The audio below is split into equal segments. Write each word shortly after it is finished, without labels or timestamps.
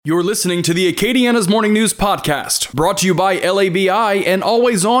You're listening to the Acadiana's Morning News Podcast, brought to you by LABI and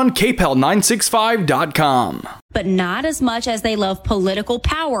always on KPEL965.com. But not as much as they love political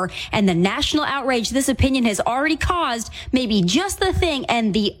power, and the national outrage this opinion has already caused may be just the thing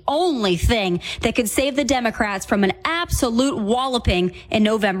and the only thing that could save the Democrats from an absolute walloping in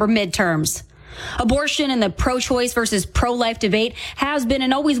November midterms. Abortion and the pro-choice versus pro-life debate has been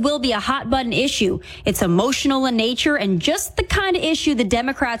and always will be a hot-button issue. It's emotional in nature and just the kind of issue the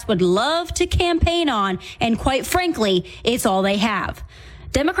Democrats would love to campaign on, and quite frankly, it's all they have.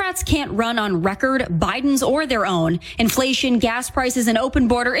 Democrats can't run on record, Biden's or their own. Inflation, gas prices, an open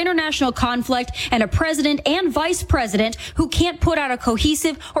border, international conflict, and a president and vice president who can't put out a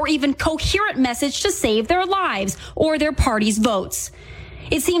cohesive or even coherent message to save their lives or their party's votes.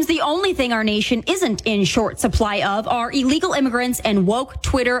 It seems the only thing our nation isn't in short supply of are illegal immigrants and woke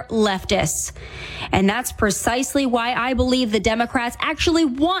Twitter leftists. And that's precisely why I believe the Democrats actually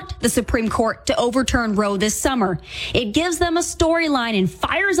want the Supreme Court to overturn Roe this summer. It gives them a storyline and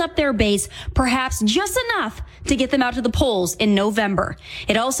fires up their base, perhaps just enough to get them out to the polls in November.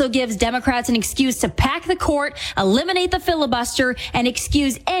 It also gives Democrats an excuse to pack the court, eliminate the filibuster, and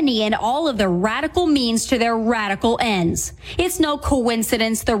excuse any and all of the radical means to their radical ends. It's no coincidence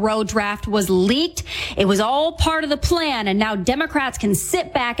the Roe draft was leaked. It was all part of the plan, and now Democrats can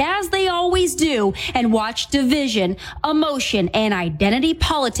sit back, as they always do, and watch division, emotion, and identity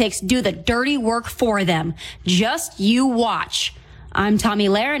politics do the dirty work for them. Just you watch. I'm Tommy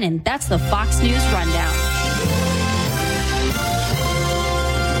Lahren, and that's the Fox News Rundown.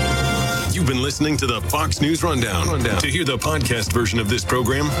 You've been listening to the Fox News Rundown. To hear the podcast version of this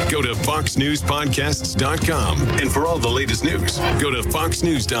program, go to foxnewspodcasts.com. And for all the latest news, go to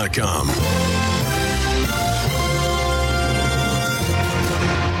foxnews.com.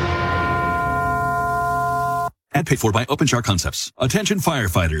 And paid for by OpenShare Concepts. Attention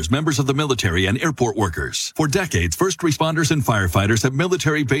firefighters, members of the military, and airport workers. For decades, first responders and firefighters at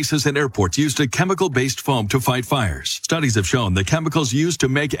military bases and airports used a chemical-based foam to fight fires. Studies have shown the chemicals used to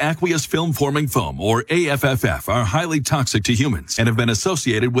make aqueous film-forming foam, or AFFF, are highly toxic to humans and have been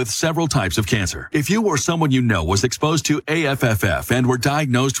associated with several types of cancer. If you or someone you know was exposed to AFFF and were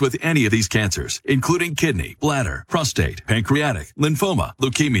diagnosed with any of these cancers, including kidney, bladder, prostate, pancreatic, lymphoma,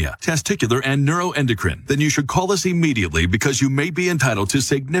 leukemia, testicular, and neuroendocrine, then you should call us immediately because you may be entitled to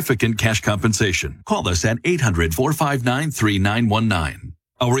significant cash compensation. Call us at 800-459-3919.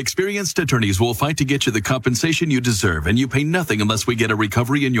 Our experienced attorneys will fight to get you the compensation you deserve, and you pay nothing unless we get a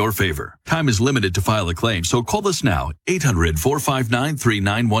recovery in your favor. Time is limited to file a claim, so call us now,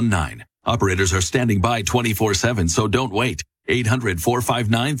 800-459-3919. Operators are standing by 24/7, so don't wait.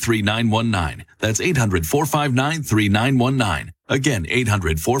 800-459-3919. That's 800-459-3919. Again,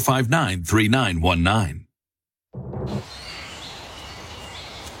 800-459-3919.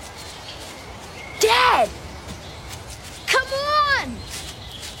 Dad! Come on!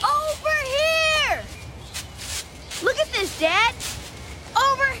 Over here! Look at this, Dad!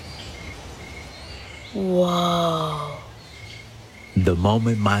 Over! Whoa. The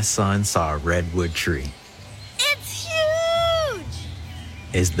moment my son saw a redwood tree. It's huge!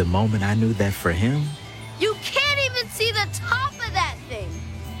 Is the moment I knew that for him, you can't even see the top of that thing!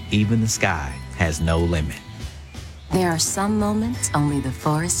 even the sky has no limit. There are some moments only the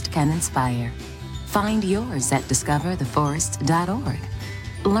forest can inspire. Find yours at discovertheforest.org.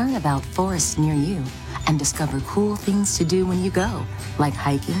 Learn about forests near you and discover cool things to do when you go, like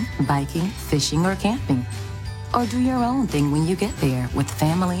hiking, biking, fishing, or camping. Or do your own thing when you get there with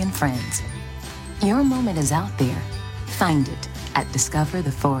family and friends. Your moment is out there. Find it at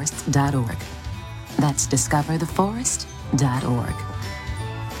discovertheforest.org. That's discovertheforest.org.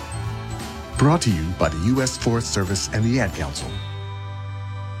 Brought to you by the U.S. Forest Service and the Ad Council.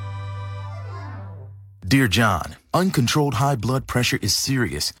 Dear John, uncontrolled high blood pressure is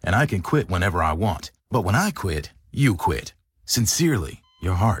serious, and I can quit whenever I want. But when I quit, you quit. Sincerely,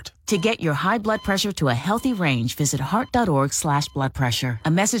 your heart. To get your high blood pressure to a healthy range, visit heart.org/blood pressure.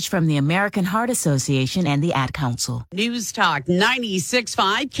 A message from the American Heart Association and the Ad Council. News Talk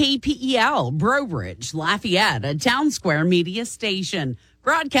 96.5 KPEL, Brobridge, Lafayette, a Town Square media station.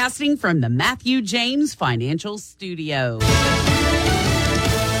 Broadcasting from the Matthew James Financial Studio.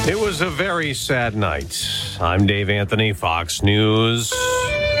 It was a very sad night. I'm Dave Anthony, Fox News.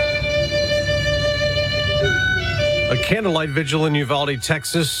 A candlelight vigil in Uvalde,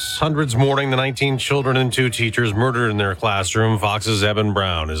 Texas. Hundreds mourning the 19 children and 2 teachers murdered in their classroom. Fox's Evan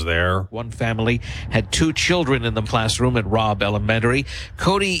Brown is there. One family had 2 children in the classroom at Robb Elementary.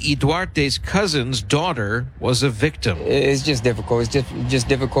 Cody Eduarte's cousin's daughter was a victim. It's just difficult. It's just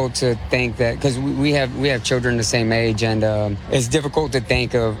difficult to think that, because we have children the same age, and it's difficult to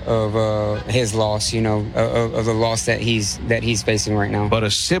think of his loss, of the loss that he's facing right now. But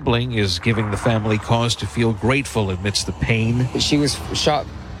a sibling is giving the family cause to feel grateful amidst the pain. She was shot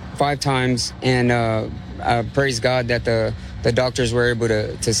 5 times, and praise God that the doctors were able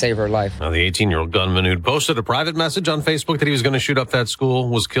to save her life. Now, the 18-year-old gunman who'd posted a private message on Facebook that he was going to shoot up that school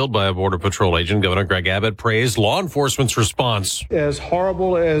was killed by a Border Patrol agent. Governor Greg Abbott praised law enforcement's response. As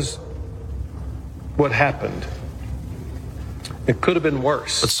horrible as what happened, it could have been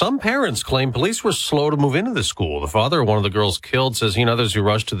worse. But some parents claim police were slow to move into the school. The father of one of the girls killed says he and others who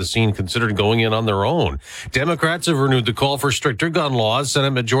rushed to the scene considered going in on their own. Democrats have renewed the call for stricter gun laws. Senate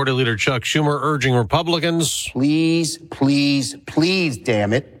Majority Leader Chuck Schumer urging Republicans, please,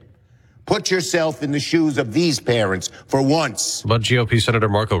 damn it, put yourself in the shoes of these parents for once. But GOP Senator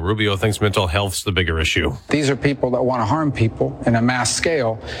Marco Rubio thinks mental health's the bigger issue. These are people that want to harm people in a mass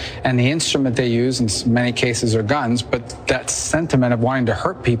scale, and the instrument they use in many cases are guns, but that sentiment of wanting to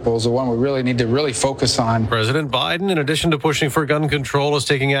hurt people is the one we really need to really focus on. President Biden, in addition to pushing for gun control, is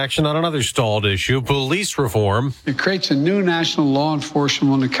taking action on another stalled issue, police reform. It creates a new national law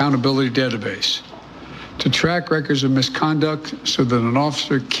enforcement accountability database to track records of misconduct so that an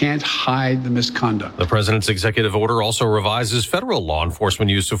officer can't hide the misconduct. The president's executive order also revises federal law enforcement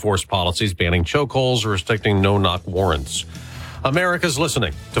use of force policies, banning chokeholds, restricting no-knock warrants. America's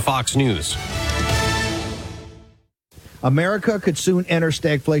listening to Fox News. America could soon enter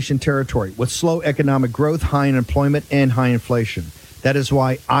stagflation territory with slow economic growth, high unemployment, and high inflation. That is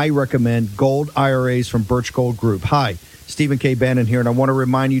why I recommend gold IRAs from Birch Gold Group. Hi, Stephen K. Bannon here, and I want to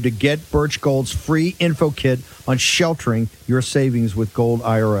remind you to get Birch Gold's free info kit on sheltering your savings with Gold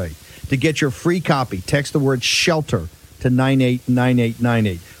IRA. To get your free copy, text the word SHELTER to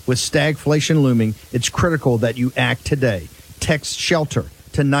 989898. With stagflation looming, it's critical that you act today. Text SHELTER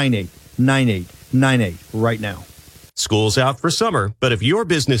to 989898 right now. School's out for summer, but if your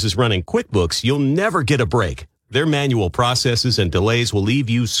business is running QuickBooks, you'll never get a break. Their manual processes and delays will leave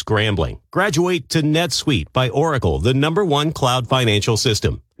you scrambling. Graduate to NetSuite by Oracle, the #1 cloud financial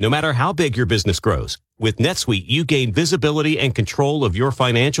system. No matter how big your business grows, with NetSuite, you gain visibility and control of your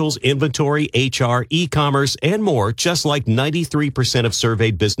financials, inventory, HR, e-commerce, and more, just like 93% of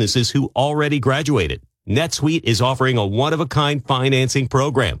surveyed businesses who already graduated. NetSuite is offering a one-of-a-kind financing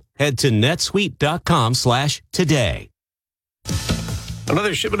program. Head to netsuite.com/today.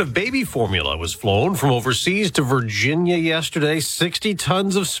 Another shipment of baby formula was flown from overseas to Virginia yesterday. 60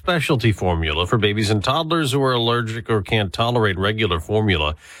 tons of specialty formula for babies and toddlers who are allergic or can't tolerate regular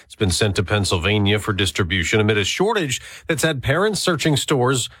formula. It's been sent to Pennsylvania for distribution amid a shortage that's had parents searching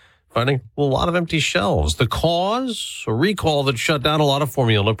stores, finding a lot of empty shelves. The cause? A recall that shut down a lot of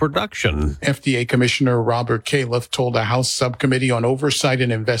formula production. FDA Commissioner Robert Califf told a House Subcommittee on Oversight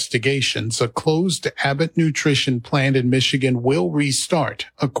and Investigations a closed Abbott Nutrition plant in Michigan will restart.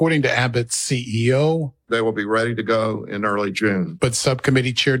 According to Abbott's CEO, they will be ready to go in early June. But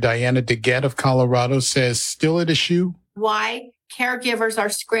Subcommittee Chair Diana DeGette of Colorado says still at issue. Why? Caregivers are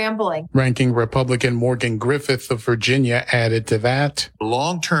scrambling. Ranking Republican Morgan Griffith of Virginia added to that.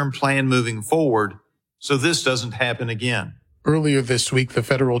 Long-term plan moving forward so this doesn't happen again. Earlier this week, the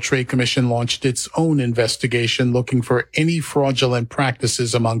Federal Trade Commission launched its own investigation looking for any fraudulent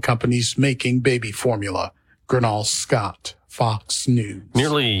practices among companies making baby formula. Gernal Scott, Fox News.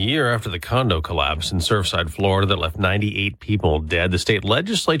 Nearly a year after the condo collapse in Surfside, Florida, that left 98 people dead, the state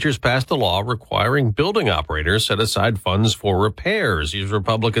legislatures passed a law requiring building operators set aside funds for repairs. Here's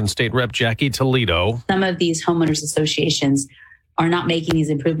Republican State Rep Jackie Toledo. Some of these homeowners associations are not making these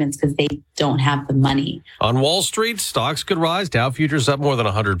improvements because they don't have the money. On Wall Street, stocks could rise. Dow futures up more than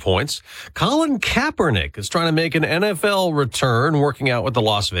 100 points. Colin Kaepernick is trying to make an NFL return, working out with the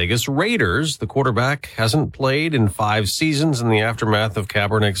Las Vegas Raiders. The quarterback hasn't played in 5 seasons in the aftermath of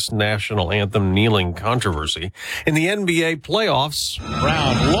Kaepernick's national anthem kneeling controversy. In the NBA playoffs,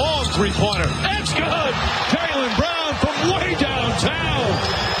 Brown, long three-pointer. It's good! Jaylen Brown from way downtown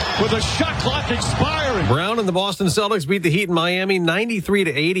with a shot clock expiring. Brown and the Boston Celtics beat the Heat in Miami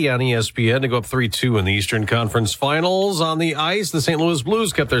 93-80 on ESPN to go up 3-2 in the Eastern Conference Finals. On the ice, the St. Louis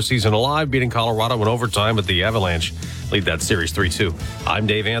Blues kept their season alive, beating Colorado in overtime, but the Avalanche lead that series 3-2. I'm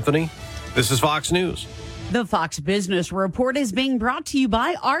Dave Anthony. This is Fox News. The Fox Business Report is being brought to you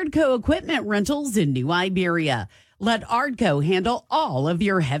by Ardco Equipment Rentals in New Iberia. Let Ardco handle all of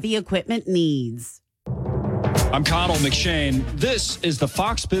your heavy equipment needs. I'm Connell McShane. This is the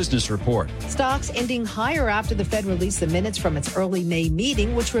Fox Business Report. Stocks ending higher after the Fed released the minutes from its early May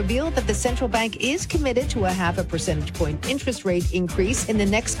meeting, which revealed that the central bank is committed to a 0.5 percentage point interest rate increase in the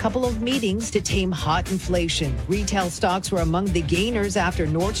next couple of meetings to tame hot inflation. Retail stocks were among the gainers after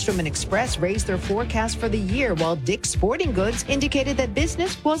Nordstrom and Express raised their forecast for the year, while Dick's Sporting Goods indicated that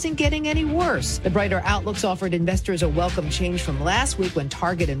business wasn't getting any worse. The brighter outlooks offered investors a welcome change from last week when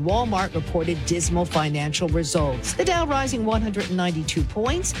Target and Walmart reported dismal financial results. The Dow rising 192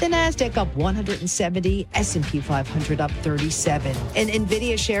 points, the Nasdaq up 170, S&P 500 up 37. And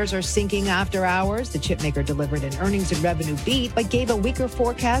Nvidia shares are sinking after hours. The chipmaker delivered an earnings and revenue beat, but gave a weaker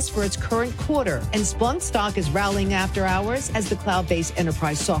forecast for its current quarter. And Splunk stock is rallying after hours as the cloud-based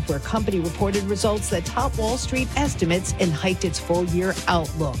enterprise software company reported results that top Wall Street estimates and hiked its full-year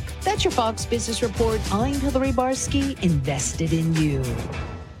outlook. That's your Fox Business Report. I'm Hillary Barsky, invested in you.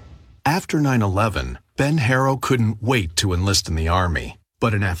 After 9/11, Ben Harrow couldn't wait to enlist in the Army.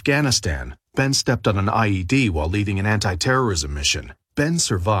 But in Afghanistan, Ben stepped on an IED while leading an anti-terrorism mission. Ben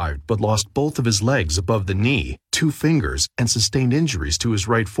survived but lost both of his legs above the knee, 2 fingers, and sustained injuries to his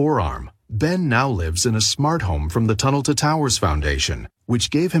right forearm. Ben now lives in a smart home from the Tunnel to Towers Foundation,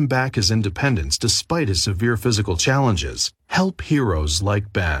 which gave him back his independence despite his severe physical challenges. Help heroes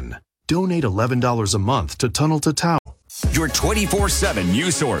like Ben. Donate $11 a month to Tunnel to Towers. Your 24/7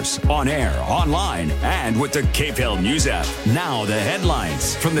 news source, on air, online, and with the KPEL News app. Now the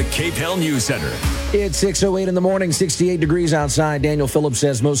headlines from the KPEL News Center. It's 6:08 in the morning, 68 degrees outside. Daniel Phillips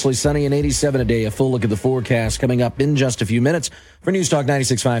says mostly sunny and 87 a day. A full look at the forecast coming up in just a few minutes. For News Talk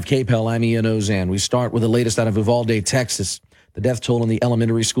 96.5 KPEL, I'm Ian Ozan. We start with the latest out of Uvalde, Texas. The death toll in the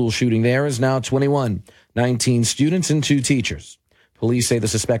elementary school shooting there is now 21, 19 students and 2 teachers. Police say the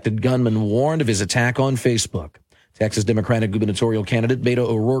suspected gunman warned of his attack on Facebook. Texas Democratic gubernatorial candidate Beto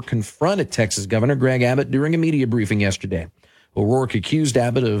O'Rourke confronted Texas Governor Greg Abbott during a media briefing yesterday. O'Rourke accused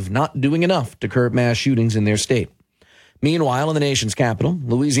Abbott of not doing enough to curb mass shootings in their state. Meanwhile, in the nation's capital,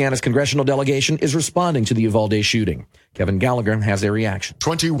 Louisiana's congressional delegation is responding to the Uvalde shooting. Kevin Gallagher has their reaction.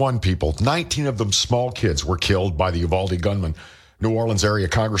 21 people, 19 of them small kids, were killed by the Uvalde gunman. New Orleans area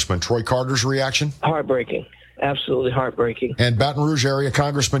Congressman Troy Carter's reaction? Heartbreaking. Absolutely heartbreaking. And Baton Rouge area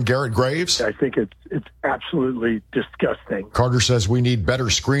Congressman Garrett Graves? I think it's absolutely disgusting. Carter says we need better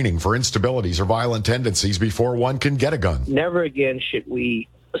screening for instabilities or violent tendencies before one can get a gun. Never again should we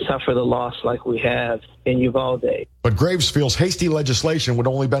suffer the loss like we have in Uvalde. But Graves feels hasty legislation would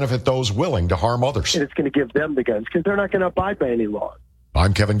only benefit those willing to harm others. And it's going to give them the guns because they're not going to abide by any law.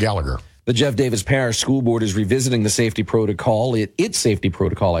 I'm Kevin Gallagher. The Jeff Davis Parish School Board is revisiting the safety protocol, its safety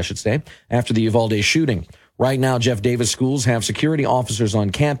protocol, I should say, after the Uvalde shooting. Right now, Jeff Davis schools have security officers on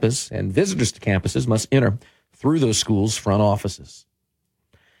campus, and visitors to campuses must enter through those schools' front offices.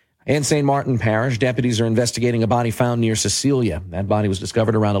 In St. Martin Parish, deputies are investigating a body found near Cecilia. That body was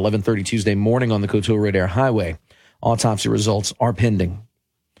discovered around 11:30 Tuesday morning on the Coteau-Roder Highway. Autopsy results are pending.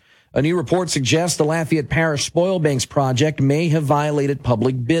 A new report suggests the Lafayette Parish Spoil Banks project may have violated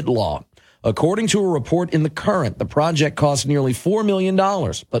public bid law. According to a report in The Current, the project cost nearly $4 million,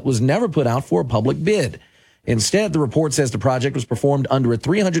 but was never put out for a public bid. Instead, the report says the project was performed under a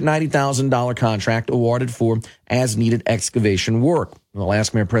 $390,000 contract awarded for as-needed excavation work. We'll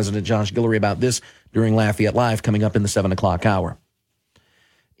ask Mayor President Josh Guillory about this during Lafayette Live coming up in the 7 o'clock hour.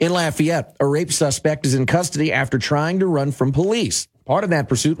 In Lafayette, a rape suspect is in custody after trying to run from police. Part of that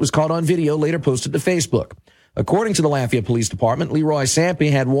pursuit was caught on video, later posted to Facebook. According to the Lafayette Police Department, Leroy Sampe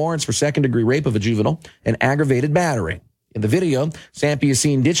had warrants for second-degree rape of a juvenile and aggravated battery. In the video, Sampe is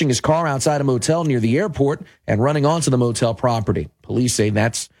seen ditching his car outside a motel near the airport and running onto the motel property. Police say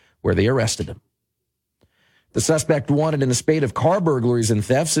that's where they arrested him. The suspect wanted in a spate of car burglaries and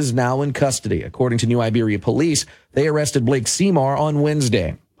thefts is now in custody. According to New Iberia Police, they arrested Blake Seymour on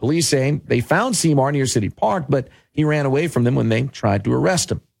Wednesday. Police say they found Seymour near City Park, but he ran away from them when they tried to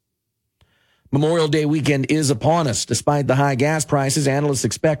arrest him. Memorial Day weekend is upon us. Despite the high gas prices, analysts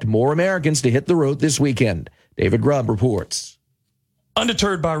expect more Americans to hit the road this weekend. David Grubb reports.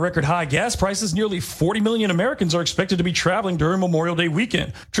 Undeterred by record-high gas prices, nearly 40 million Americans are expected to be traveling during Memorial Day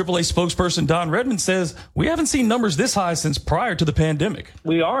weekend. AAA spokesperson Don Redmond says, we haven't seen numbers this high since prior to the pandemic.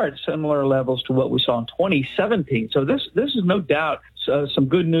 We are at similar levels to what we saw in 2017. So this is no doubt some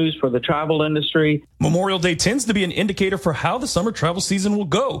good news for the travel industry. Memorial Day tends to be an indicator for how the summer travel season will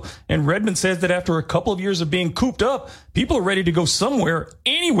go. And Redmond says that after a couple of years of being cooped up, people are ready to go somewhere,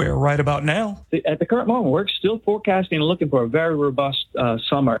 anywhere right about now. At the current moment, we're still forecasting and looking for a very robust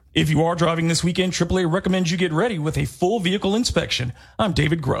summer. If you are driving this weekend, AAA recommends you get ready with a full vehicle inspection. I'm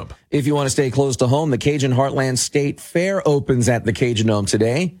David Grubb. If you want to stay close to home, the Cajun Heartland State Fair opens at the Cajun Dome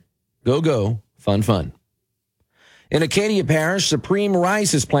today. Go, fun. In Acadia Parish, Supreme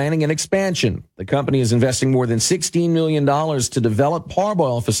Rice is planning an expansion. The company is investing more than $16 million to develop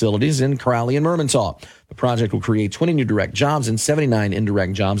parboil facilities in Crowley and Mermentau. The project will create 20 new direct jobs and 79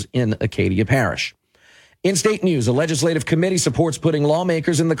 indirect jobs in Acadia Parish. In state news, a legislative committee supports putting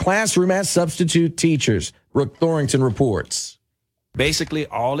lawmakers in the classroom as substitute teachers. Brooke Thorington reports. Basically,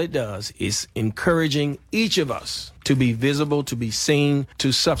 all it does is encouraging each of us to be visible, to be seen,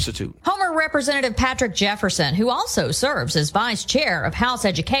 to substitute. Homer Representative Patrick Jefferson, who also serves as vice chair of House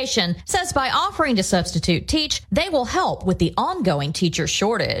Education, says by offering to substitute teach, they will help with the ongoing teacher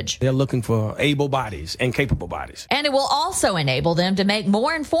shortage. They're looking for able bodies and capable bodies. And it will also enable them to make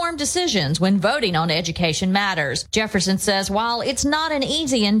more informed decisions when voting on education matters. Jefferson says while it's not an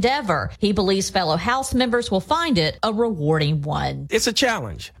easy endeavor, he believes fellow House members will find it a rewarding one. It's a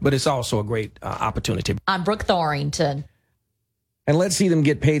challenge, but it's also a great opportunity. I'm Brooke Thorington. And let's see them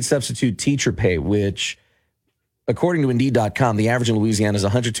get paid substitute teacher pay, which, according to Indeed.com, the average in Louisiana is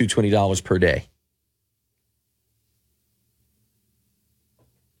 $120 per day.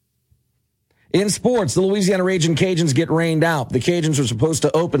 In sports, the Louisiana Ragin' Cajuns get rained out. The Cajuns were supposed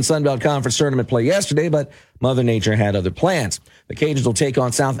to open Sunbelt Conference tournament play yesterday, but Mother Nature had other plans. The Cajuns will take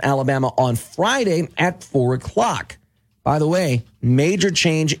on South Alabama on Friday at 4 o'clock. By the way, major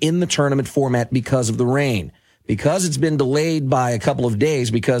change in the tournament format because of the rain. Because it's been delayed by a couple of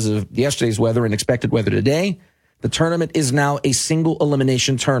days because of yesterday's weather and expected weather today, the tournament is now a single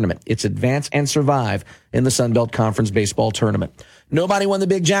elimination tournament. It's advance and survive in the Sunbelt Conference baseball tournament. Nobody won the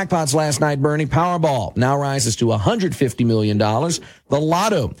big jackpots last night, Bernie. Powerball now rises to $150 million. The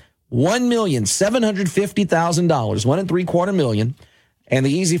Lotto, $1,750,000, $1.75 million. And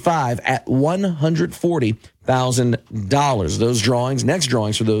the Easy 5 at $140,000. Those drawings, next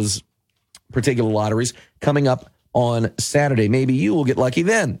drawings for those particular lotteries coming up on Saturday. Maybe you will get lucky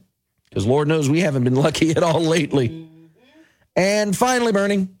then, because Lord knows we haven't been lucky at all lately. Mm-hmm. And finally,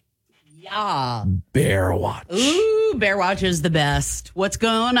 Bernie. Yeah. Bear Watch. Ooh, Bear Watch is the best. What's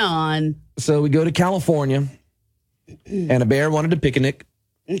going on? So we go to California, and a bear wanted to picnic.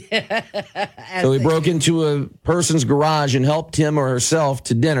 So he broke into a person's garage and helped him or herself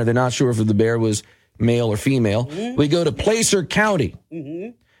to dinner. They're not sure if the bear was male or female. Mm-hmm. We go to Placer County,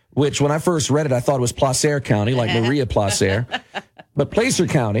 which when I first read it, I thought it was Placer County, like Maria Placer. But Placer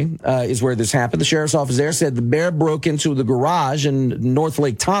County is where this happened. The sheriff's office there said the bear broke into the garage in North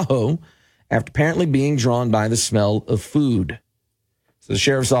Lake Tahoe after apparently being drawn by the smell of food. So the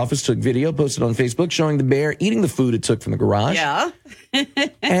sheriff's office took video, posted on Facebook, showing the bear eating the food it took from the garage. Yeah.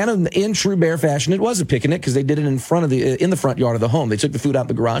 And in true bear fashion, it was a picnic because they did it in the front yard of the home. They took the food out of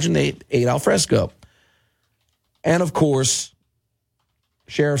the garage and they ate al fresco. And of course,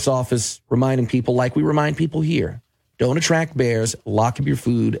 sheriff's office reminding people, like we remind people here, don't attract bears, lock up your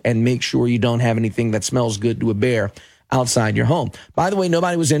food, and make sure you don't have anything that smells good to a bear outside your home. By the way,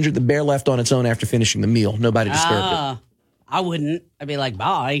 nobody was injured. The bear left on its own after finishing the meal. Nobody disturbed it. I wouldn't. I'd be like,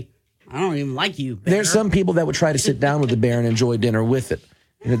 bye. I don't even like you, bear. There's some people that would try to sit down with the bear and enjoy dinner with it.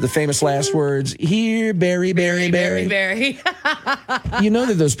 You know, the famous last words, here, berry, berry, berry. Berry. You know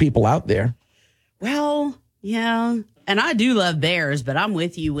that there's people out there. Well, yeah. And I do love bears, but I'm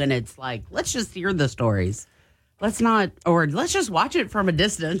with you when it's like, let's just hear the stories. Let's just watch it from a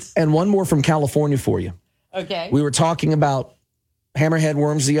distance. And one more from California for you. Okay. We were talking about hammerhead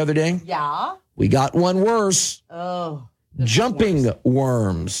worms the other day. Yeah. We got one worse. Oh. Jumping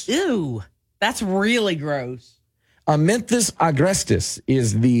worms. Ew. That's really gross. Amynthus agrestis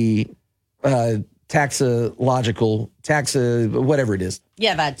is the whatever it is.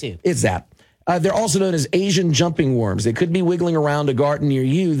 Yeah, that too. It's that. They're also known as Asian jumping worms. They could be wiggling around a garden near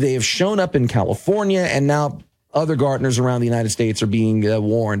you. They have shown up in California, and now other gardeners around the United States are being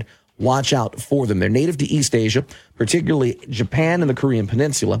warned. Watch out for them. They're native to East Asia, particularly Japan and the Korean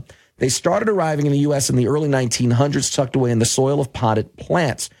Peninsula. They started arriving in the U.S. in the early 1900s, tucked away in the soil of potted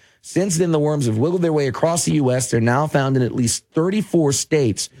plants. Since then, the worms have wiggled their way across the U.S. They're now found in at least 34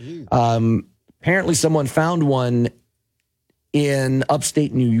 states. Apparently, someone found one in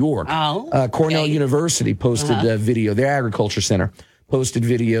upstate New York. Cornell University posted a video. Their agriculture center posted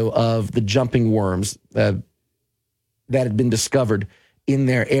video of the jumping worms that had been discovered in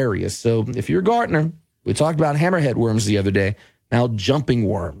their area. So if you're a gardener, we talked about hammerhead worms the other day. Now jumping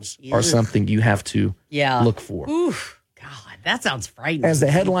worms are something you have to look for. Oof. God, that sounds frightening. As the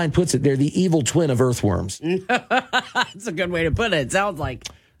headline puts it, they're the evil twin of earthworms. That's a good way to put it. It sounds like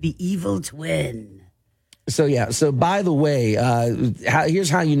the evil twin. So, yeah. So, by the way, here's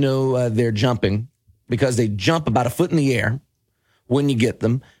how you know they're jumping, because they jump about a foot in the air when you get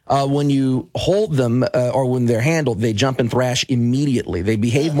them. When you hold them or when they're handled, they jump and thrash immediately. They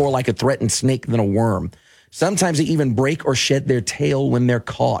behave more like a threatened snake than a worm. Sometimes they even break or shed their tail when they're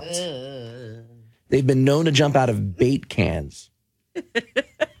caught. They've been known to jump out of bait cans.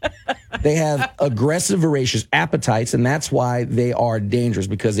 They have aggressive, voracious appetites, and that's why they are dangerous,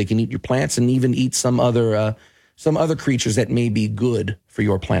 because they can eat your plants and even eat some other creatures that may be good for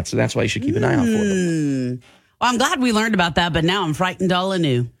your plants. So that's why you should keep an eye out for them. Well, I'm glad we learned about that, but now I'm frightened all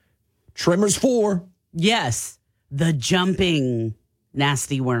anew. Trimmers 4. Yes. The jumping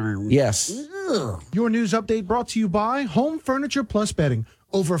nasty worm. Yes. Ugh. Your news update brought to you by Home Furniture Plus Bedding.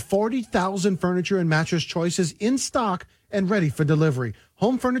 Over 40,000 furniture and mattress choices in stock and ready for delivery.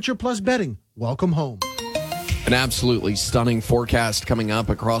 Home Furniture Plus Bedding. Welcome home. An absolutely stunning forecast coming up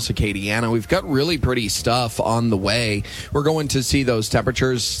across Acadiana. We've got really pretty stuff on the way. We're going to see those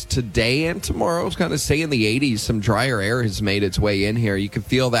temperatures today and tomorrow kind of stay in the 80s. Some drier air has made its way in here. You can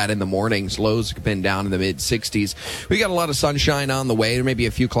feel that in the mornings. Lows have been down in the mid-60s. We got a lot of sunshine on the way. There may be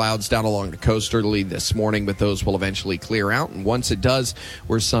a few clouds down along the coast early this morning, but those will eventually clear out. And once it does,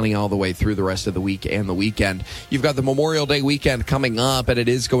 we're sunny all the way through the rest of the week and the weekend. You've got the Memorial Day weekend coming up, and it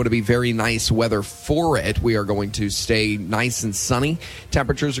is going to be very nice weather for it. We are going to stay nice and sunny.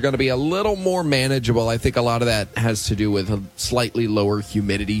 Temperatures are going to be a little more manageable. I think a lot of that has to do with a slightly lower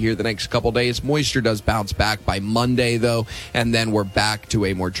humidity here the next couple days. Moisture does bounce back by Monday, though, and then we're back to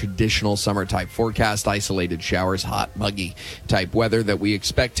a more traditional summer-type forecast, isolated showers, hot, muggy type weather that we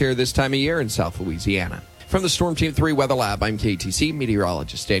expect here this time of year in South Louisiana. From the Storm Team 3 Weather Lab, I'm KTC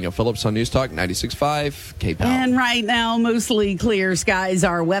meteorologist Daniel Phillips on News Talk 96.5 KPEL. And right now, mostly clear skies.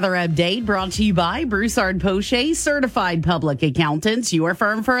 Our weather update brought to you by Broussard Poche, certified public accountants, your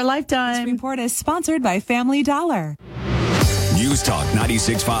firm for a lifetime. This report is sponsored by Family Dollar. News Talk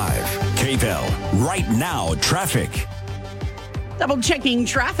 96.5 KPEL. Right now, traffic. Double checking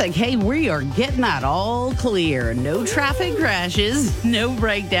traffic. Hey, we are getting that all clear. No traffic crashes, no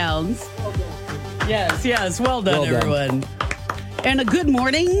breakdowns. Yes. Well done, everyone. And a good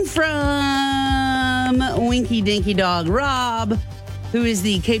morning from Winky Dinky Dog Rob, who is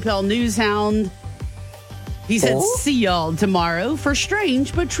the KPEL News Hound. He said, see y'all tomorrow for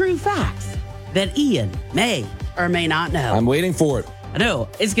strange but true facts that Ian may or may not know. I'm waiting for it. I know.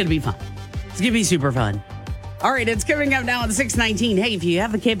 It's going to be fun. It's going to be super fun. All right, it's coming up now at 6:19. Hey, if you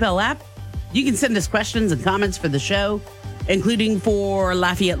have the KPEL app, you can send us questions and comments for the show, including for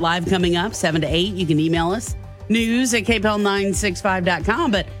Lafayette Live coming up, 7 to 8. You can email us,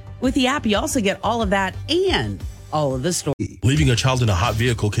 news@kpel965.com. But with the app, you also get all of that and all of the stories. Leaving a child in a hot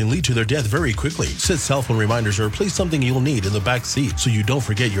vehicle can lead to their death very quickly. Set cell phone reminders or place something you'll need in the back seat so you don't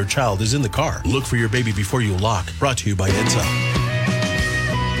forget your child is in the car. Look for your baby before you lock. Brought to you by EDSA.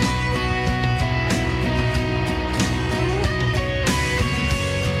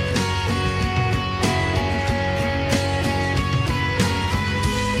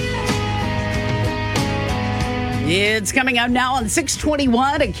 It's coming out now on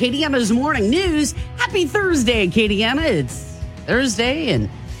 621 Acadiana's Morning News. Happy Thursday, Acadiana. It's Thursday, and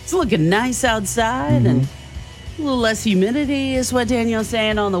it's looking nice outside, and a little less humidity is what Daniel's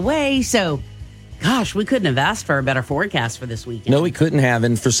saying on the way. So, gosh, we couldn't have asked for a better forecast for this weekend. No, we couldn't have.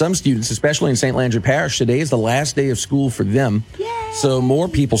 And for some students, especially in St. Landry Parish, today is the last day of school for them. Yay! So more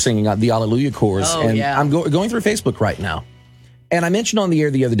people singing the Alleluia chorus. Oh, and yeah. I'm going through Facebook right now. And I mentioned on the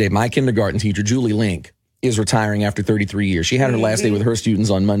air the other day, my kindergarten teacher, Julie Link, is retiring after 33 years. She had her last day with her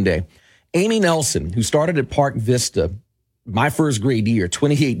students on Monday. Amy Nelson, who started at Park Vista my first grade year,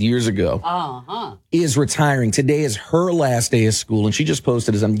 28 years ago, is retiring. Today is her last day of school. And she just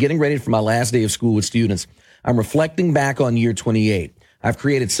posted, as I'm getting ready for my last day of school with students, I'm reflecting back on year 28. I've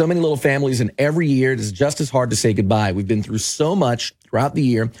created so many little families, and every year it is just as hard to say goodbye. We've been through so much throughout the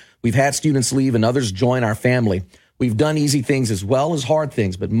year. We've had students leave and others join our family. We've done easy things as well as hard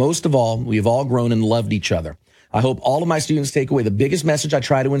things, but most of all, we have all grown and loved each other. I hope all of my students take away the biggest message I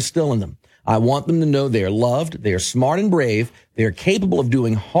try to instill in them. I want them to know they're loved, they're smart and brave, they're capable of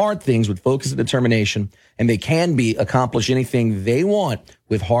doing hard things with focus and determination, and they can accomplish anything they want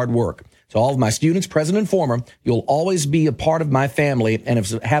with hard work. To all of my students, present and former, you'll always be a part of my family and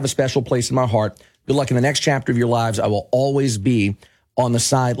have a special place in my heart. Good luck in the next chapter of your lives. I will always be on the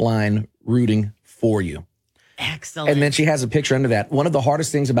sideline rooting for you. Excellent. And then she has a picture under that. One of the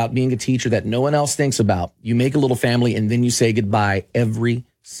hardest things about being a teacher that no one else thinks about, you make a little family and then you say goodbye every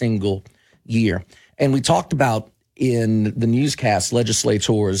single year. And we talked about in the newscast,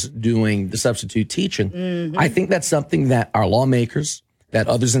 legislators doing the substitute teaching. I think that's something that our lawmakers, that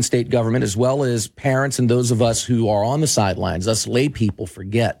others in state government, as well as parents and those of us who are on the sidelines, us lay people,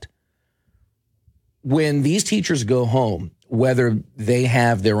 forget. When these teachers go home, whether they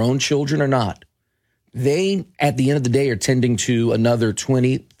have their own children or not, They, at the end of the day, are tending to another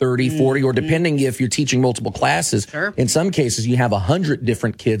 20, 30, 40, or depending if you're teaching multiple classes. Sure. In some cases, you have 100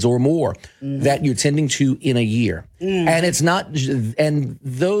 different kids or more that you're tending to in a year. And it's not, and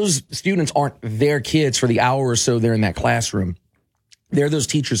those students aren't their kids for the hour or so they're in that classroom. They're those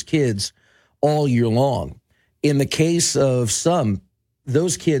teachers' kids all year long. In the case of some,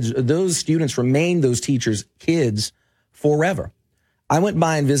 those students remain those teachers' kids forever. I went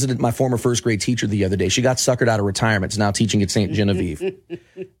by and visited my former first grade teacher the other day. She got suckered out of retirement. Is now teaching at St. Genevieve.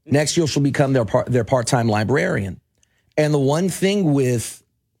 Next year, she'll become their part-time librarian. And the one thing with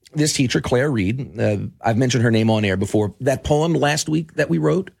this teacher, Claire Reed, I've mentioned her name on air before. That poem last week that we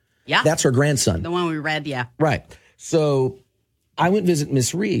wrote, that's her grandson. The one we read, yeah. Right. So I went visit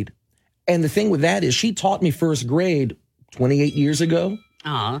Miss Reed. And the thing with that is she taught me first grade 28 years ago.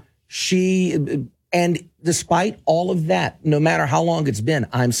 And despite all of that, no matter how long it's been,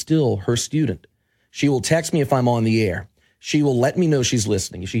 I'm still her student. She will text me if I'm on the air. She will let me know she's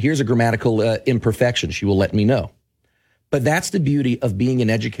listening. If she hears a grammatical imperfection, she will let me know. But that's the beauty of being an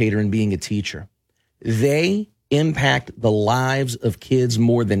educator and being a teacher. They impact the lives of kids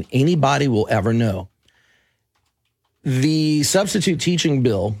more than anybody will ever know. The substitute teaching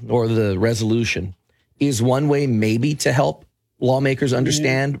bill, or the resolution, is one way maybe to help lawmakers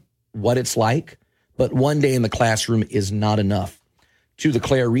understand what it's like. But one day in the classroom is not enough. To the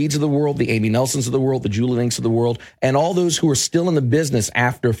Claire Reeds of the world, the Amy Nelsons of the world, the Julie Links of the world, and all those who are still in the business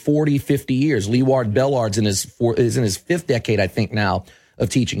after 40, 50 years. Leeward Bellard's is in his fifth decade, I think, now of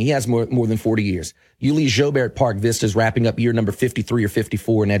teaching. He has more than 40 years. Yuli Jobert at Park Vista is wrapping up year number 53 or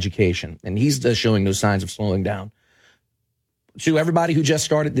 54 in education, and he's showing no signs of slowing down. To everybody who just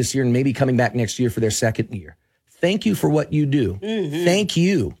started this year and maybe coming back next year for their second year, thank you for what you do. Thank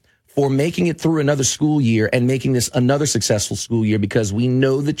you for making it through another school year and making this another successful school year, because we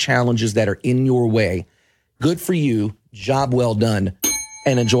know the challenges that are in your way. Good for you. Job well done.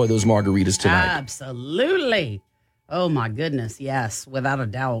 And enjoy those margaritas tonight. Absolutely. Oh, my goodness. Yes, without a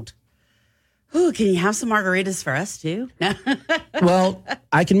doubt. Ooh, can you have some margaritas for us, too? Well,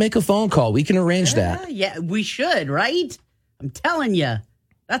 I can make a phone call. We can arrange that. Yeah, we should, right? I'm telling you.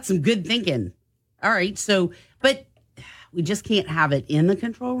 That's some good thinking. All right, so, but we just can't have it in the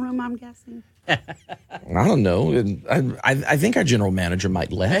control room, I'm guessing. I don't know. I think our general manager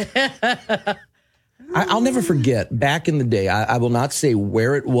might let. I'll never forget, back in the day, I will not say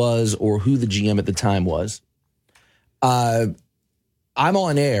where it was or who the GM at the time was. I'm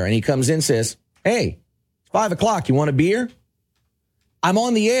on air, and he comes in and says, hey, it's 5 o'clock. You want a beer? I'm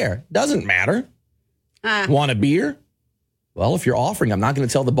on the air. Doesn't matter. Want a beer? Well, if you're offering, I'm not going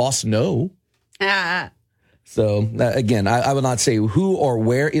to tell the boss no. So, again, I will not say who or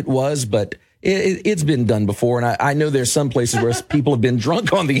where it was, but it's been done before. And I know there's some places where people have been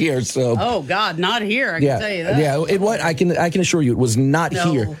drunk on the air. So, oh, God, not here. I can tell you that. Yeah, I can assure you it was not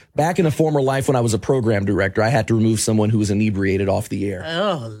here. Back in a former life when I was a program director, I had to remove someone who was inebriated off the air.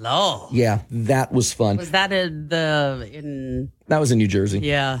 Oh, Lord. Yeah, that was fun. Was that That was in New Jersey.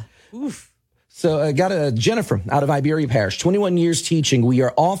 Yeah. Oof. So I got a Jennifer out of Iberia Parish, 21 years teaching. We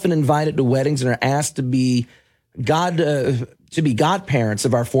are often invited to weddings and are asked to be godparents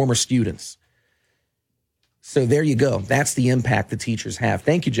of our former students. So there you go. That's the impact the teachers have.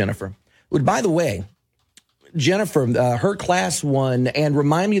 Thank you, Jennifer. By the way, Jennifer, her class won, and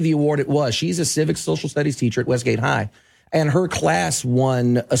remind me of the award it was. She's a civics social studies teacher at Westgate High, and her class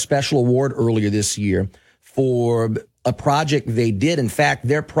won a special award earlier this year for a project they did. In fact,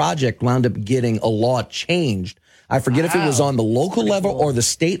 their project wound up getting a law changed. I forget if it was on the local level or the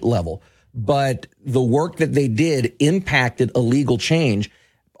state level, but the work that they did impacted a legal change,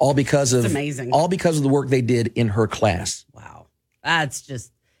 all because of amazing. All because of the work they did in her class. Wow. That's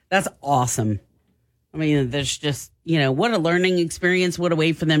awesome. I mean, there's just, what a learning experience, what a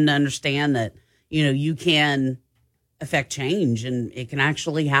way for them to understand that, you can affect change and it can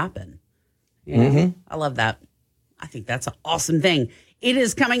actually happen. I love that. I think that's an awesome thing. It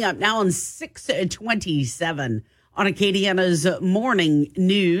is coming up now on 6:27 on Acadiana's Morning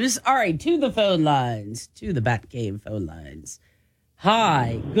News. All right, to the phone lines, to the Batcave phone lines.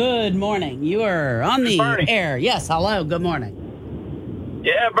 Hi, good morning. You are on the air. Yes, hello, good morning.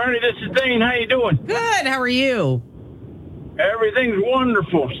 Yeah, Bernie, this is Dean. How you doing? Good, how are you? Everything's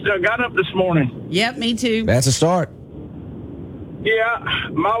wonderful. Still got up this morning. Yep, me too. That's a start. Yeah,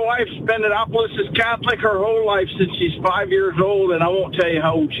 my wife's been at Annapolis Catholic her whole life since she's 5 years old, and I won't tell you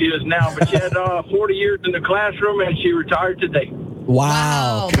how old she is now, but she had 40 years in the classroom, and she retired today.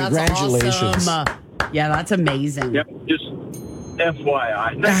 Wow, congratulations. That's awesome. Yeah, that's amazing. Yep, just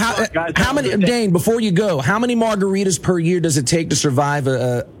FYI. How many, Dane, before you go, how many margaritas per year does it take to survive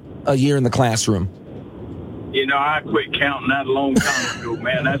a year in the classroom? You know, I quit counting that a long time ago,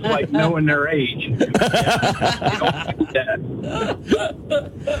 man. That's like knowing their age.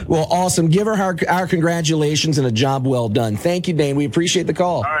 Well, awesome. Give her our congratulations and a job well done. Thank you, Dane. We appreciate the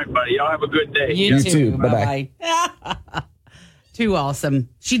call. All right, buddy. Y'all have a good day. You too. Bye-bye. Too awesome.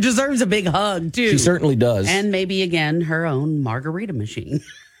 She deserves a big hug, too. She certainly does. And maybe, again, her own margarita machine.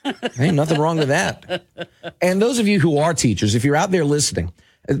 Ain't nothing wrong with that. And those of you who are teachers, if you're out there listening,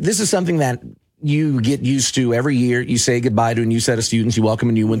 this is something that you get used to every year. You say goodbye to a new set of students. You welcome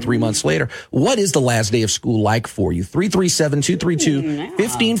a new one 3 months later. What is the last day of school like for you?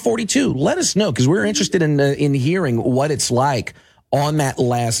 337-232-1542. Let us know, because we're interested in hearing what it's like on that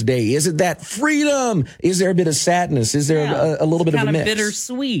last day. Is it that freedom? Is there a bit of sadness? Is there a little bit of a mix? Kind of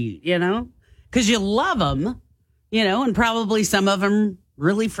bittersweet, you know, because you love them, you know, and probably some of them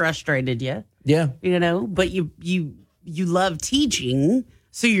really frustrated you. Yeah. You know, but you love teaching.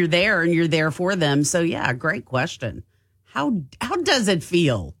 So you're there and you're there for them. So, yeah, great question. How does it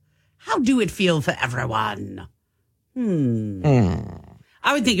feel? How do it feel for everyone?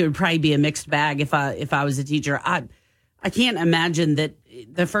 I would think it would probably be a mixed bag if I was a teacher. I can't imagine that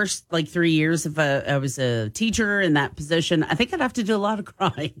the first 3 years, if I was a teacher in that position, I think I'd have to do a lot of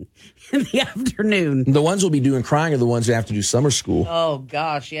crying in the afternoon. The ones who'll be doing crying are the ones who have to do summer school. Oh,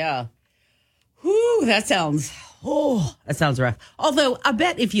 gosh, yeah. Whew, that sounds rough. Although I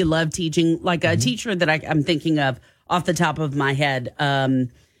bet if you love teaching, like a teacher that I'm thinking of off the top of my head,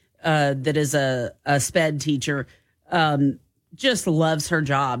 that is a SPED teacher, just loves her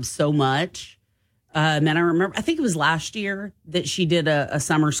job so much. And I remember, I think it was last year that she did a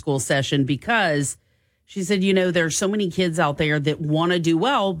summer school session, because she said, you know, there's so many kids out there that want to do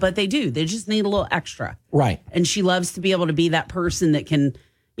well, but they just need a little extra. Right. And she loves to be able to be that person that can,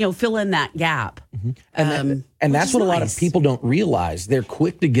 you know, fill in that gap. And that's what a lot of people don't realize. They're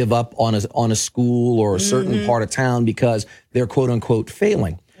quick to give up on a school or a certain part of town because they're quote unquote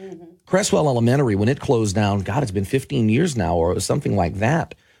failing. Cresswell Elementary, when it closed down, God, it's been 15 years now or something like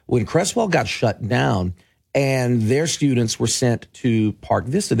that. When Cresswell got shut down and their students were sent to Park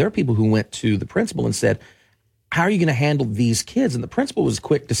Vista, there are people who went to the principal and said, how are you going to handle these kids? And the principal was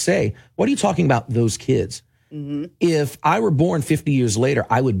quick to say, what are you talking about, those kids? If I were born 50 years later,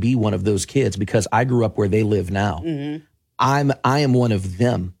 I would be one of those kids because I grew up where they live now. I am one of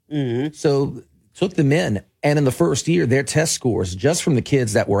them. So took them in. And in the first year, their test scores, just from the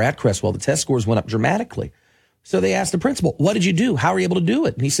kids that were at Cresswell, the test scores went up dramatically. So they asked the principal, what did you do? How were you able to do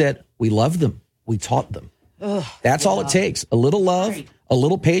it? And he said, we loved them. We taught them. That's all it takes. A little love, a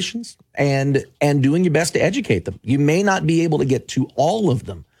little patience, and doing your best to educate them. You may not be able to get to all of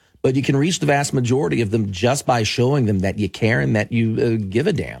them, but you can reach the vast majority of them just by showing them that you care and that you give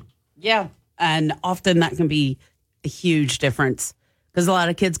a damn. Yeah. And often that can be a huge difference, because a lot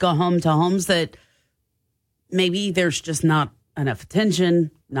of kids go home to homes that maybe there's just not enough attention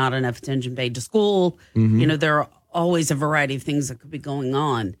paid to school. You know, there are always a variety of things that could be going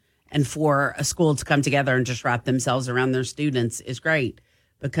on. And for a school to come together and just wrap themselves around their students is great,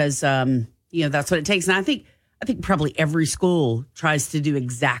 because, you know, that's what it takes. And I think probably every school tries to do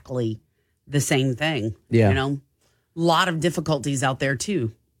exactly the same thing. Yeah. You know, a lot of difficulties out there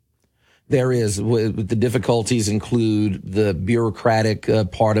too. There is. The difficulties include the bureaucratic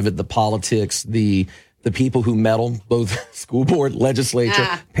part of it, the politics, the people who meddle, both school board, legislature,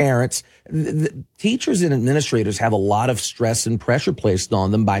 parents. The teachers and administrators have a lot of stress and pressure placed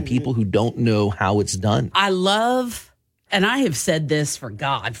on them by people who don't know how it's done. I love, and I have said this for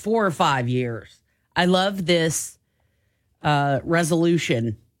 4 or 5 years, I love this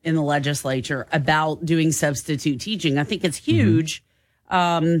resolution in the legislature about doing substitute teaching. I think it's huge.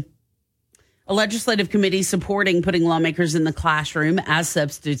 A legislative committee supporting putting lawmakers in the classroom as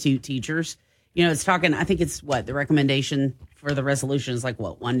substitute teachers. You know, it's talking, I think it's the recommendation for the resolution is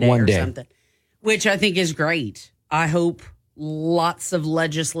 1 day or something, which I think is great. I hope lots of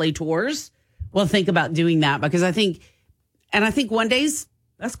legislators will think about doing that, because I think 1 day's,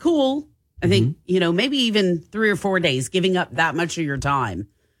 that's cool. I think, you know, maybe even 3 or 4 days, giving up that much of your time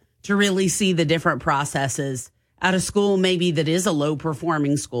to really see the different processes at a school maybe that is a low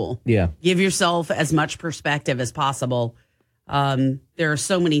performing school. Yeah. Give yourself as much perspective as possible. There are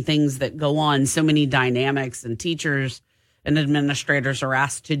so many things that go on, so many dynamics, and teachers and administrators are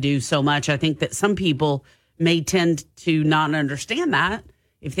asked to do so much. I think that some people may tend to not understand that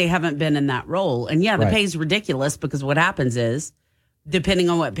if they haven't been in that role. And the pay is ridiculous, because what happens is, depending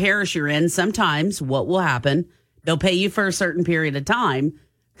on what parish you're in, sometimes what will happen, they'll pay you for a certain period of time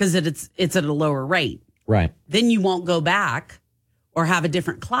because it's at a lower rate. Right. Then you won't go back or have a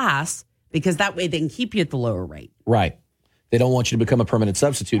different class, because that way they can keep you at the lower rate. Right. They don't want you to become a permanent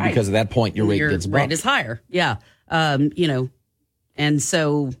substitute because at that point your rate gets bumped. Your rate is higher. Yeah. And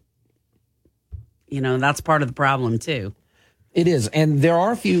so, that's part of the problem too. It is. And there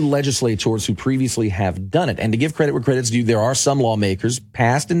are a few legislators who previously have done it. And to give credit where credit's due, there are some lawmakers,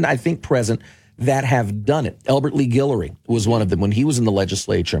 past and I think present, that have done it. Elbert Lee Guillory was one of them when he was in the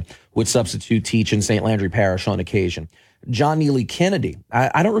legislature, would substitute teach in St. Landry Parish on occasion. John Neely Kennedy,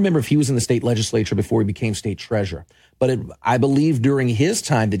 I don't remember if he was in the state legislature before he became state treasurer, but I believe during his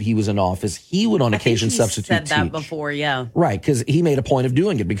time that he was in office, he would on occasion substitute said that teach. before, yeah. Right, because he made a point of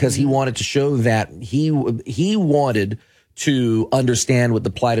doing it because he wanted to show that he wanted to understand what the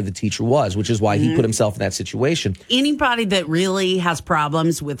plight of the teacher was, which is why he put himself in that situation. Anybody that really has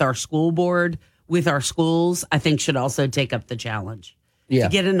problems with our school board, with our schools, I think should also take up the challenge to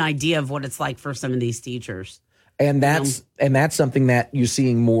get an idea of what it's like for some of these teachers. And that's something that you're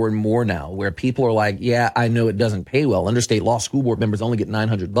seeing more and more now, where people are like, yeah, I know it doesn't pay well. Under state law, school board members only get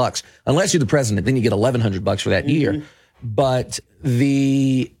 $900. Unless you're the president, then you get $1,100 for that year. But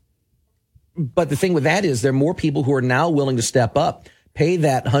the thing with that is there are more people who are now willing to step up, pay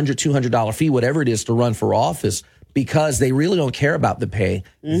that $100, $200 fee, whatever it is, to run for office, because they really don't care about the pay.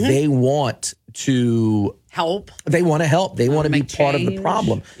 They want to help. They want to help. They want to be part of the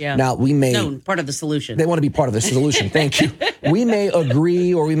problem. Yeah. Now, part of the solution. They want to be part of the solution. Thank you. We may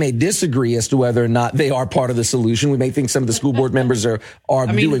agree or we may disagree as to whether or not they are part of the solution. We may think some of the school board members are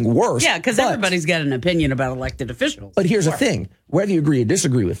doing worse. Yeah, because everybody's got an opinion about elected officials. But here's the thing. Whether you agree or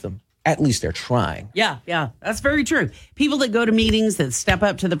disagree with them, at least they're trying. Yeah, that's very true. People that go to meetings, that step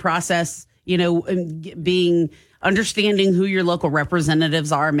up to the process, understanding who your local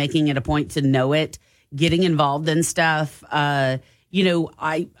representatives are, making it a point to know it, getting involved in stuff. I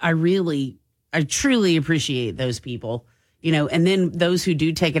truly appreciate those people, and then those who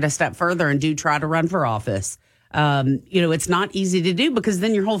do take it a step further and do try to run for office. It's not easy to do because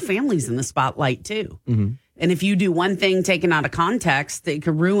then your whole family's in the spotlight too. And if you do one thing taken out of context, it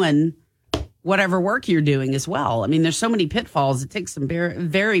could ruin whatever work you're doing as well. I mean, there's so many pitfalls. It takes some very,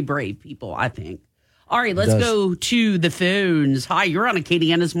 very brave people, I think. All right, let's go to the phones. Hi, you're on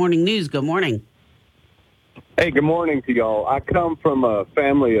Acadiana's Morning News. Good morning. Hey, good morning to y'all. I come from a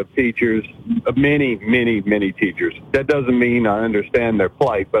family of teachers, many, many, many teachers. That doesn't mean I understand their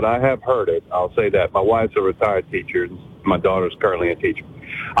plight, but I have heard it. I'll say that. My wife's a retired teacher. My daughter's currently a teacher.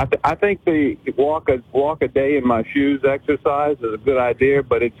 I think the walk a day in my shoes exercise is a good idea,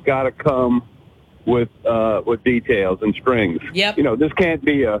 but it's got to come with details and strings. Yep. This can't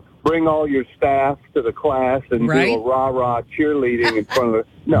be a bring all your staff to the class and do a rah-rah cheerleading in front of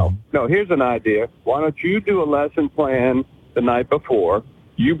No, here's an idea. Why don't you do a lesson plan the night before?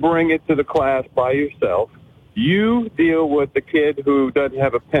 You bring it to the class by yourself. You deal with the kid who doesn't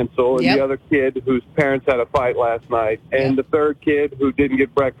have a pencil and the other kid whose parents had a fight last night and the third kid who didn't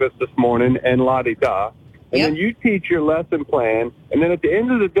get breakfast this morning and la-di-da. And then you teach your lesson plan. And then at the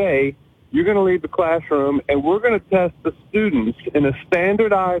end of the day, you're going to leave the classroom and we're going to test the students in a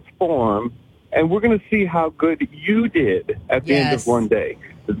standardized form and we're going to see how good you did at the end of one day.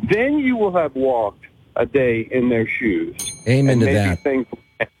 Then you will have walked a day in their shoes. Amen to that.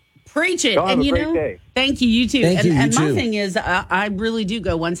 Preach it. And thank you, you too. And my thing is, I really do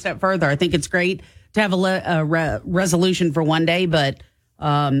go one step further. I think it's great to have a resolution for one day, but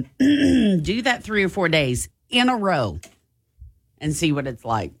do that 3 or 4 days in a row and see what it's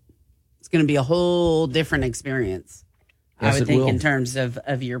like. It's going to be a whole different experience, I would think, in terms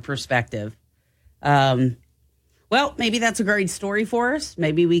of your perspective. Well, maybe that's a great story for us.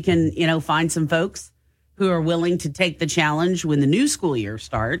 Maybe we can, find some folks who are willing to take the challenge when the new school year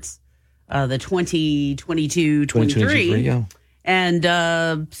starts, the 2022-23,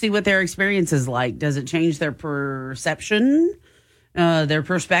 and see what their experience is like. Does it change their perception, their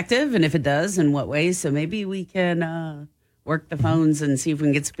perspective? And if it does, in what ways? So maybe we can work the phones and see if we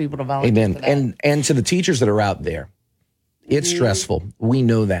can get some people to volunteer. Amen. And to the teachers that are out there, it's stressful. We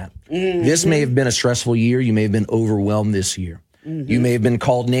know that. This may have been a stressful year. You may have been overwhelmed this year. You may have been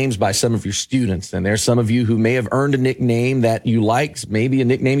called names by some of your students, and there's some of you who may have earned a nickname that you liked, maybe a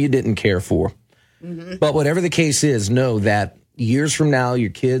nickname you didn't care for. But whatever the case is, know that years from now, your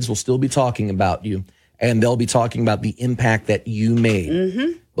kids will still be talking about you, and they'll be talking about the impact that you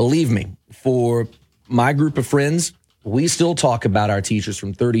made. Believe me, for my group of friends, we still talk about our teachers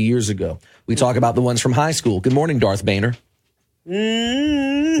from 30 years ago. We talk about the ones from high school. Good morning, Darth Boehner.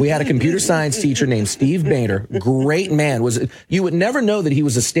 We had a computer science teacher named Steve Boehner. Great man. You would never know that he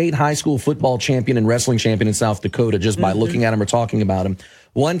was a state high school football champion and wrestling champion in South Dakota just by looking at him or talking about him.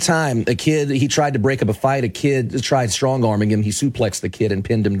 One time, he tried to break up a fight. A kid tried strong-arming him. He suplexed the kid and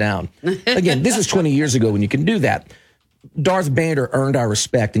pinned him down. Again, this is 20 years ago when you can do that. Darth Vader earned our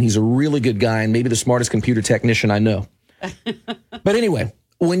respect, and he's a really good guy and maybe the smartest computer technician I know. But anyway,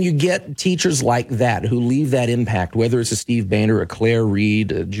 when you get teachers like that who leave that impact, whether it's a Steve Banner, a Claire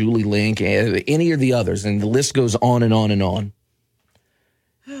Reed, a Julie Link, any of the others, and the list goes on and on and on,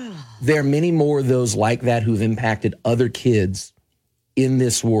 there are many more of those like that who've impacted other kids in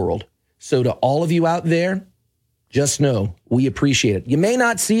this world. So to all of you out there, just know we appreciate it. You may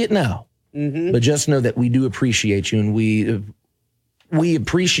not see it now, but just know that we do appreciate you, and we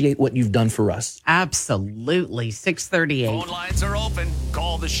appreciate what you've done for us. Absolutely. 638. Phone lines are open.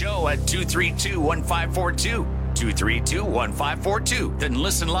 Call the show at 232-1542. 232-1542. Then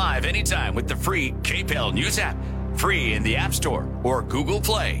listen live anytime with the free KPEL News app. Free in the App Store or Google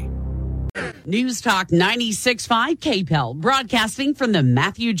Play. News Talk 96.5 KPEL, broadcasting from the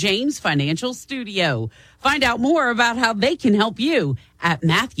Matthew James Financial Studio. Find out more about how they can help you at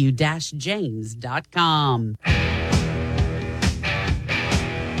matthew-james.com.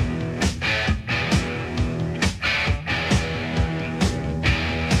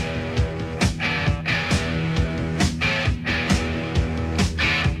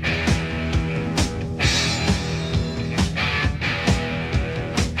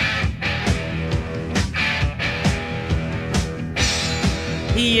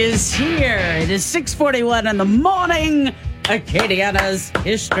 He is here. It is 6:41 in the morning. Acadiana's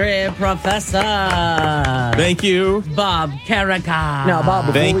history professor. Thank you, Bob Carriker. Now,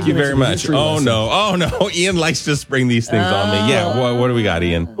 Bob, thank you very much. Oh no, Ian likes to spring these things on me. Yeah, what do we got,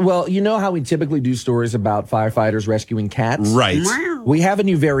 Ian? Well, you know how we typically do stories about firefighters rescuing cats? Right. We have a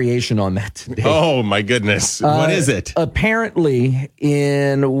new variation on that today. Oh my goodness. What is it? Apparently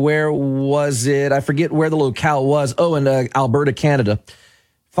where was it? I forget where the locale was. Oh, in Alberta, Canada.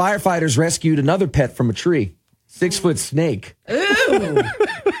 Firefighters rescued another pet from a tree. 6-foot snake. Ooh.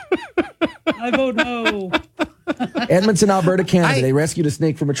 I vote no. Edmonton, Alberta, Canada. They rescued a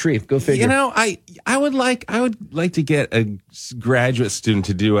snake from a tree. Go figure. You know, I would like to get a graduate student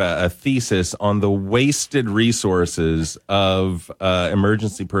to do a thesis on the wasted resources of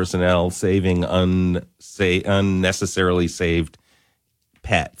emergency personnel saving unnecessarily saved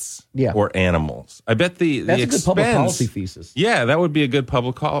pets or animals. I bet that's a good public policy thesis. Yeah, that would be a good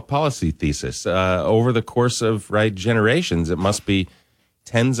public policy thesis. Over the course of generations, it must be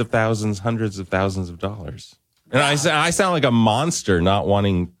tens of thousands, hundreds of thousands of dollars. And I sound like a monster not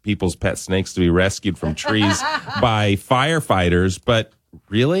wanting people's pet snakes to be rescued from trees by firefighters, but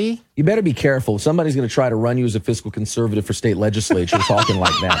really? You better be careful. Somebody's going to try to run you as a fiscal conservative for state legislature talking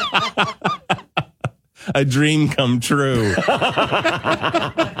like that. A dream come true.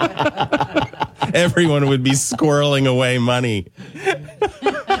 Everyone would be squirreling away money.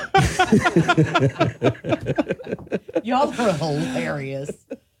 Y'all are hilarious.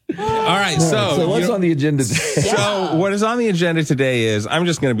 All right, so what's on the agenda today? So what is on the agenda today is, I'm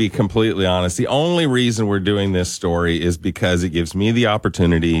just going to be completely honest. The only reason we're doing this story is because it gives me the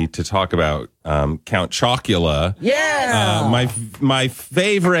opportunity to talk about Count Chocula. Yeah, my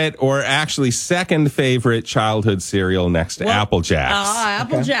favorite, or actually second favorite, childhood cereal next to Apple Jacks.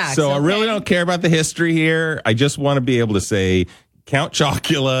 Apple Jacks. So I really don't care about the history here. I just want to be able to say Count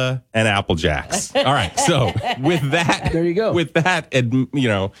Chocula and Apple Jacks. All right. So with that, there you go. With that,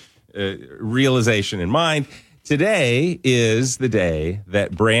 realization in mind, today is the day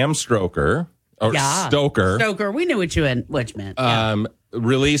that Bram Stoker, we knew what you meant.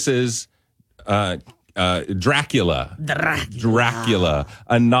 Releases Dracula,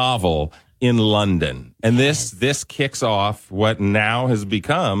 a novel in London, and this kicks off what now has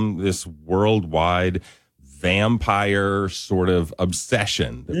become this worldwide vampire sort of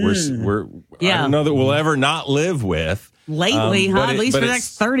obsession that we're I don't know that we'll ever not live with lately, at least for the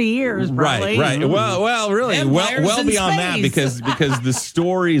next 30 years, probably. Right. Well, really, well beyond that, because the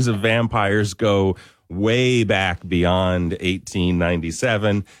stories of vampires go way back beyond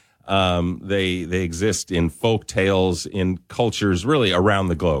 1897. They exist in folk tales in cultures really around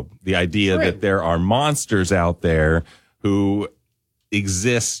the globe. The idea that there are monsters out there who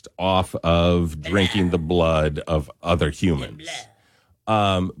exist off of drinking the blood of other humans.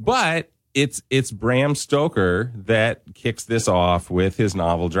 But it's Bram Stoker that kicks this off with his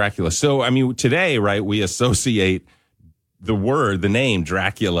novel Dracula. So, I mean, today, right, we associate the name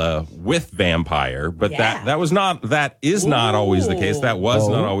Dracula with vampire, but that is not always the case. That was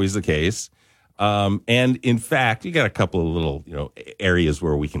not always the case. And in fact, you got a couple of little, areas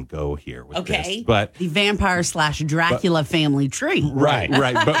where we can go here with this. But the vampire / Dracula family tree. Right.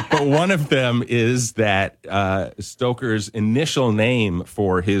 But one of them is that Stoker's initial name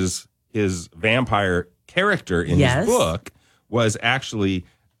for his vampire character in his book was actually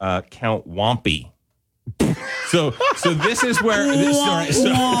Count Wampy. So this is where. That is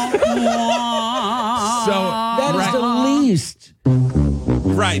the least.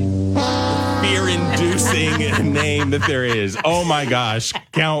 Right. Fear-inducing name that there is. Oh my gosh,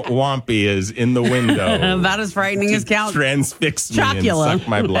 Count Wampy is in the window. About as frightening as Count Transfix me Chocula. and suck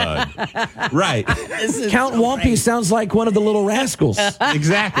my blood. Right. Count Wampy sounds like one of the little rascals.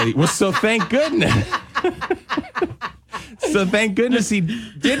 Exactly. Well, so thank goodness. So thank goodness he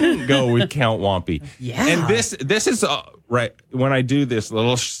didn't go with Count Wampy. Yeah. And this is right. When I do this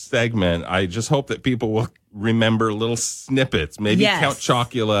little segment, I just hope that people will remember little snippets. Maybe Count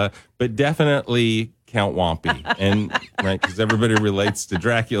Chocula, but definitely Count Wampy. And right, because everybody relates to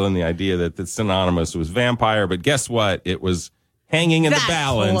Dracula and the idea that it's synonymous with vampire. But guess what? It was hanging in the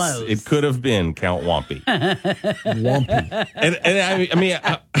balance. Close. It could have been Count Wampy. Wampy. And I mean.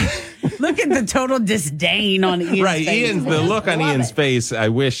 Look at the total disdain on Ian's face. The look on Ian's face. I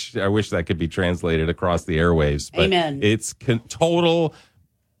wish that could be translated across the airwaves. But Amen. It's total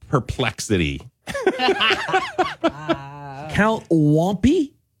perplexity. Count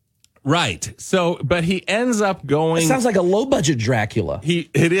Wampy? Right. So, but he ends up going. It sounds like a low budget Dracula.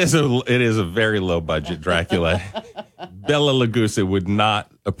 It is a very low budget Dracula. Bela Lugosi would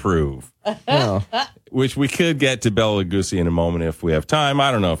not approve. No. Which we could get to Bela Lugosi in a moment if we have time.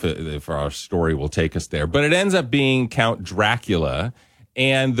 I don't know if our story will take us there. But it ends up being Count Dracula.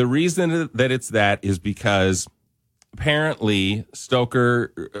 And the reason that it's that is because apparently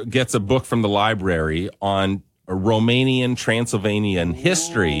Stoker gets a book from the library on Romanian Transylvanian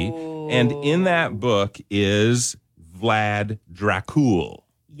history. And in that book is Vlad Dracul.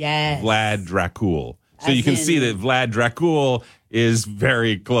 Yes. Vlad Dracul. So you can see that Vlad Dracul is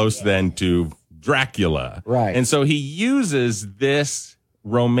very close then to Dracula. Right. And so he uses this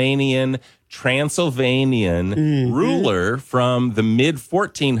Romanian Transylvanian ruler from the mid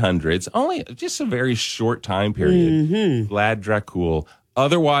 1400s, only just a very short time period, Vlad Dracul,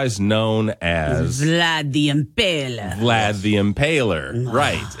 otherwise known as Vlad the Impaler. Vlad the Impaler,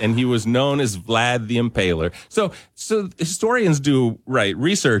 right. And he was known as Vlad the Impaler. So historians do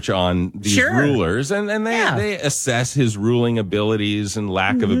research on these rulers, and they assess his ruling abilities and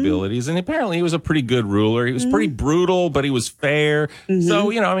lack of abilities. And apparently he was a pretty good ruler. He was pretty brutal, but he was fair.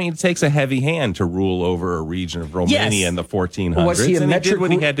 So, it takes a heavy hand to rule over a region of Romania in the 1400s. Was he he did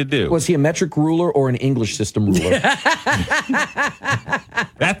what he had to do. Was he a metric ruler or an English system ruler?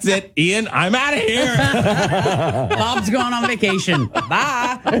 That's it, Ian. I'm out of here. Bob's going on vacation.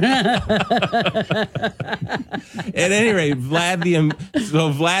 Bye. At any rate, Vlad the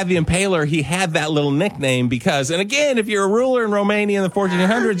Impaler, he had that little nickname because, and again, if you're a ruler in Romania in the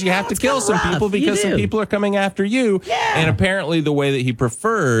 1400s, you have to kill some people because some people are coming after you. Yeah. And apparently the way that he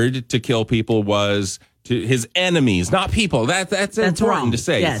preferred to kill people was to his enemies, not people. That's important wrong to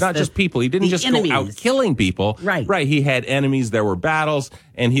say. Yes, it's not just people. He didn't just go out killing people. Right. He had enemies. There were battles,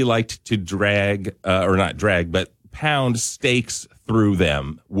 and he liked to pound stakes through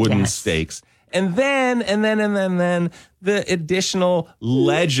them, wooden stakes. And then the additional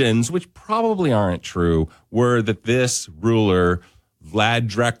legends, which probably aren't true, were that this ruler, Vlad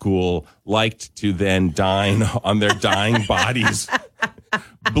Dracul, liked to then dine on their dying bodies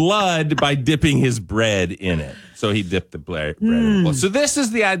blood by dipping his bread in it. So he dipped the bread in blood. So this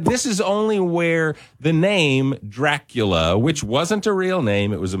is only where the name Dracula, which wasn't a real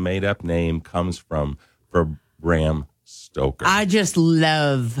name, it was a made up name, comes from for Bram Stoker. I just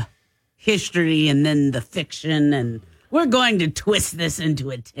love history and then the fiction, and we're going to twist this into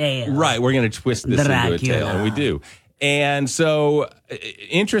a tale. Right, we're going to twist this into a tale, and we do. And so,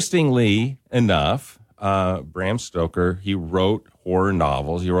 interestingly enough, Bram Stoker, he wrote horror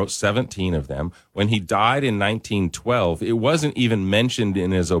novels. He wrote 17 of them. When he died in 1912, it wasn't even mentioned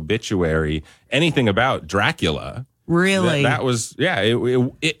in his obituary anything about Dracula. Really? That was,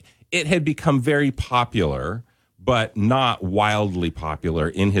 it had become very popular, but not wildly popular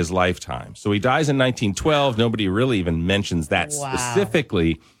in his lifetime. So he dies in 1912. Nobody really even mentions that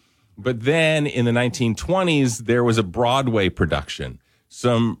specifically. But then in the 1920s, there was a Broadway production.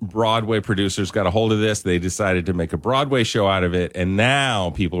 Some Broadway producers got a hold of this. They decided to make a Broadway show out of it. And now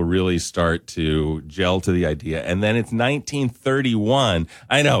people really start to gel to the idea. And then it's 1931.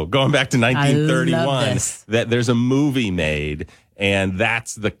 I know, going back to 1931, that there's a movie made. And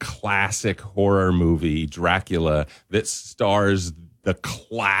that's the classic horror movie, Dracula, that stars the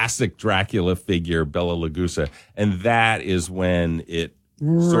classic Dracula figure, Bela Lugosi. And that is when it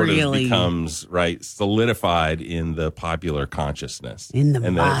sort of becomes solidified in the popular consciousness, and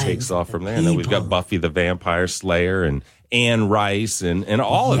then it takes off from there. And then we've got Buffy the Vampire Slayer and Anne Rice and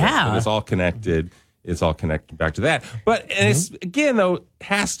all of it. And it's all connected it's all connected back to that. But it's, again, though,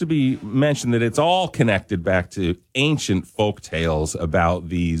 has to be mentioned that it's all connected back to ancient folk tales about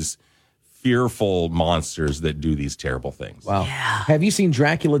these fearful monsters that do these terrible things. Wow. Yeah. Have you seen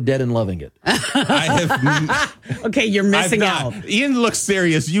Dracula Dead and Loving It? I have. Okay, you're missing out. Ian looks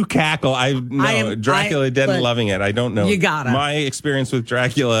serious. You cackle. Dracula Dead and Loving It. I don't know. You gotta. My experience with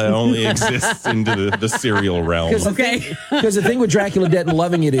Dracula only exists into the serial realm. Okay. Because the thing with Dracula Dead and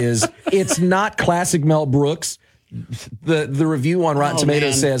Loving It is, it's not classic Mel Brooks. The review on Rotten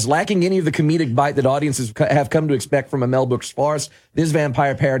Tomatoes says, lacking any of the comedic bite that audiences have come to expect from a Mel Brooks farce, this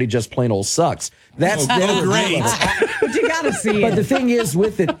vampire parody just plain old sucks. That's great. But you gotta see it. But the thing is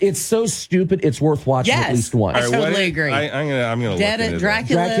with it, it's so stupid, it's worth watching at least once. I totally agree. I'm gonna look into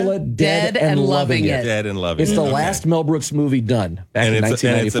Dracula Dead and Loving It. Dead and Loving It. It's the last Mel Brooks movie done back in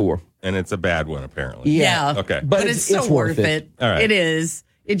 1994. And it's a bad one, apparently. Yeah. Okay. But it's so worth it. All right. It is.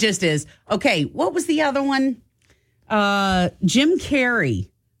 It just is. Okay, what was the other one? Jim Carrey.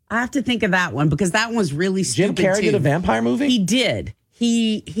 I have to think of that one because that one was really stupid. Jim Carrey did a vampire movie? He did.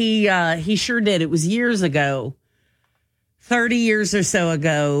 He sure did. It was years ago, 30 years or so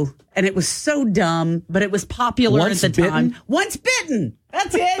ago, and it was so dumb, but it was popular at the time. Once Bitten.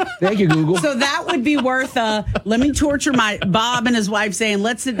 That's it. Thank you, Google. So that would be worth let me torture Bob and his wife saying,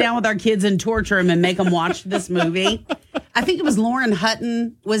 let's sit down with our kids and torture them and make them watch this movie. I think it was Lauren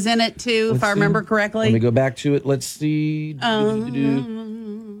Hutton was in it too, if I remember correctly. Let me go back to it. Let's see.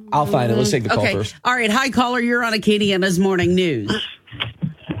 I'll find it. Let's take the call first. All right. Hi, caller. You're on Acadiana's Morning News.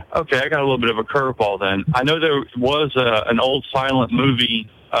 Okay, I got a little bit of a curveball then. I know there was an old silent movie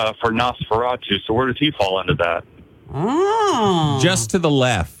for Nosferatu, so where does he fall into that? Oh. Just to the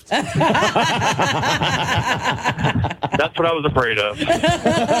left. That's what I was afraid of.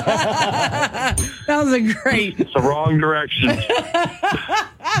 That was a great. It's the wrong direction.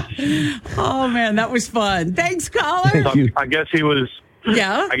 Oh, man, that was fun. Thanks, caller. So I guess he was.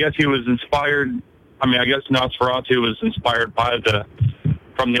 Yeah. I guess he was inspired. I mean, I guess Nosferatu was inspired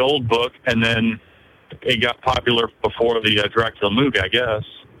from the old book, and then it got popular before the Dracula movie, I guess.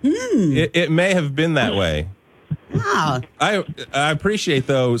 It may have been that way. Wow. I appreciate,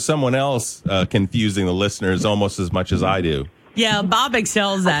 though, someone else confusing the listeners almost as much as I do. Yeah, Bob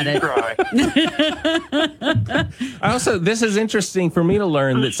excels at it. This is interesting for me to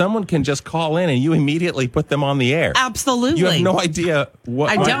learn that someone can just call in and you immediately put them on the air. Absolutely. You have no idea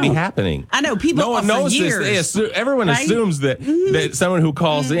what might be happening. I know. People no one knows this. Everyone assumes that someone who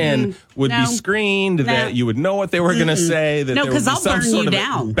calls in would be screened, that you would know what they were going to say, that there would be some sort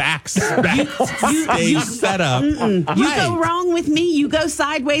of backstage setup. You go wrong with me, you go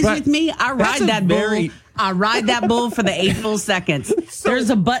sideways with me, I ride that bull. I ride that bull for the 8 full seconds. There's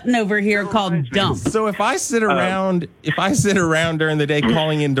a button over here called dump. So if I sit around during the day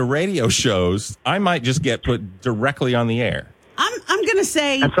calling into radio shows, I might just get put directly on the air. I'm going to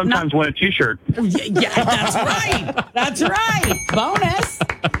say... And sometimes win a T-shirt. Yeah, that's right. That's right. Bonus.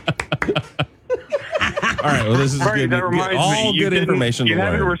 All right, well, this is Right, good. that reminds me, Good information to You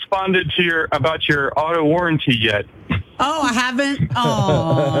haven't learn. responded to about your auto warranty yet. Oh, I haven't?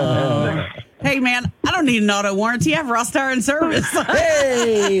 Oh. Hey, man, I don't need an auto warranty. I have Ross Tire and Service.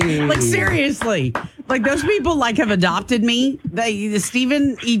 Hey! Like, seriously. Like, those people, have adopted me.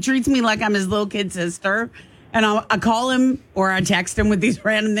 Steven, he treats me like I'm his little kid sister. And I call him or I text him with these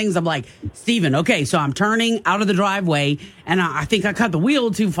random things. I'm like, Steven, okay, so I'm turning out of the driveway, and I think I cut the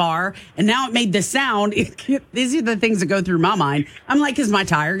wheel too far, and now it made this sound. These are the things that go through my mind. I'm like, is my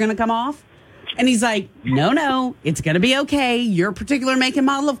tire going to come off? And he's like, no, it's going to be okay. Your particular make and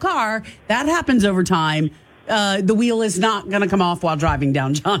model of car, that happens over time. The wheel is not going to come off while driving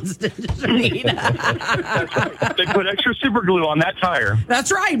down Johnston Street. They put extra super glue on that tire.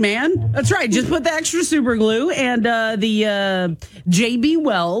 That's right, man. That's right. Just put the extra super glue and the JB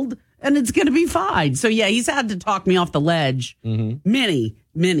weld, and it's going to be fine. So, yeah, he's had to talk me off the ledge many,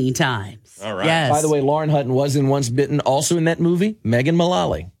 many times. All right. Yes. By the way, Lauren Hutton was in Once Bitten, also in that movie, Megan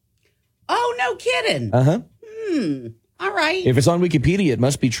Mullally. Oh, no kidding. Uh-huh. All right. If it's on Wikipedia, it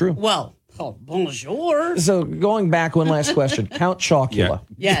must be true. Well, bonjour. So going back, one last question. Count Chocula.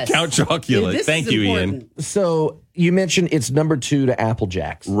 Yes. Count Chocula. This Thank is you, important. Ian. So you mentioned it's number 2 to Apple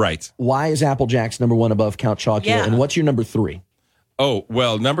Jacks. Right. Why is Apple Jacks number 1 above Count Chocula? Yeah. And what's your number 3? Oh,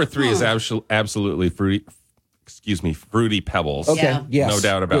 well, number 3 is absolutely Fruity Pebbles. Okay. Yeah. Yes. No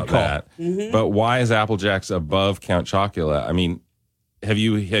doubt about Good call. that. But why is Apple Jacks above Count Chocula? I mean, have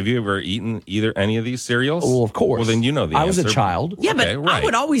you ever eaten any of these cereals? Well, of course. Well, then you know the answer. I was a child. Yeah, but Okay, right. I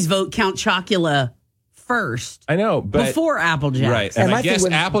would always vote Count Chocula first. I know, but Before Apple Jacks. right. And I guess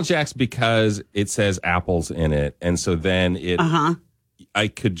Apple Jacks because it says apples in it, and so then it I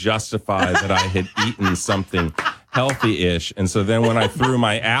could justify that I had eaten something healthy-ish. And so then when I threw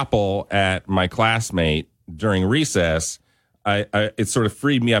my apple at my classmate during recess, it sort of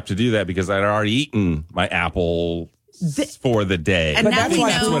freed me up to do that because I'd already eaten my apple for the day. And I think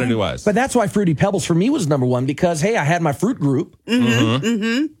that's what it was. But that's why Fruity Pebbles for me was number one because, hey, I had my fruit group.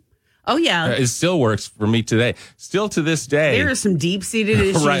 Oh, yeah. It still works for me today. Still to this day. There are some deep-seated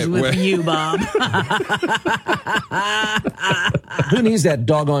issues with you, Bob. Who needs that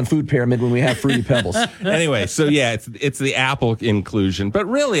doggone food pyramid when we have Fruity Pebbles? Anyway, so yeah, it's the apple inclusion. But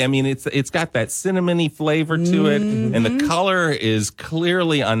really, I mean, it's got that cinnamony flavor to it, and the color is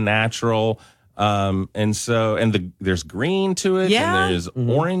clearly unnatural. There's green to it, and there's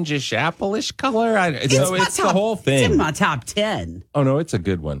orangish, apple-ish color. It's the whole thing. It's in my top 10. Oh, no, it's a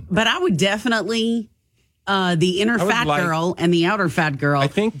good one. But I would definitely, the inner fat girl and the outer fat girl,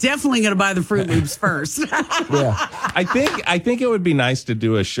 definitely going to buy the Fruit Loops first. I think it would be nice to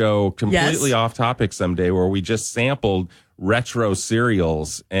do a show completely off topic someday where we just sampled retro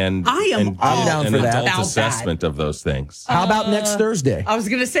cereals and down for that. Adult assessment of those things. How about next Thursday? I was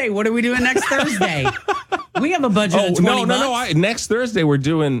going to say, what are we doing next Thursday? We have a budget of 20 bucks. Next Thursday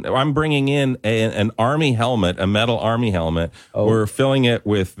I'm bringing in an army helmet, a metal army helmet. We're filling it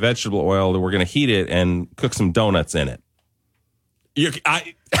with vegetable oil. We're going to heat it and cook some donuts in it.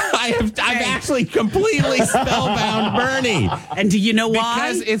 I've actually completely spellbound Bernie. And do you know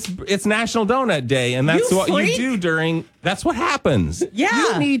why? Because it's National Donut Day, and that's what you do that's what happens. Yeah.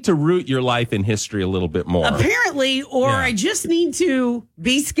 You need to root your life in history a little bit more. Apparently, I just need to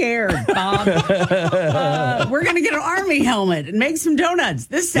be scared, Bob. We're going to get an army helmet and make some donuts.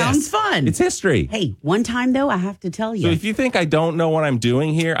 This sounds fun. It's history. Hey, one time, though, I have to tell you. So if you think I don't know what I'm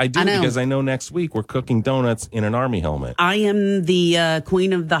doing here, I do because I know next week we're cooking donuts in an army helmet. I am the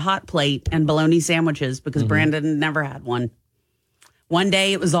queen of the hot plate and bologna sandwiches because Brandon never had one. One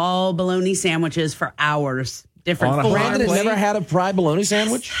day it was all bologna sandwiches for hours. Brandon had never had a fried bologna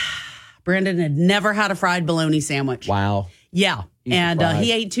sandwich? Brandon had never had a fried bologna sandwich. Wow. Yeah. And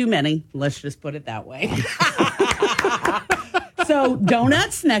he ate too many. Let's just put it that way. So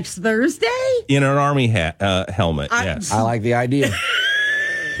donuts next Thursday? In an army helmet, yes. I like the idea.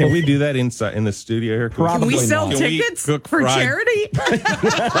 Can we do that inside in the studio here? Can we sell tickets for charity?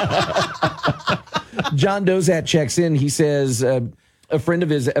 John Dozat checks in. He says a friend of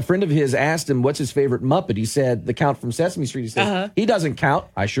his asked him what's his favorite Muppet. He said the Count from Sesame Street. He says he doesn't count.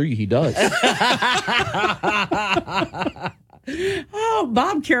 I assure you he does. Oh,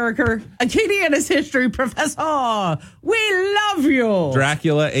 Bob Carriker, Acadiana's history professor. We love you.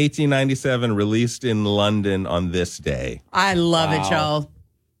 Dracula, 1897, released in London on this day. I love it, y'all.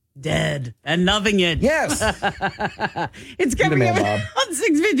 Dead and loving it. Yes. It's coming up on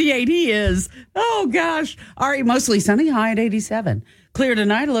 6:58. He is. Oh, gosh. All right, mostly sunny, high at 87. Clear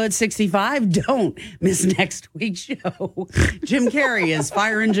tonight, low at 65. Don't miss next week's show. Jim Carrey is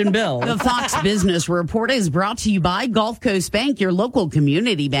Fire Engine Bill. The Fox Business Report is brought to you by Gulf Coast Bank, your local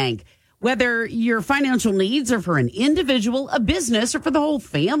community bank. Whether your financial needs are for an individual, a business, or for the whole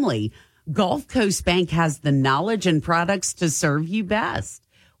family, Gulf Coast Bank has the knowledge and products to serve you best.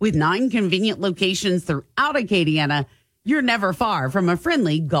 With 9 convenient locations throughout Acadiana, you're never far from a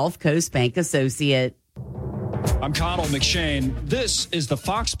friendly Gulf Coast Bank associate. I'm Connell McShane. This is the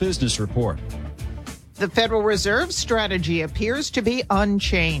Fox Business Report. The Federal Reserve's strategy appears to be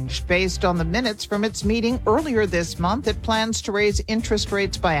unchanged. Based on the minutes from its meeting earlier this month, it plans to raise interest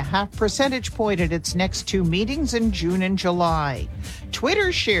rates by a 0.5 percentage point at its next 2 meetings in June and July.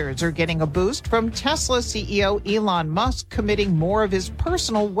 Twitter shares are getting a boost from Tesla CEO Elon Musk committing more of his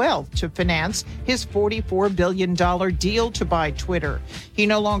personal wealth to finance his $44 billion deal to buy Twitter. He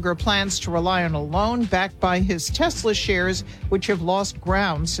no longer plans to rely on a loan backed by his Tesla shares, which have lost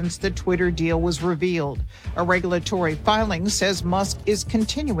ground since the Twitter deal was revealed. A regulatory filing says Musk is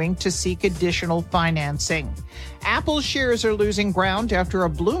continuing to seek additional financing. Apple shares are losing ground after a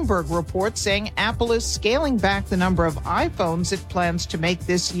Bloomberg report saying Apple is scaling back the number of iPhones it plans to make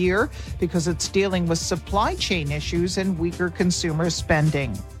this year because it's dealing with supply chain issues and weaker consumer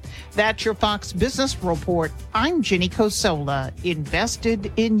spending. That's your Fox Business Report. I'm Ginny Cosola,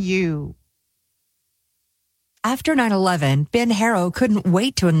 invested in you. After 9/11, Ben Harrow couldn't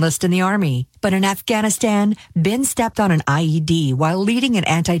wait to enlist in the Army. But in Afghanistan, Ben stepped on an IED while leading an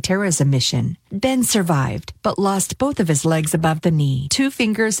anti-terrorism mission. Ben survived, but lost both of his legs above the knee, 2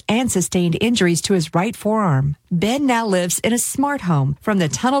 fingers, and sustained injuries to his right forearm. Ben now lives in a smart home from the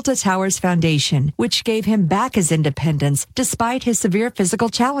Tunnel to Towers Foundation, which gave him back his independence despite his severe physical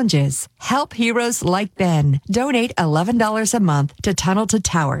challenges. Help heroes like Ben. Donate $11 a month to Tunnel to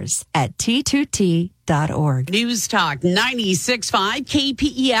Towers at T2T.org. News Talk 96.5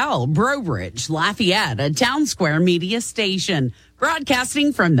 KPEL, Brobridge, Lafayette, a Town Square media station.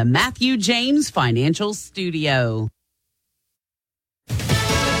 Broadcasting from the Matthew James Financial Studio.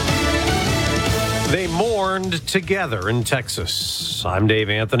 They mourned together in Texas. I'm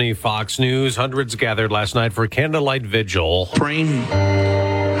Dave Anthony, Fox News. Hundreds gathered last night for a candlelight vigil. Praying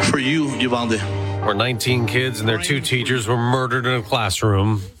for you, Uvalde. Where 19 kids and their 2 teachers were murdered in a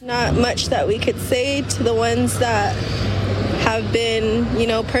classroom. Not much that we could say to the ones that have been,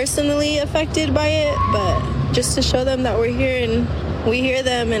 personally affected by it, but just to show them that we're here and we hear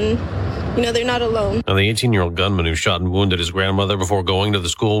them and, they're not alone. Now, the 18-year-old gunman who shot and wounded his grandmother before going to the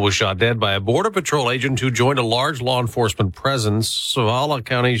school was shot dead by a Border Patrol agent who joined a large law enforcement presence. Zavala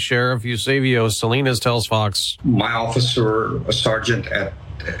County Sheriff Eusebio Salinas tells Fox. My officer, a sergeant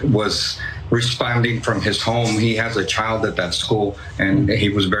was responding from his home. He has a child at that school, and he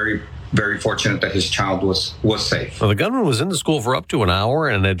was very fortunate that his child was safe. Well, the gunman was in the school for up to an hour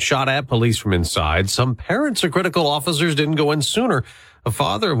and had shot at police from inside. Some parents are critical officers didn't go in sooner. A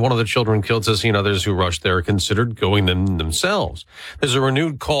father of one of the children killed says he and others who rushed there considered going in themselves. There's a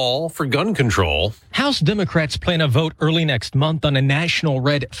renewed call for gun control. House Democrats plan a vote early next month on a national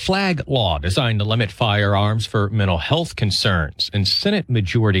red flag law designed to limit firearms for mental health concerns. And Senate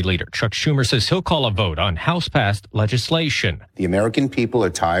Majority Leader Chuck Schumer says he'll call a vote on House-passed legislation. The American people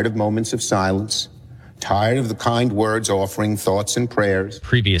are tired of moments of silence, tired of the kind words offering thoughts and prayers.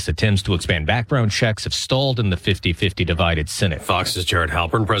 Previous attempts to expand background checks have stalled in the 50-50 divided Senate. Fox's Jared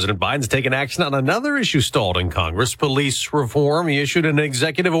Halpern. President Biden's taken action on another issue stalled in Congress, police reform. He issued an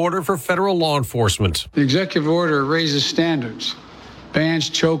executive order for federal law enforcement. The executive order raises standards,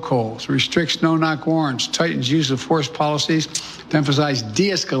 bans chokeholds, restricts no-knock warrants, tightens use of force policies to emphasize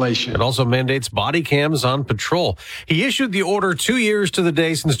de-escalation. It also mandates body cams on patrol. He issued the order 2 years to the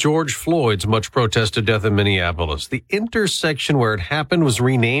day since George Floyd's much protested death in Minneapolis. The intersection where it happened was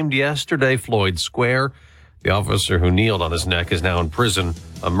renamed yesterday Floyd Square. The officer who kneeled on his neck is now in prison,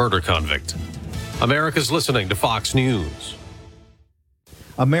 a murder convict. America's listening to Fox News.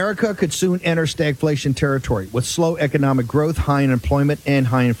 America could soon enter stagflation territory with slow economic growth, high unemployment, and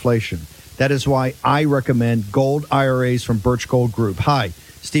high inflation. That is why I recommend gold IRAs from Birch Gold Group. Hi,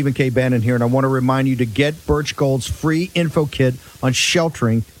 Stephen K. Bannon here, and I want to remind you to get Birch Gold's free info kit on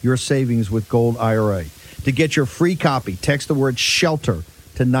sheltering your savings with Gold IRA. To get your free copy, text the word SHELTER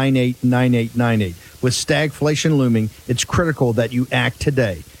to 989898. With stagflation looming, it's critical that you act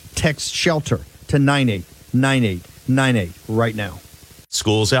today. Text SHELTER to 989898 right now.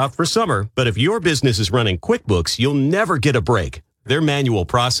 School's out for summer, but if your business is running QuickBooks, you'll never get a break. Their manual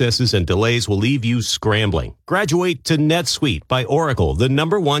processes and delays will leave you scrambling. Graduate to NetSuite by Oracle, the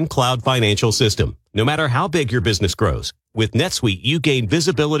 #1 cloud financial system. No matter how big your business grows, with NetSuite, you gain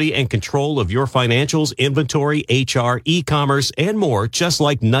visibility and control of your financials, inventory, HR, e-commerce, and more, just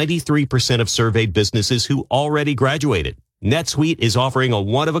like 93% of surveyed businesses who already graduated. NetSuite is offering a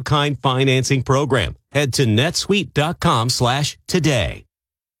one-of-a-kind financing program. Head to netsuite.com/today.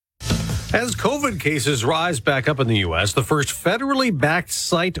 As COVID cases rise back up in the U.S., the first federally backed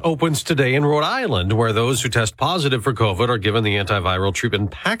site opens today in Rhode Island, where those who test positive for COVID are given the antiviral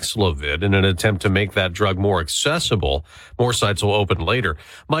treatment Paxlovid in an attempt to make that drug more accessible. More sites will open later.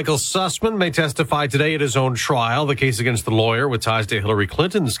 Michael Sussman may testify today at his own trial, the case against the lawyer with ties to Hillary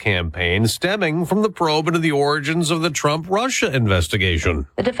Clinton's campaign, stemming from the probe into the origins of the Trump-Russia investigation.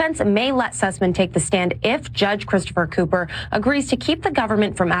 The defense may let Sussman take the stand if Judge Christopher Cooper agrees to keep the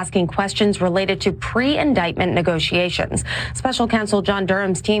government from asking questions related to pre-indictment negotiations. Special counsel John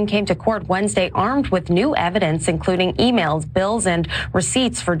Durham's team came to court Wednesday armed with new evidence, including emails, bills, and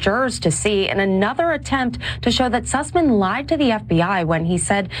receipts for jurors to see, in another attempt to show that Sussman lied to the FBI when he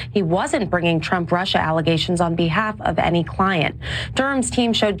said he wasn't bringing Trump-Russia allegations on behalf of any client. Durham's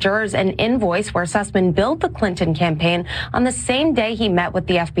team showed jurors an invoice where Sussman billed the Clinton campaign on the same day he met with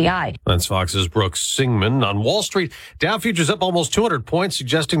the FBI. That's Fox's Brooks Singman. On Wall Street, Dow futures up almost 200 points,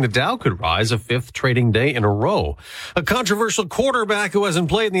 suggesting the Dow could rise a fifth trading day in a row. A controversial quarterback who hasn't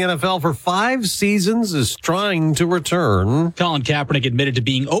played in the NFL for 5 seasons is trying to return. Colin Kaepernick admitted to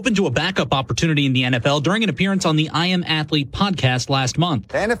being open to a backup opportunity in the NFL during an appearance on the I Am Athlete podcast last month.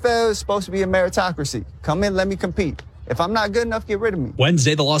 The NFL is supposed to be a meritocracy. Come in, let me compete. If I'm not good enough, get rid of me.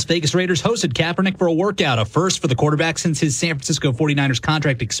 Wednesday, the Las Vegas Raiders hosted Kaepernick for a workout, a first for the quarterback since his San Francisco 49ers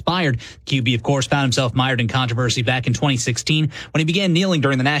contract expired. QB, of course, found himself mired in controversy back in 2016 when he began kneeling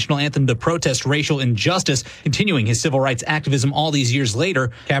during the national anthem to protest racial injustice, continuing his civil rights activism all these years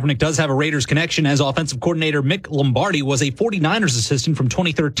later. Kaepernick does have a Raiders connection, as offensive coordinator Mick Lombardi was a 49ers assistant from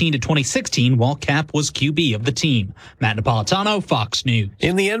 2013 to 2016 while Cap was QB of the team. Matt Napolitano, Fox News.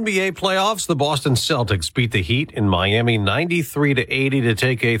 In the NBA playoffs, the Boston Celtics beat the Heat in Miami 93-80 to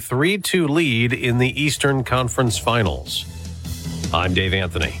take a 3-2 lead in the Eastern Conference Finals. I'm Dave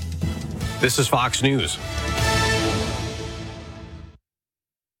Anthony. This is Fox News.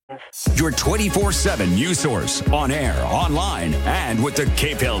 Your 24/7 news source, on air, online, and with the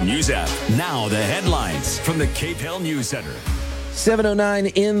KPEL News app. Now the headlines from the KPEL News Center. 7:09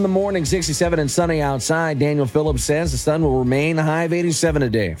 in the morning, 67 and sunny outside. Daniel Phillips says the sun will remain a high of 87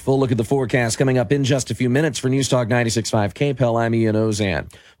 today. Full look at the forecast coming up in just a few minutes. For News Talk 96.5 KPEL, I'm Ian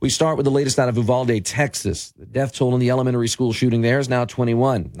Ozan. We start with the latest out of Uvalde, Texas. The death toll in the elementary school shooting there is now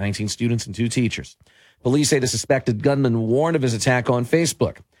 21, 19 students and 2 teachers. Police say the suspected gunman warned of his attack on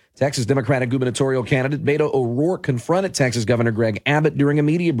Facebook. Texas Democratic gubernatorial candidate Beto O'Rourke confronted Texas Governor Greg Abbott during a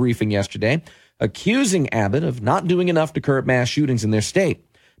media briefing yesterday, accusing Abbott of not doing enough to curb mass shootings in their state.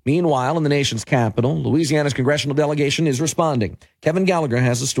 Meanwhile, in the nation's capital, Louisiana's congressional delegation is responding. Kevin Gallagher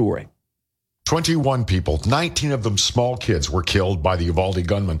has the story. 21 people, 19 of them small kids, were killed by the Uvalde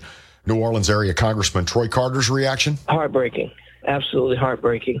gunman. New Orleans area Congressman Troy Carter's reaction? Heartbreaking. Absolutely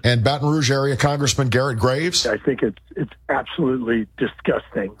heartbreaking. And Baton Rouge area Congressman Garrett Graves? I think it's absolutely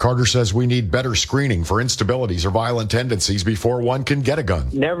disgusting. Carter says we need better screening for instabilities or violent tendencies before one can get a gun.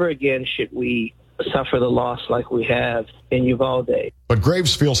 Never again should we suffer the loss like we have in Uvalde. But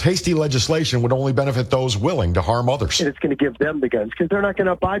Graves feels hasty legislation would only benefit those willing to harm others. And it's going to give them the guns because they're not going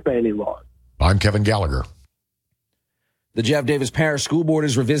to abide by any law. I'm Kevin Gallagher. The Jeff Davis Parish School Board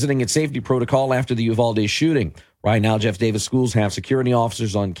is revisiting its safety protocol after the Uvalde shooting. Right now, Jeff Davis schools have security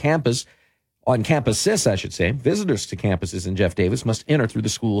officers on campuses, I should say. Visitors to campuses in Jeff Davis must enter through the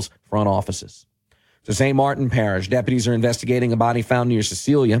school's front offices. To St. Martin Parish, deputies are investigating a body found near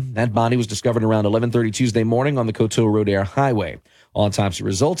Cecilia. That body was discovered around 11:30 Tuesday morning on the Coteau Road Air Highway. Autopsy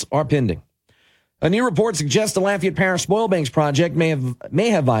results are pending. A new report suggests the Lafayette Parish Spoil Banks project may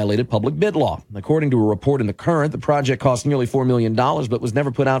have violated public bid law. According to a report in the Current, the project cost nearly $4 million, but was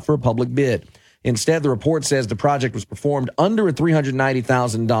never put out for a public bid. Instead, the report says the project was performed under a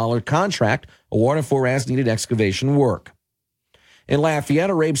 $390,000 contract awarded for as-needed excavation work. In Lafayette,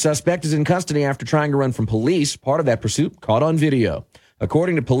 a rape suspect is in custody after trying to run from police. Part of that pursuit caught on video.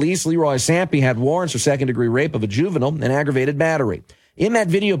 According to police, Leroy Sampe had warrants for second-degree rape of a juvenile and aggravated battery. In that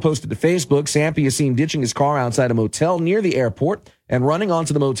video posted to Facebook, Sampe is seen ditching his car outside a motel near the airport and running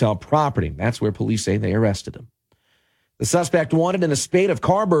onto the motel property. That's where police say they arrested him. The suspect, wanted in a spate of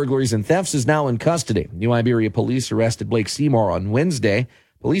car burglaries and thefts, is now in custody. New Iberia police arrested Blake Seymour on Wednesday.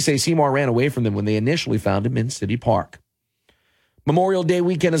 Police say Seymour ran away from them when they initially found him in City Park. Memorial Day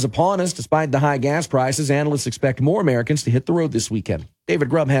weekend is upon us. Despite the high gas prices, analysts expect more Americans to hit the road this weekend. David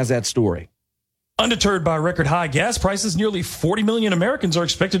Grubb has that story. Undeterred by record high gas prices, nearly 40 million Americans are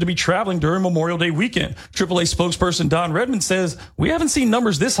expected to be traveling during Memorial Day weekend. AAA spokesperson Don Redmond says, "We haven't seen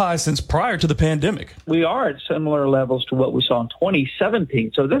numbers this high since prior to the pandemic." We are at similar levels to what we saw in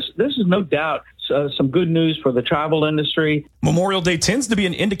 2017. So this is no doubt some good news for the travel industry. Memorial Day tends to be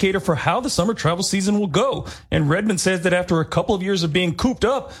an indicator for how the summer travel season will go. And Redmond says that after a couple of years of being cooped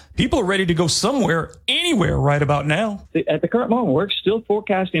up, people are ready to go somewhere, anywhere right about now. At the current moment, we're still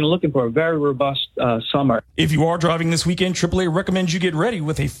forecasting and looking for a very robust summer. If you are driving this weekend, AAA recommends you get ready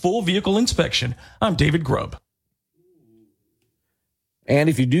with a full vehicle inspection. I'm David Grubb. And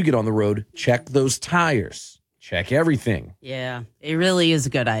if you do get on the road, check those tires. Check everything. Yeah, it really is a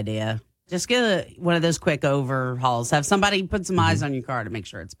good idea. Just get one of those quick overhauls. Have somebody put some eyes on your car to make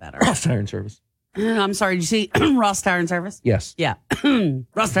sure it's better. Ross Tire and Service. I'm sorry, did you see Ross Tire and Service? Yes. Yeah.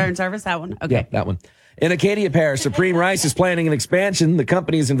 Ross Tire and Service, that one? Okay. Yeah, that one. In Acadia Parish, Supreme Rice is planning an expansion. The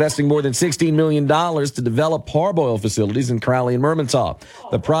company is investing more than $16 million to develop parboil facilities in Crowley and Mermentau.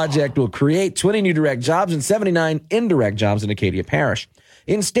 The project will create 20 new direct jobs and 79 indirect jobs in Acadia Parish.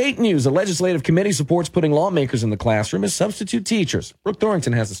 In state news, a legislative committee supports putting lawmakers in the classroom as substitute teachers. Brooke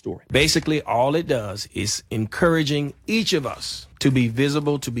Dorrington has the story. Basically, all it does is encouraging each of us to be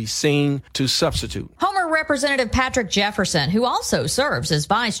visible, to be seen, to substitute. Homer Representative Patrick Jefferson, who also serves as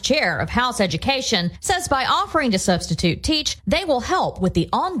vice chair of House Education, says by offering to substitute teach, they will help with the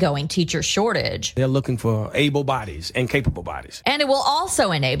ongoing teacher shortage. They're looking for able bodies and capable bodies. And it will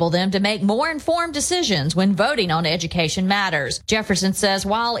also enable them to make more informed decisions when voting on education matters. Jefferson says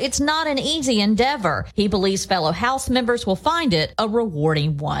while it's not an easy endeavor, he believes fellow House members will find it a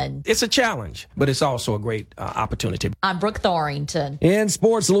rewarding one. It's a challenge, but it's also a great opportunity. I'm Brooke Thorington. In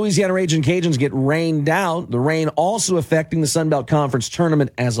sports, the Louisiana Raging Cajuns get rained out. The rain also affecting the Sun Belt Conference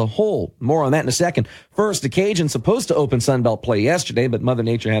tournament as a whole. More on that in a second. First, the Cajuns supposed to open Sun Belt play yesterday, but Mother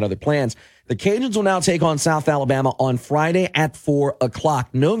Nature had other plans. The Cajuns will now take on South Alabama on Friday at 4 o'clock.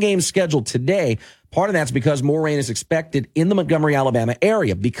 No game scheduled today. Part of that's because more rain is expected in the Montgomery, Alabama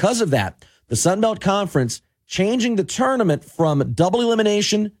area. Because of that, the Sun Belt Conference changing the tournament from double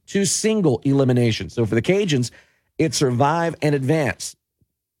elimination to single elimination. So for the Cajuns, it's survive and advance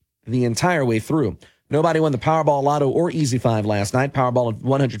the entire way through. Nobody won the Powerball, Lotto, or Easy 5 last night. Powerball at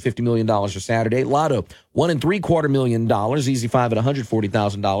 $150 million for Saturday. Lotto, $1.75 million. Easy 5 at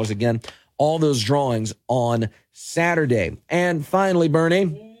 $140,000. Again, all those drawings on Saturday. And finally,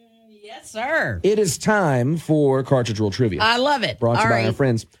 Bernie. Yes, sir. It is time for Cartridge World Trivia. I love it. Brought to you by our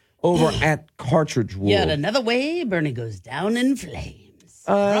friends over at Cartridge World. Yet another way Bernie goes down in flames.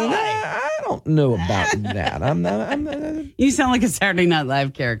 I don't know about that. I'm not. You sound like a Saturday Night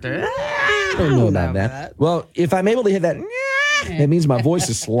Live character. I don't know about that. Well, if I'm able to hit that, it means my voice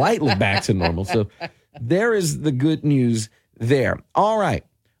is slightly back to normal. So there is the good news there. All right.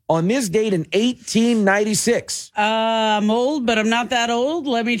 On this date in 1896. I'm old, but I'm not that old.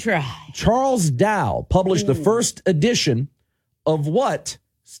 Let me try. Charles Dow published the first edition of what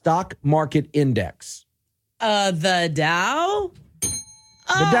stock market index? The Dow?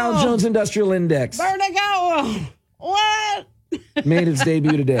 The Dow Jones Industrial Index. Vertigo. What? Made its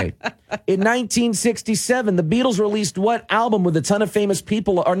debut today. In 1967, the Beatles released what album with a ton of famous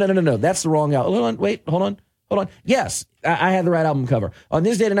people? Or no. That's the wrong album. Hold on. Yes, I had the right album cover. On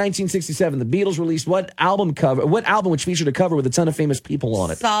this date in 1967, the Beatles released what album which featured a cover with a ton of famous people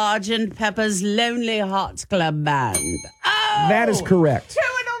on it? Sgt. Pepper's Lonely Hearts Club Band. Oh! That is correct. 2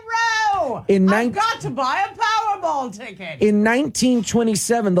 in a row. I've got to buy a Powerball ticket. In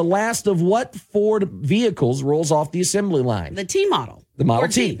 1927, the last of what Ford vehicles rolls off the assembly line? The T model. The Model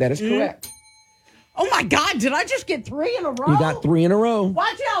T. That is correct. Oh, my God. Did I just get 3 in a row? You got 3 in a row.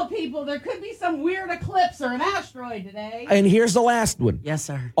 Watch out, people. There could be some weird eclipse or an asteroid today. And here's the last one. Yes,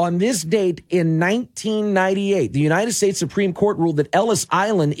 sir. On this date in 1998, the United States Supreme Court ruled that Ellis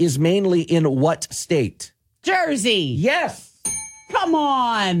Island is mainly in what state? Jersey. Yes. Come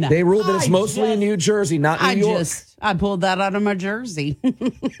on. They ruled that it's mostly in New Jersey, not New York. I pulled that out of my jersey.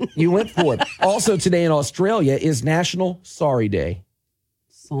 You went for it. Also today in Australia is National Sorry Day.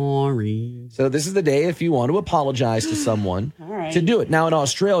 Sorry. So this is the day if you want to apologize to someone to do it. Now in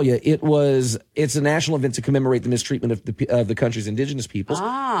Australia, it's a national event to commemorate the mistreatment of the country's indigenous peoples.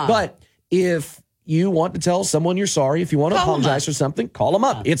 But if you want to tell someone you're sorry, if you want to apologize for something, call them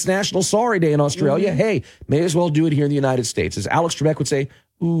up. It's National Sorry Day in Australia. Mm-hmm. Hey, may as well do it here in the United States. As Alex Trebek would say,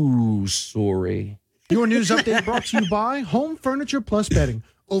 ooh, sorry. Your news update brought to you by Home Furniture Plus Bedding.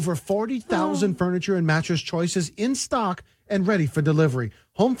 Over 40,000 furniture and mattress choices in stock and ready for delivery.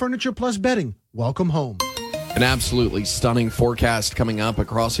 Home Furniture Plus Bedding. Welcome home. An absolutely stunning forecast coming up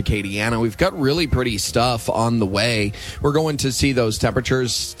across Acadiana. We've got really pretty stuff on the way. We're going to see those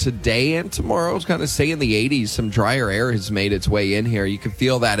temperatures today and tomorrow kind of stay in the 80s. Some drier air has made its way in here. You can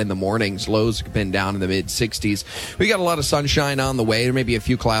feel that in the mornings. Lows have been down in the mid-60s. We got a lot of sunshine on the way. There may be a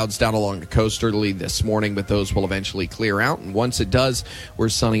few clouds down along the coast early this morning, but those will eventually clear out. And once it does, we're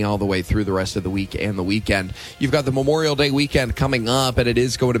sunny all the way through the rest of the week and the weekend. You've got the Memorial Day weekend coming up, and it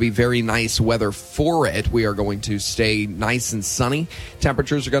is going to be very nice weather for it. We are going to stay nice and sunny.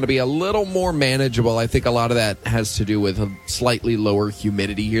 Temperatures are going to be a little more manageable. I think a lot of that has to do with a slightly lower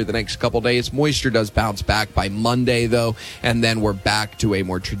humidity here the next couple days. Moisture does bounce back by Monday, though, and then we're back to a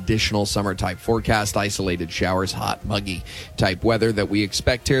more traditional summer-type forecast, isolated showers, hot, muggy type weather that we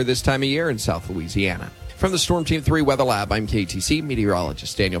expect here this time of year in South Louisiana. From the Storm Team 3 Weather Lab, I'm KTC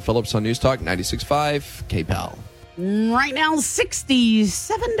meteorologist Daniel Phillips on News Talk 96.5 KPEL. Right now,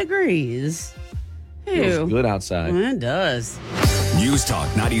 67 degrees. Feels good outside. It does. News Talk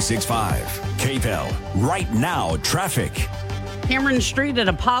 96.5 KPEL. Right now, traffic. Cameron Street at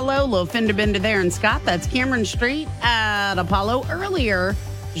Apollo. Low fender bender there in Scott. That's Cameron Street at Apollo. Earlier,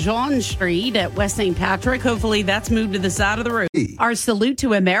 Jean Street at West St. Patrick. Hopefully that's moved to the side of the road. Our Salute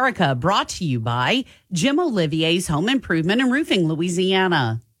to America brought to you by Jim Olivier's Home Improvement and Roofing,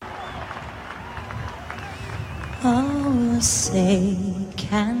 Louisiana. Oh, say,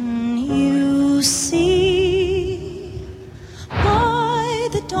 can you to see by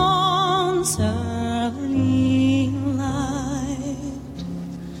the dawn's early light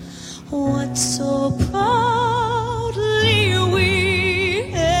what so proudly we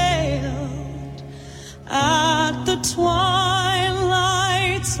hailed at the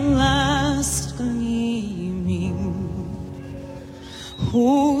twilight's last gleaming,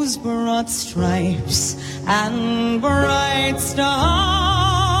 whose broad stripes and bright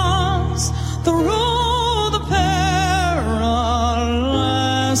stars through the perilous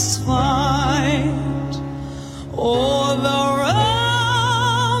fight o'er the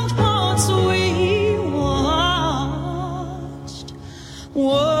ramparts we watched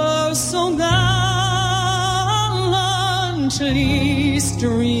were so gallantly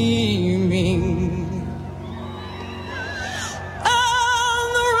streaming.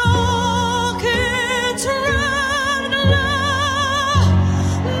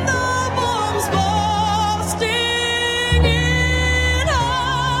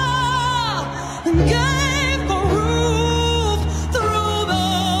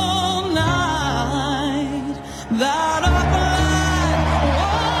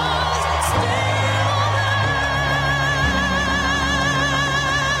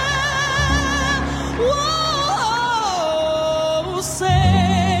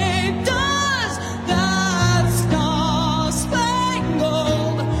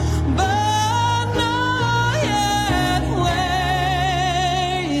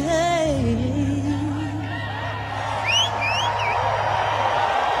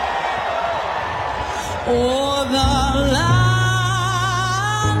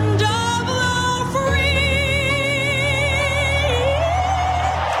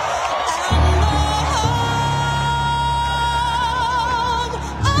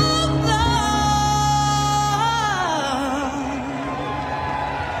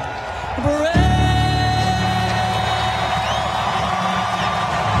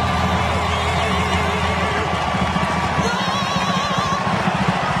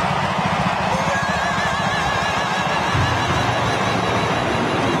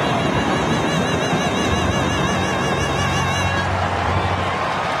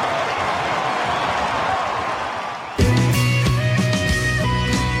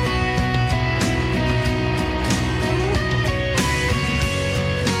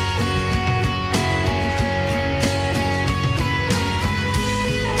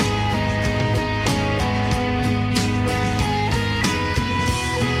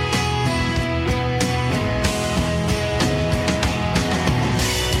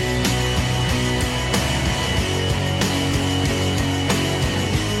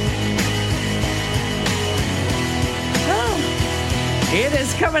 It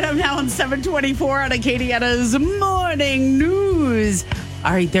is coming up now on 724 on Acadiana's Morning News.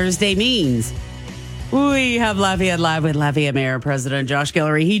 All right, Thursday means we have Lafayette Live with Lafayette Mayor President Josh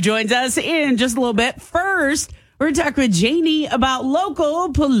Guillory. He joins us in just a little bit. First, we're talking with Janie about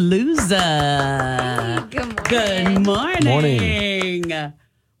local Palooza. Hey, good morning. Good morning.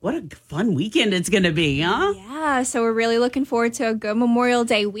 What a fun weekend it's going to be, huh? Yeah, so we're really looking forward to a good Memorial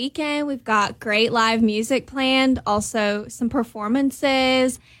Day weekend. We've got great live music planned, also some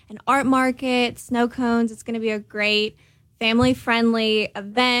performances, an art market, snow cones. It's going to be a great family-friendly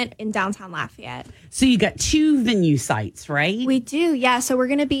event in downtown Lafayette. So you got 2 venue sites, right? We do, yeah. So we're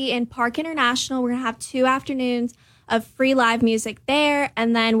going to be in Park International. We're going to have 2 afternoons of free live music there.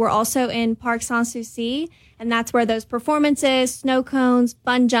 And then we're also in Park Sanssouci. And that's where those performances, snow cones,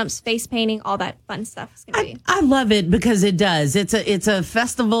 bun jumps, face painting, all that fun stuff is going to be. I love it because it does. It's a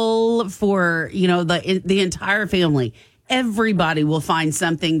festival for, the entire family. Everybody will find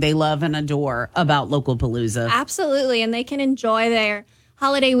something they love and adore about local Palooza. Absolutely. And they can enjoy their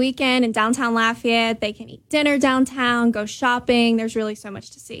holiday weekend in downtown Lafayette. They can eat dinner downtown, go shopping. There's really so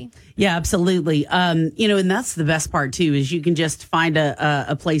much to see. Yeah, absolutely. And that's the best part too, is you can just find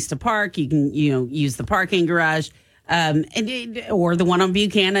a place to park. You can, use the parking garage, or the one on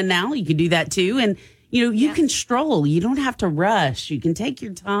Buchanan now. You can do that too. And, you can stroll. You don't have to rush. You can take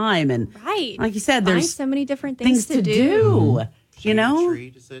your time. And right. Like you said, there's so many different things to do.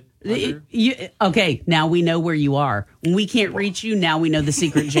 Okay, now we know where you are. When we can't reach you, now we know the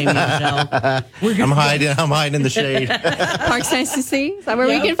secret, Jamie Michelle. I'm hiding in the shade. Park's nice to see. Is that where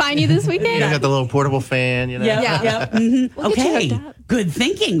we can find you this weekend? You got the little portable fan, Yeah. Mm-hmm. We'll get you hooked up. Good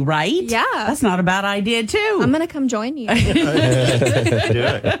thinking, right? Yeah. That's not a bad idea, too. I'm going to come join you. Do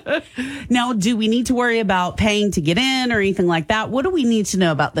it. Now, do we need to worry about paying to get in or anything like that? What do we need to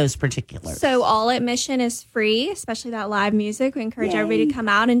know about those particulars? So all admission is free, especially that live music. We encourage everybody to come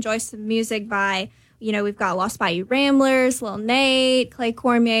out and enjoy some music by We've got Lost Bayou Ramblers, Lil Nate, Clay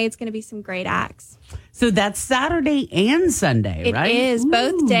Cormier. It's going to be some great acts. So that's Saturday and Sunday, right? It is.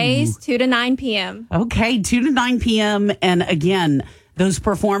 Both days, 2 to 9 p.m. Okay, 2 to 9 p.m. And again, those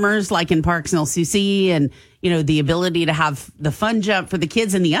performers like in Parks and LCC and, the ability to have the fun jump for the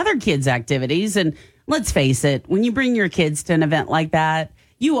kids and the other kids' activities. And let's face it, when you bring your kids to an event like that,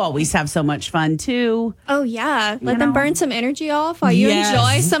 you always have so much fun, too. Oh, yeah. Let them burn some energy off while you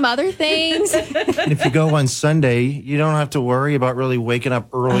enjoy some other things. And if you go on Sunday, you don't have to worry about really waking up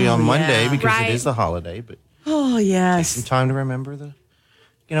early on Monday because it is the holiday. But take some time to remember the,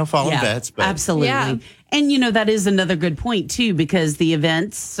 fallen vets. But. Absolutely. Yeah. And, that is another good point, too, because the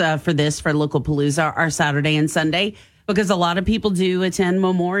events for Local Palooza are Saturday and Sunday. Because a lot of people do attend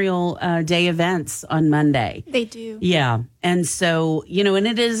Memorial Day events on Monday. They do. Yeah. And so, and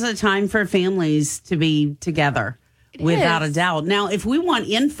it is a time for families to be together. Without a doubt. Now, if we want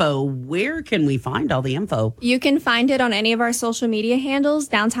info, where can we find all the info? You can find it on any of our social media handles,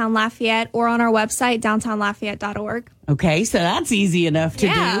 Downtown Lafayette, or on our website, downtownlafayette.org. Okay, so that's easy enough to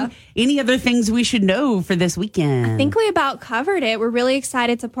do. Any other things we should know for this weekend? I think we about covered it. We're really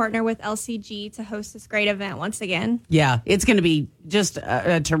excited to partner with LCG to host this great event once again. Yeah, it's going to be just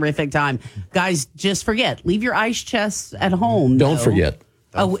a terrific time. Guys, just forget, leave your ice chests at home. Don't forget.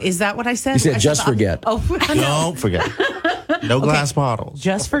 Oh, is that what I said? You said just forget. Oh, don't forget. No glass bottles.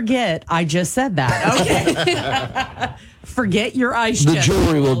 Just forget. I just said that. Okay. Forget your ice chest. The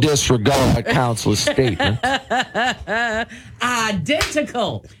jury will disregard counsel's statement.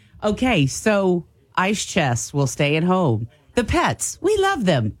 Identical. Okay, so ice chests will stay at home. The pets, we love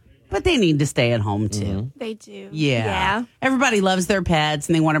them, but they need to stay at home too. Mm-hmm. They do. Yeah. Everybody loves their pets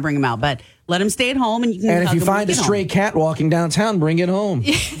and they want to bring them out, but let them stay at home and you can. And if you find a stray cat walking downtown, bring it home.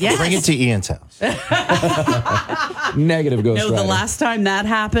 Yes. Bring it to Ian's house. Negative Ghost Rider. The last time that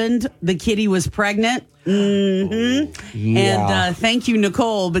happened, the kitty was pregnant. Mm-hmm. Yeah. And thank you,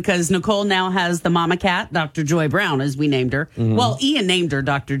 Nicole, because Nicole now has the mama cat, Dr. Joy Brown, as we named her. Mm-hmm. Well, Ian named her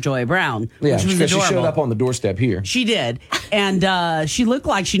Dr. Joy Brown, Yeah, which was because she adorable. showed up on the doorstep here. She did. And she looked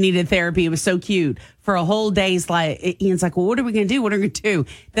like she needed therapy. It was so cute. For a whole day's Ian's like, well, what are we going to do? What are we going to do?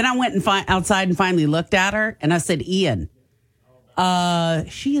 Then I went and outside and finally looked at her and I said, Ian,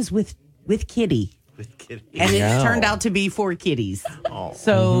 she is with Kitty. And it turned out to be 4 kitties.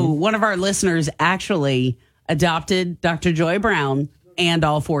 So one of our listeners actually adopted Dr. Joy Brown and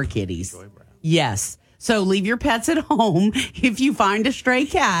all 4 kitties. Yes. So leave your pets at home. If you find a stray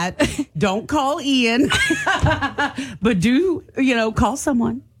cat, don't call Ian, but do, call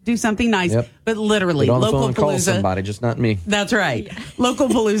someone. Do something nice. Yep. But literally, Get on the Local phone and call Palooza. somebody, just not me. That's right. Yeah. Local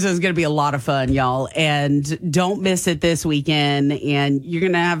Palooza is going to be a lot of fun, y'all. And don't miss it this weekend. And you're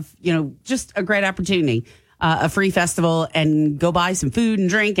going to have, just a great opportunity. A free festival and go buy some food and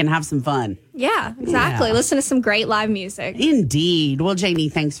drink and have some fun. Yeah, exactly. Yeah. Listen to some great live music. Indeed. Well, Janie,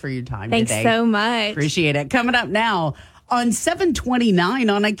 thanks for your time Thanks today. so much. Appreciate it. Coming up now on 729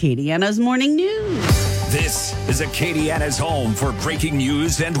 on Acadiana's Morning News. This is Acadiana's home for breaking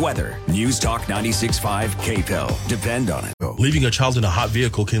news and weather. News Talk 96.5 KPEL. Depend on it. Leaving a child in a hot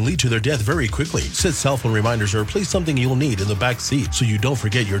vehicle can lead to their death very quickly. Set cell phone reminders or place something you'll need in the back seat so you don't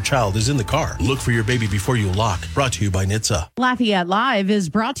forget your child is in the car. Look for your baby before you lock. Brought to you by NHTSA. Lafayette Live is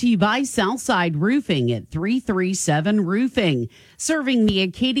brought to you by Southside Roofing at 337 Roofing, serving the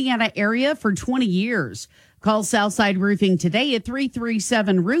Acadiana area for 20 years. Call Southside Roofing today at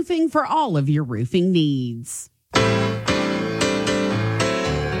 337 Roofing for all of your roofing needs.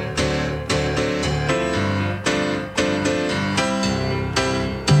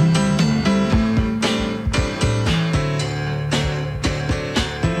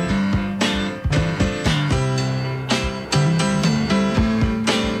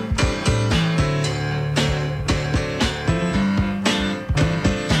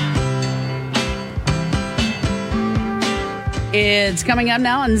 It's coming up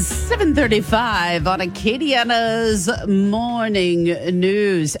now on 7:35 on Acadiana's Morning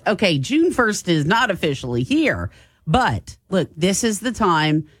News. Okay, June 1st is not officially here, but look, this is the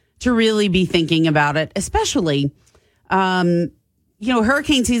time to really be thinking about it, especially,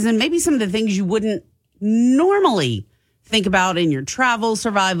 hurricane season, maybe some of the things you wouldn't normally think about in your travel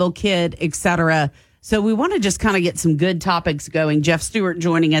survival kit, etc. So we want to just kind of get some good topics going. Jeff Stewart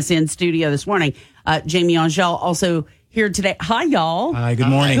joining us in studio this morning. Jamie Angel also here today. Hi, y'all. Hi, good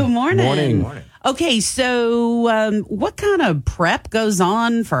morning. Good morning. Morning. Okay, so what kind of prep goes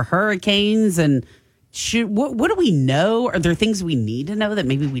on for hurricanes, and what do we know? Are there things we need to know that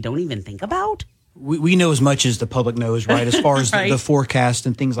maybe we don't even think about? We know as much as the public knows, right, as far as the forecast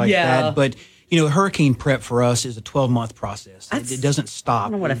and things like that. But, hurricane prep for us is a 12-month process. It doesn't stop. I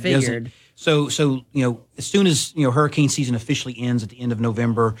don't know what I figured. So as soon as hurricane season officially ends at the end of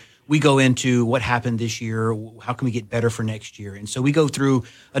November, we go into what happened this year. How can we get better for next year? And so we go through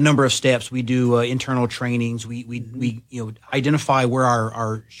a number of steps. We do internal trainings. We identify where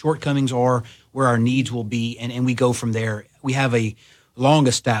our shortcomings are, where our needs will be, and we go from there. We have a long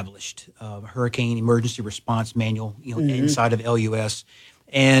established hurricane emergency response manual, inside of LUS.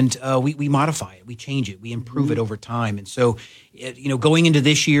 And we modify it, we change it, we improve it over time. And so, going into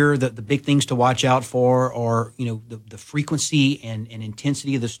this year, the big things to watch out for are, the frequency and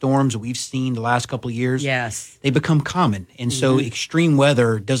intensity of the storms that we've seen the last couple of years. Yes. They become common. And so extreme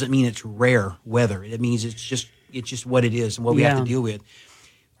weather doesn't mean it's rare weather. It means it's just what it is and what we have to deal with.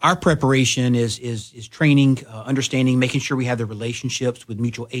 Our preparation is training, understanding, making sure we have the relationships with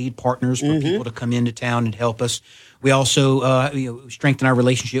mutual aid partners for people to come into town and help us. We also strengthen our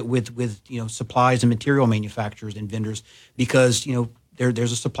relationship with supplies and material manufacturers and vendors because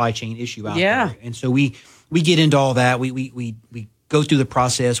there's a supply chain issue out there. And so we get into all that. We go through the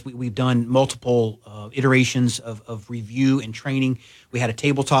process. We've done multiple iterations of review and training. We had a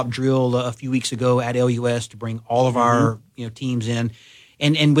tabletop drill a few weeks ago at LUS to bring all of our teams in.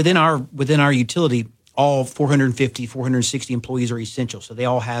 And within our utility, all 450, 460 employees are essential. So they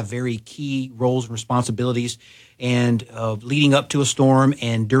all have very key roles and responsibilities. And leading up to a storm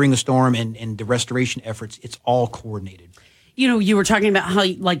and during a storm and the restoration efforts, it's all coordinated. You were talking about how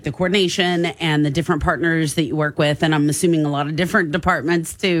the coordination and the different partners that you work with, and I'm assuming a lot of different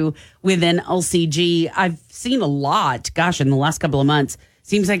departments too within LCG. I've seen a lot, in the last couple of months.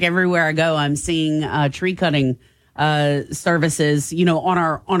 Seems like everywhere I go, I'm seeing tree cutting services, on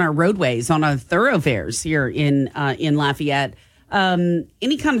our roadways, on our thoroughfares here in Lafayette.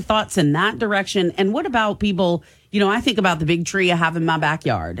 Any kind of thoughts in that direction? And what about people? I think about the big tree I have in my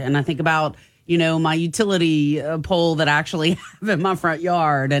backyard, and I think about my utility pole that I actually have in my front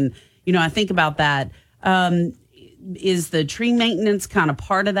yard, and I think about that. Is the tree maintenance kind of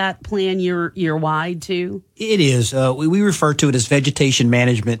part of that plan year wide too? It is. We refer to it as vegetation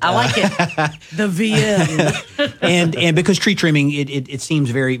management. I like it. The VM. and because tree trimming, it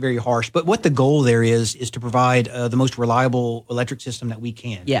seems very, very harsh. But what the goal there is to provide the most reliable electric system that we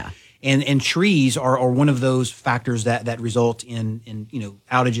can. Yeah. And trees are one of those factors that result in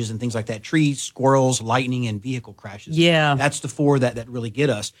outages and things like that. Trees, squirrels, lightning, and vehicle crashes. Yeah. That's the four that really get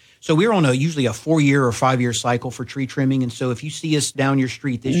us. So we're on usually a 4-year or 5-year cycle for tree trimming. And so if you see us down your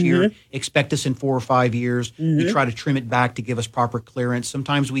street this year, expect us in 4 or 5 years. We try to trim it back to give us proper clearance.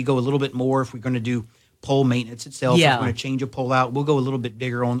 Sometimes we go a little bit more if we're going to do pole maintenance itself. If we're going to change a pole out, we'll go a little bit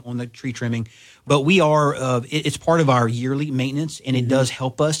bigger on the tree trimming. But we are, it's part of our yearly maintenance, and it does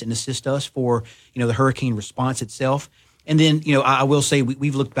help us and assist us for, the hurricane response itself. And then, I will say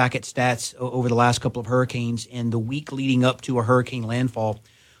we've looked back at stats over the last couple of hurricanes, and the week leading up to a hurricane landfall,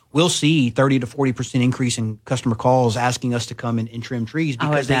 we'll see 30 to 40% increase in customer calls asking us to come and trim trees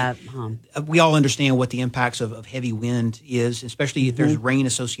because we all understand what the impacts of heavy wind is, especially if there's rain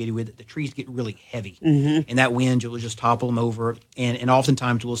associated with it. The trees get really heavy, and that wind will just topple them over. And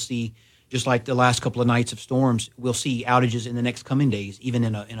oftentimes we'll see, just like the last couple of nights of storms, we'll see outages in the next coming days, even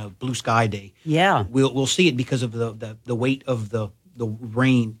in a blue sky day. Yeah, we'll see it because of the weight of the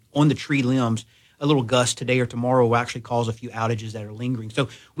rain on the tree limbs. A little gust today or tomorrow will actually cause a few outages that are lingering. So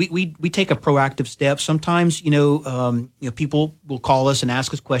we take a proactive step. Sometimes, people will call us and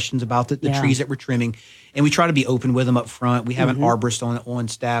ask us questions about the trees that we're trimming, and we try to be open with them up front. We have an arborist on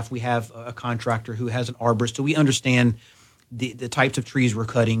staff. We have a contractor who has an arborist, so we understand the types of trees we're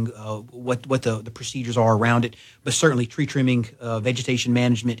cutting, what the procedures are around it. But certainly tree trimming, vegetation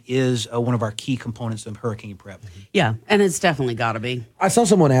management is one of our key components of hurricane prep. Yeah, and it's definitely got to be. I saw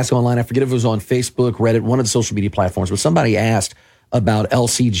someone ask online, I forget if it was on Facebook, Reddit, one of the social media platforms, but somebody asked about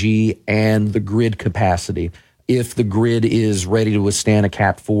LCG and the grid capacity. If the grid is ready to withstand a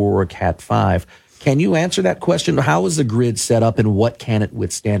Cat 4 or a Cat 5. Can you answer that question? How is the grid set up and what can it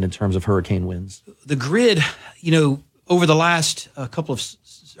withstand in terms of hurricane winds? The grid, over the last couple of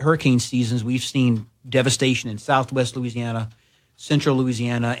hurricane seasons, we've seen devastation in southwest Louisiana, central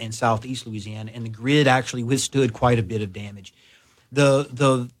Louisiana, and southeast Louisiana, and the grid actually withstood quite a bit of damage.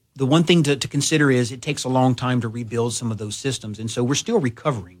 The one thing to consider is it takes a long time to rebuild some of those systems, and so we're still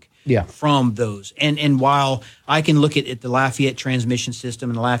recovering from those. And while I can look at the Lafayette transmission system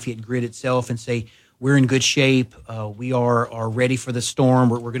and the Lafayette grid itself and say we're in good shape, we are ready for the storm,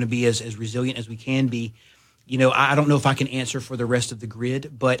 we're going to be as resilient as we can be. I don't know if I can answer for the rest of the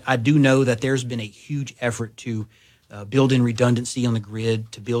grid, but I do know that there's been a huge effort to build in redundancy on the grid,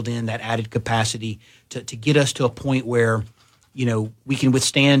 to build in that added capacity, to get us to a point where, we can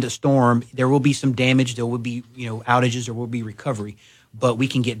withstand a storm. There will be some damage, there will be, outages, there will be recovery. but we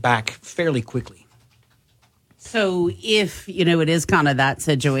can get back fairly quickly. So if, it is kind of that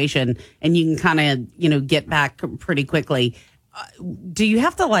situation and you can kind of, get back pretty quickly, do you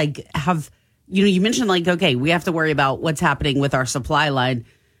have to have, you mentioned okay, we have to worry about what's happening with our supply line.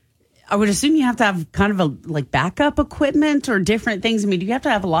 I would assume you have to have kind of a backup equipment or different things. I mean, do you have to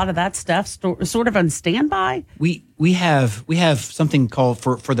have a lot of that stuff sort of on standby? We have something called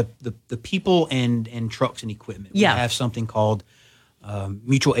for the people and trucks and equipment. Yeah. We have something called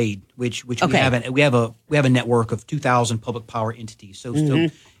mutual aid, which Okay. we have a network of 2,000 public power entities. So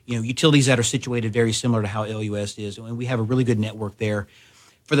utilities that are situated very similar to how LUS is, and we have a really good network there.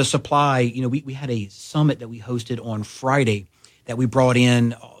 For the supply, we had a summit that we hosted on Friday that we brought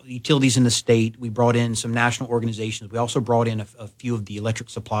in utilities in the state. We brought in some national organizations. We also brought in a few of the electric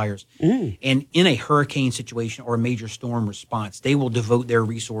suppliers. And in a hurricane situation or a major storm response, they will devote their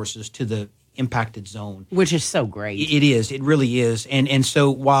resources to the impacted zone, which is so great. It is. It really is. And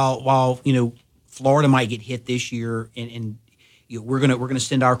so while Florida might get hit this year, and we're gonna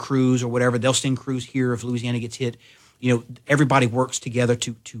send our crews or whatever, they'll send crews here if Louisiana gets hit. Everybody works together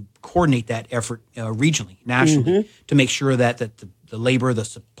to coordinate that effort regionally, nationally, to make sure that the labor, the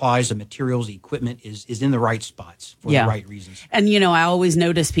supplies, the materials, the equipment is in the right spots for the right reasons. And, I always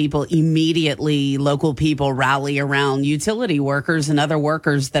notice people immediately, local people rally around utility workers and other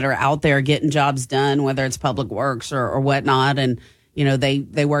workers that are out there getting jobs done, whether it's public works or whatnot. And,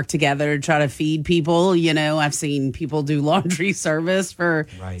 they work together to try to feed people. I've seen people do laundry service for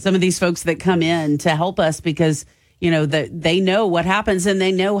some of these folks that come in to help us because they know what happens and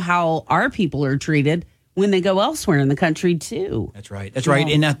they know how our people are treated when they go elsewhere in the country too. That's right. That's right.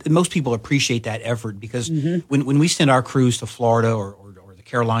 And most people appreciate that effort because when we send our crews to Florida or the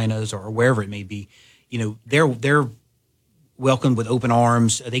Carolinas or wherever it may be, they're welcomed with open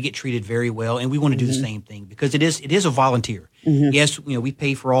arms. They get treated very well, and we want to do the same thing because it is a volunteer. Yes, we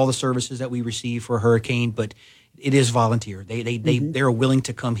pay for all the services that we receive for a hurricane, but it is volunteer. They're willing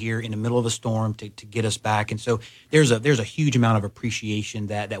to come here in the middle of a storm to get us back, and so there's a huge amount of appreciation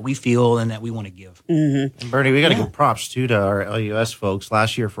that we feel and that we want to give. And Bernie, we got to give props too to our LUS folks.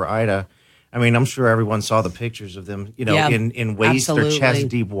 Last year for Ida, I mean, I'm sure everyone saw the pictures of them, in waist or chest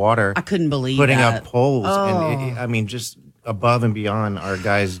deep water. I couldn't believe putting that. up poles, and just above and beyond our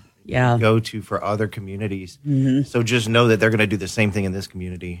guys. Go to for other communities. So just know that they're going to do the same thing in this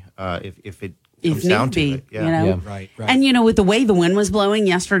community if it comes down to it. Right. And with the way the wind was blowing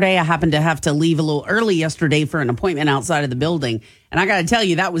yesterday, I happened to have to leave a little early yesterday for an appointment outside of the building. And I got to tell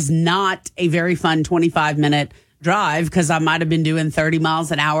you, that was not a very fun 25-minute drive because I might have been doing 30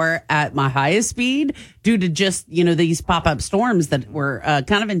 miles an hour at my highest speed due to just, these pop-up storms that were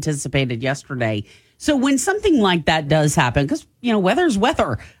kind of anticipated yesterday. So when something like that does happen, because, weather's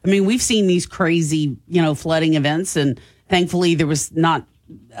weather. I mean, we've seen these crazy, flooding events, and thankfully there was not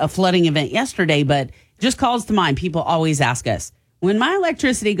a flooding event yesterday, but it just calls to mind. People always ask us, when my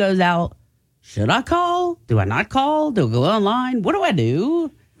electricity goes out, should I call? Do I not call? Do I go online? What do I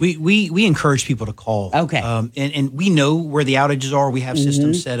do? We encourage people to call. Okay. And we know where the outages are. We have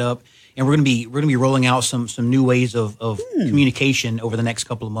systems set up. And we're going to be rolling out some new ways of communication over the next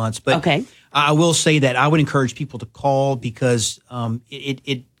couple of months. But I will say that I would encourage people to call because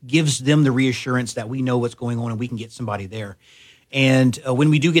it gives them the reassurance that we know what's going on and we can get somebody there. And when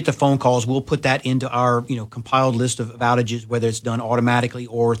we do get the phone calls, we'll put that into our compiled list of outages, whether it's done automatically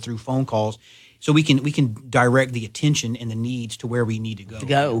or through phone calls. So we can direct the attention and the needs to where we need to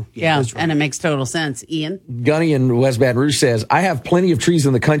go. Yeah, that's right. And it makes total sense. Ian? Gunny in West Baton Rouge says, I have plenty of trees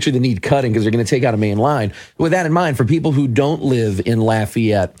in the country that need cutting because they're going to take out a main line. With that in mind, for people who don't live in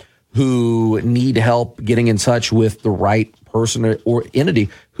Lafayette, who need help getting in touch with the right person or entity,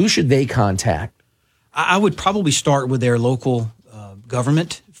 who should they contact? I would probably start with their local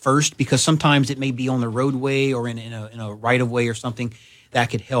government first because sometimes it may be on the roadway or in a right-of-way or something that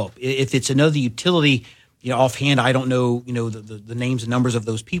could help. If it's another utility, offhand, I don't know, the names and numbers of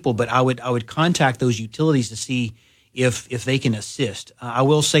those people, but I would contact those utilities to see if they can assist. I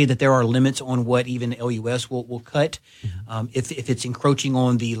will say that there are limits on what even LUS will cut. If it's encroaching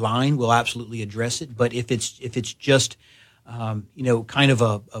on the line, we'll absolutely address it. But if it's just kind of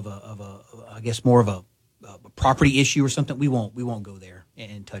I guess more of a property issue or something, we won't go there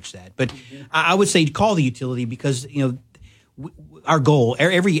and touch that. But I would say call the utility because our goal,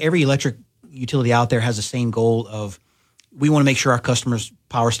 every electric utility out there has the same goal of we want to make sure our customers'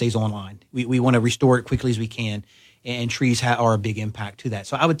 power stays online. We want to restore it quickly as we can, and trees are a big impact to that.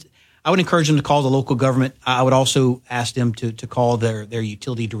 So I would encourage them to call the local government. I would also ask them to call their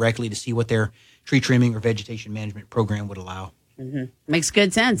utility directly to see what their tree trimming or vegetation management program would allow. Makes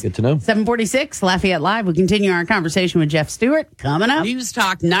good sense. Good to know. 746 Lafayette Live. We continue our conversation with Jeff Stewart. Coming up. News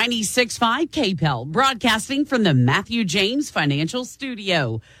Talk 96.5 KPEL, broadcasting from the Matthew James Financial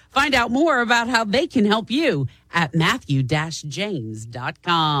Studio. Find out more about how they can help you at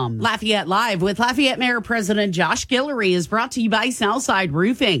matthew-james.com. Lafayette Live with Lafayette Mayor President Josh Guillory is brought to you by Southside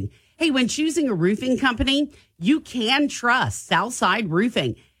Roofing. Hey, when choosing a roofing company, you can trust Southside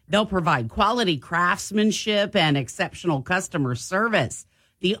Roofing. They'll provide quality craftsmanship and exceptional customer service.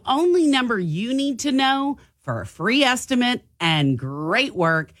 The only number you need to know for a free estimate and great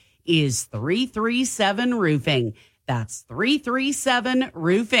work is 337 Roofing. That's 337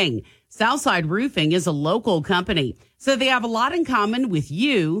 Roofing. Southside Roofing is a local company, so they have a lot in common with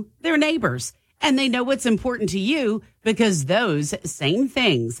you, their neighbors. And they know what's important to you because those same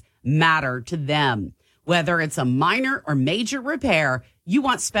things matter to them. Whether it's a minor or major repair, you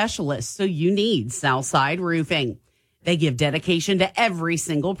want specialists, so you need Southside Roofing. They give dedication to every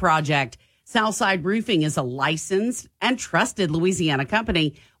single project. Southside Roofing is a licensed and trusted Louisiana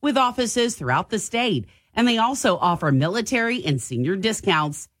company with offices throughout the state. And they also offer military and senior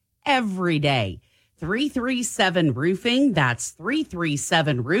discounts every day. 337 Roofing, that's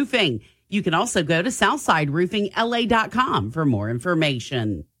 337 Roofing. You can also go to SouthsideRoofingLA.com for more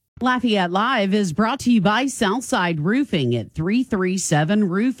information. Lafayette Live is brought to you by Southside Roofing at 337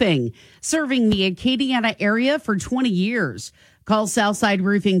 Roofing, serving the Acadiana area for 20 years. Call Southside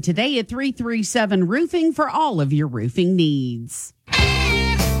Roofing today at 337 Roofing for all of your roofing needs.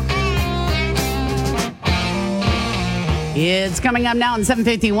 It's coming up now in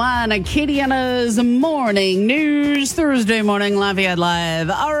 7:51, Acadiana's Morning News, Thursday morning, Lafayette Live.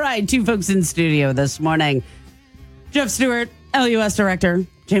 All right, two folks in studio this morning. Jeff Stewart, LUS Director,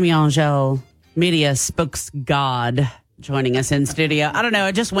 Jamie Angel, Media Spokesgod, joining us in studio. I don't know,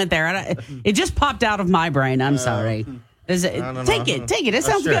 it just went there. It just popped out of my brain. I'm sorry. Take it. It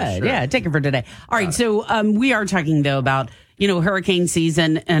sounds good. Sure. Yeah, take it for today. All right, so we are talking, though, about, hurricane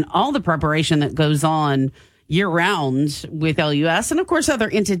season and all the preparation that goes on year-round with LUS and, of course, other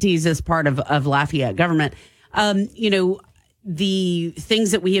entities as part of Lafayette government. The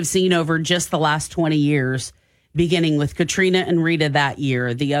things that we have seen over just the last 20 years, beginning with Katrina and Rita that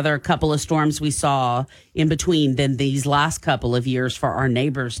year, the other couple of storms we saw in between, then these last couple of years for our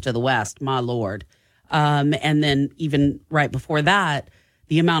neighbors to the west, my Lord. And then even right before that,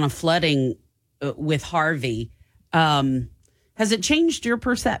 the amount of flooding with Harvey. Has it changed your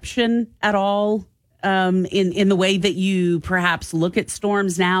perception at all in the way that you perhaps look at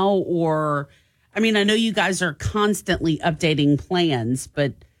storms now? Or, I know you guys are constantly updating plans,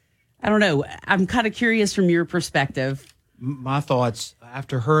 but I don't know. I'm kind of curious from your perspective. My thoughts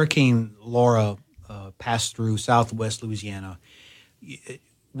after Hurricane Laura passed through southwest Louisiana,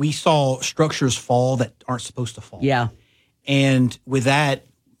 we saw structures fall that aren't supposed to fall. Yeah. And with that,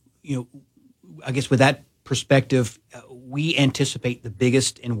 I guess with that perspective, we anticipate the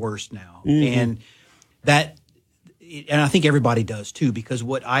biggest and worst now. Mm-hmm. And I think everybody does too, because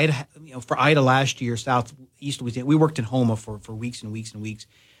what for Ida last year, southeast Louisiana, we worked in Houma for weeks and weeks and weeks.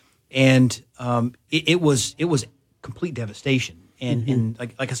 And it was complete devastation, and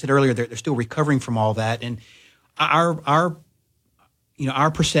like I said earlier, they're still recovering from all that. And our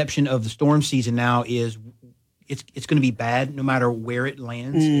perception of the storm season now is it's going to be bad no matter where it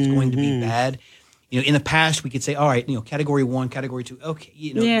lands. It's going to be bad. In the past we could say, all right, Category 1, Category 2, okay,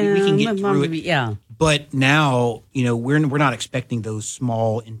 we can get through it. Yeah. But now, we're not expecting those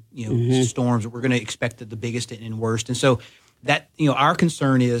small storms. We're going to expect the biggest and worst, and so. That, our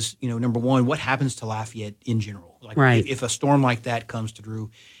concern is, number one, what happens to Lafayette in general? Like, right. If a storm like that comes through,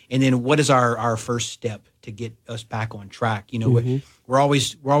 and then what is our first step to get us back on track? We're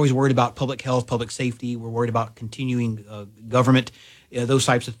always worried about public health, public safety. We're worried about continuing government, those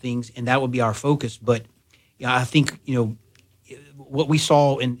types of things, and that would be our focus. But I think, what we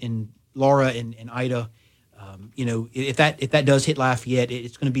saw in Laura and Ida, if that does hit Lafayette,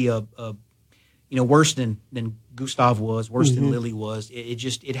 it's going to be a worse than Gustav was, worse than Lily was.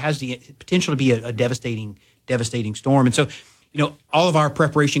 It has the potential to be a devastating storm. And so, all of our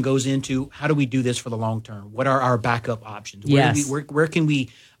preparation goes into how do we do this for the long term? What are our backup options? Where can we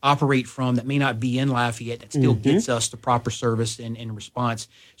operate from that may not be in Lafayette that still gets us the proper service and response?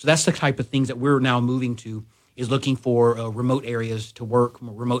 So that's the type of things that we're now moving to, is looking for remote areas to work,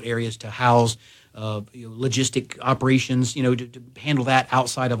 remote areas to house, logistic operations, to handle that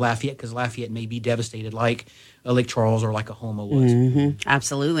outside of Lafayette, because Lafayette may be devastated like Lake Charles or like a Houma was.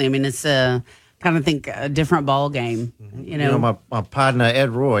 Absolutely. It's a different ball game. My partner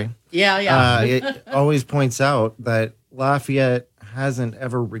Ed Roy. It always points out that Lafayette hasn't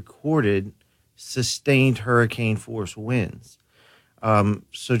ever recorded sustained hurricane force winds.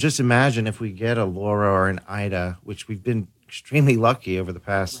 So just imagine if we get a Laura or an Ida, which we've been extremely lucky over the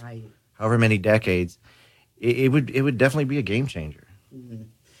past however many decades, it would definitely be a game changer. Mm-hmm.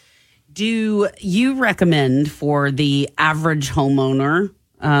 Do you recommend for the average homeowner,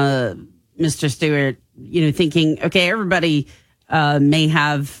 Mr. Stewart, thinking, okay, everybody may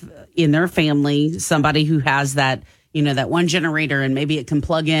have in their family somebody who has that, that one generator, and maybe it can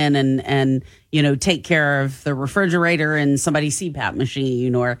plug in and take care of the refrigerator and somebody's CPAP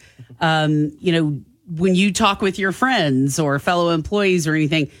machine, or, when you talk with your friends or fellow employees or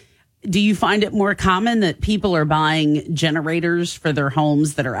anything, do you find it more common that people are buying generators for their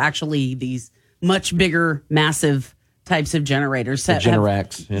homes that are actually these much bigger, massive types of generators? The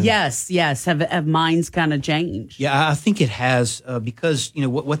Generacs. Yes. Have minds kind of changed? Yeah, I think it has because,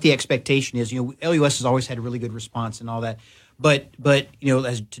 what the expectation is, LUS has always had a really good response and all that. But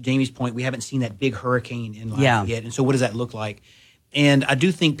as to Jamie's point, we haven't seen that big hurricane in Lafayette yet. And so what does that look like? And I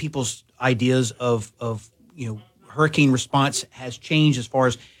do think people's ideas of hurricane response has changed as far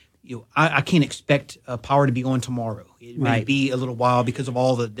as, I can't expect power to be on tomorrow. It may be a little while because of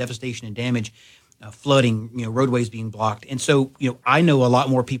all the devastation and damage, flooding, roadways being blocked. And so, I know a lot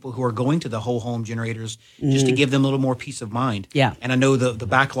more people who are going to the whole home generators just to give them a little more peace of mind. Yeah. And I know the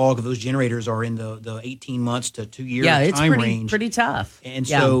backlog of those generators are in the 18 months to 2 year time range. Pretty tough. And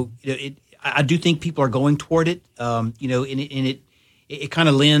so, I do think people are going toward it, and it kind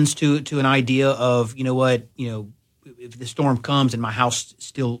of lends to an idea of, if the storm comes and my house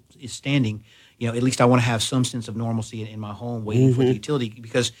still is standing, at least I want to have some sense of normalcy in my home waiting for the utility.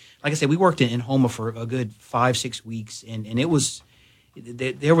 Because, like I said, we worked in Houma for a good 5-6 weeks, and it was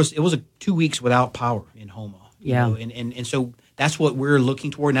 2 weeks without power in Houma. And so that's what we're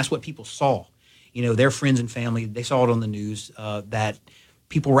looking toward, and that's what people saw. Their friends and family, they saw it on the news that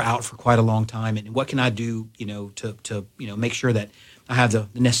people were out for quite a long time, and what can I do, to make sure that I have the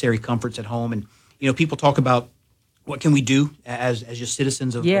necessary comforts at home. And people talk about, what can we do as just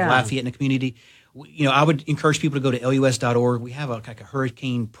citizens of Lafayette and the community? I would encourage people to go to LUS.org. We have a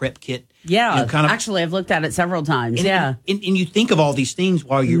hurricane prep kit. Yeah, actually, I've looked at it several times. And you think of all these things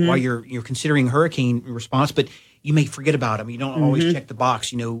while you're considering hurricane response, but you may forget about them. You don't always check the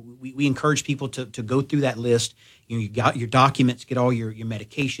box. We encourage people to go through that list. You got your documents, get all your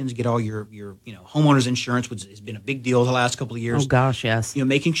medications, get all your homeowners insurance, which has been a big deal the last couple of years. Oh gosh, yes.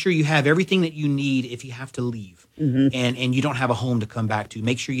 Making sure you have everything that you need if you have to leave, and you don't have a home to come back to.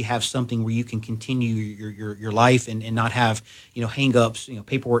 Make sure you have something where you can continue your life and not have hang-ups,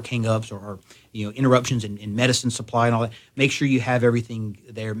 paperwork hang-ups or interruptions in medicine supply and all that. Make sure you have everything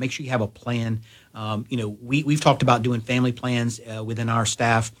there. Make sure you have a plan. We've talked about doing family plans within our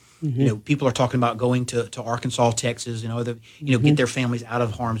staff. People are talking about going to Arkansas, Texas, get their families out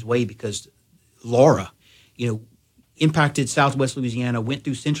of harm's way because Laura, impacted Southwest Louisiana, went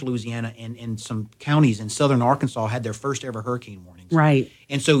through Central Louisiana, and some counties in Southern Arkansas had their first ever hurricane warnings. Right.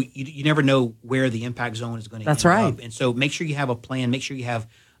 And so you never know where the impact zone is going to end up. And so make sure you have a plan. Make sure you have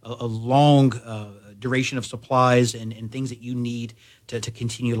a long duration of supplies and things that you need to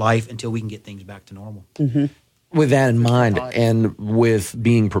continue life until we can get things back to normal. With that in mind, and with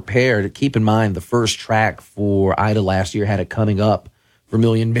being prepared, keep in mind the first track for Ida last year had it coming up for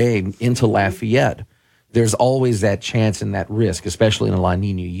Million Bay into Lafayette. There's always that chance and that risk, especially in a La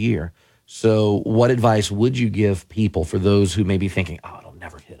Nina year. So what advice would you give people for those who may be thinking, it'll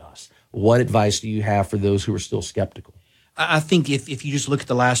never hit us? What advice do you have for those who are still skeptical? I think if you just look at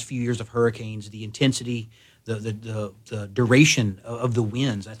the last few years of hurricanes, the intensity, the duration of the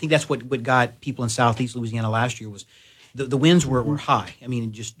winds, I think that's what got people in Southeast Louisiana last year was the winds were high. I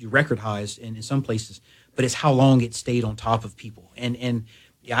mean, just record highs in some places, but it's how long it stayed on top of people. And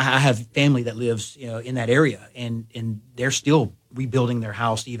I have family that lives in that area, and they're still rebuilding their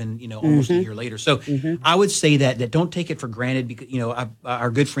house even almost a year later. So I would say that don't take it for granted because our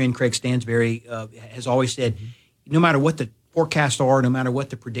good friend Craig Stansberry has always said, no matter what the forecasts are, no matter what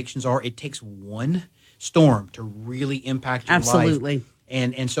the predictions are, it takes one storm to really impact your life. Absolutely.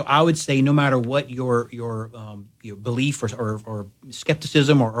 And so I would say no matter what your belief or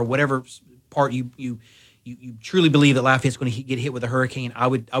skepticism or whatever part you truly believe that Lafayette's going to get hit with a hurricane, I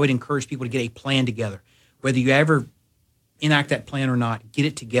would encourage people to get a plan together. Whether you ever enact that plan or not, get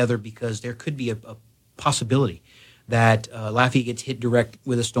it together because there could be a possibility that Lafayette gets hit direct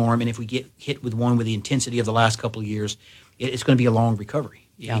with a storm, and if we get hit with one with the intensity of the last couple of years, it's going to be a long recovery.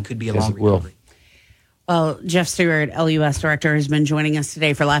 It could be a long recovery. Well, Jeff Stewart, LUS Director, has been joining us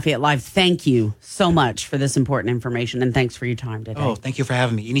today for Lafayette Live. Thank you so much for this important information, and thanks for your time today. Oh, thank you for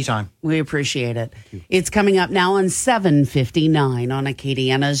having me. Anytime. We appreciate it. It's coming up now on 7:59 on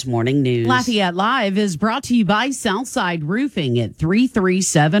Acadiana's Morning News. Lafayette Live is brought to you by Southside Roofing at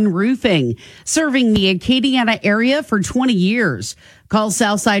 337 Roofing, serving the Acadiana area for 20 years. Call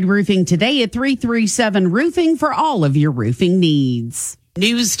Southside Roofing today at 337 Roofing for all of your roofing needs.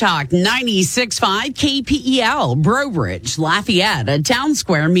 News Talk 96.5 KPEL, Brobridge, Lafayette, a Town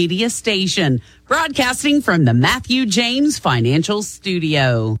Square media station, broadcasting from the Matthew James Financial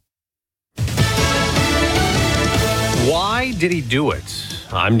Studio. Why did he do it?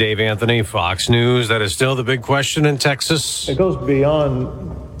 I'm Dave Anthony, Fox News. That is still the big question in Texas. It goes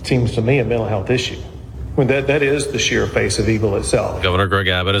beyond, seems to me, a mental health issue. I mean, that is the sheer face of evil itself. Governor Greg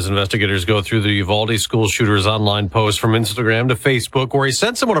Abbott, as investigators go through the Uvalde school shooter's online post from Instagram to Facebook, where he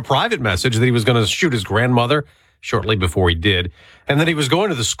sent someone a private message that he was going to shoot his grandmother shortly before he did, and that he was going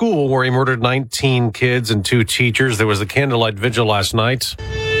to the school where he murdered 19 kids and 2 teachers. There was a candlelight vigil last night.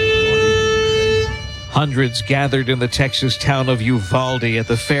 Hundreds gathered in the Texas town of Uvalde at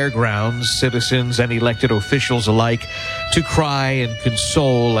the fairgrounds, citizens and elected officials alike, to cry and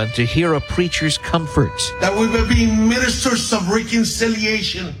console and to hear a preacher's comfort. That we will be ministers of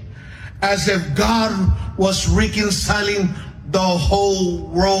reconciliation, as if God was reconciling the whole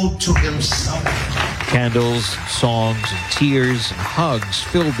world to himself. Candles, songs, and tears and hugs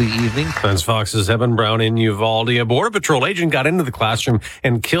filled the evening. That's Fox's Evan Brown in Uvalde. A Border Patrol agent got into the classroom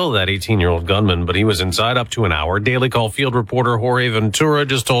and killed that 18-year-old gunman, but he was inside up to an hour. Daily Call field reporter Jorge Ventura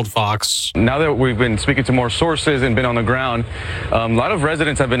just told Fox. Now that we've been speaking to more sources and been on the ground, a lot of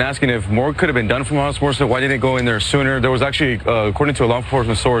residents have been asking if more could have been done from law enforcement. Why didn't they go in there sooner? There was actually, according to a law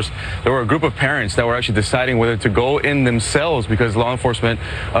enforcement source, there were a group of parents that were actually deciding whether to go in themselves because law enforcement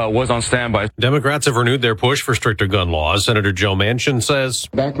was on standby. Democrats have renewed their push for stricter gun laws. Senator Joe Manchin says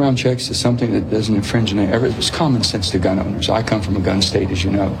background checks is something that doesn't infringe on it's common sense to gun owners. I come from a gun state, as you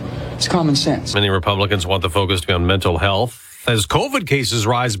know. It's common sense. Many Republicans want the focus to be on mental health as COVID cases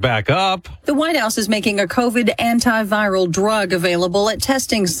rise back up. The White House is making a COVID antiviral drug available at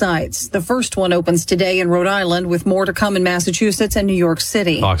testing sites. The first one opens today in Rhode Island, with more to come in Massachusetts and New York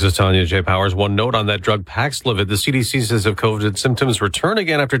City. Fox's Tanya J. Powers. One note on that drug, Paxlovid. The CDC says if COVID symptoms return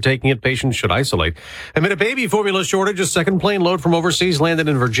again after taking it, patients should isolate. Amid a baby formula shortage, a second plane load from overseas landed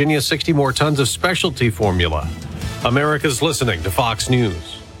in Virginia, 60 more tons of specialty formula. America's listening to Fox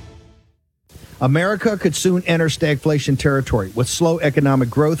News. America could soon enter stagflation territory with slow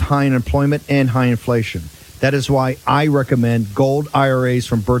economic growth, high unemployment, and high inflation. That is why I recommend gold IRAs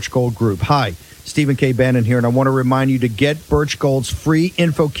from Birch Gold Group. Hi, Stephen K. Bannon here, and I want to remind you to get Birch Gold's free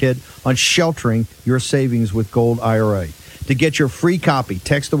info kit on sheltering your savings with Gold IRA. To get your free copy,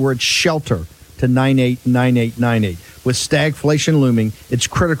 text the word SHELTER to 989898. With stagflation looming, it's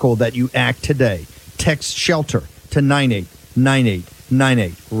critical that you act today. Text SHELTER to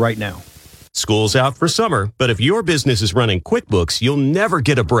 989898 right now. School's out for summer, but if your business is running QuickBooks, you'll never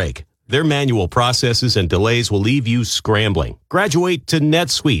get a break. Their manual processes and delays will leave you scrambling. Graduate to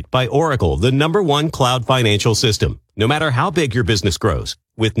NetSuite by Oracle, the #1 cloud financial system. No matter how big your business grows,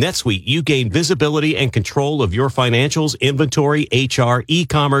 with NetSuite, you gain visibility and control of your financials, inventory, HR,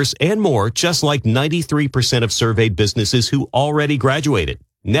 e-commerce, and more, just like 93% of surveyed businesses who already graduated.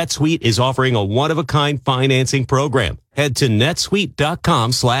 NetSuite is offering a one-of-a-kind financing program. Head to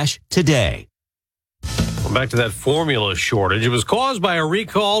netsuite.com/today. Well, back to that formula shortage. It was caused by a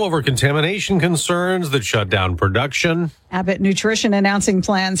recall over contamination concerns that shut down production. Abbott Nutrition announcing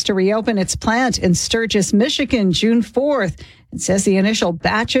plans to reopen its plant in Sturgis, Michigan, June 4th. It says the initial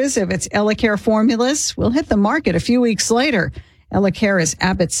batches of its EleCare formulas will hit the market a few weeks later. EleCare is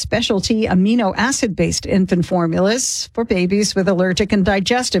Abbott's specialty amino acid-based infant formulas for babies with allergic and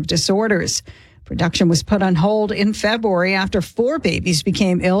digestive disorders. Production was put on hold in February after 4 babies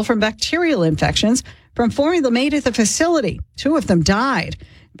became ill from bacterial infections from formula made at the facility. 2 of them died.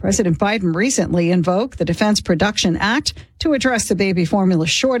 President Biden recently invoked the Defense Production Act to address the baby formula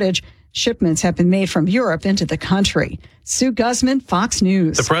shortage. Shipments have been made from Europe into the country. Sue Guzman, Fox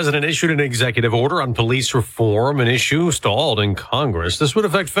News. The president issued an executive order on police reform, an issue stalled in Congress. This would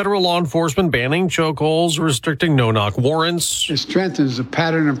affect federal law enforcement, banning chokeholds, restricting no-knock warrants. It strengthens the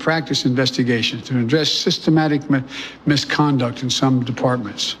pattern and practice investigation to address systematic misconduct in some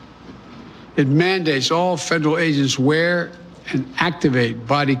departments. It mandates all federal agents wear and activate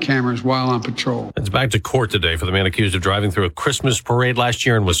body cameras while on patrol. It's back to court today for the man accused of driving through a Christmas parade last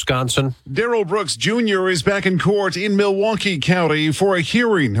year in Wisconsin. Darrell Brooks Jr. is back in court in Milwaukee County for a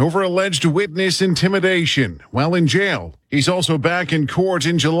hearing over alleged witness intimidation. While in jail, He's also back in court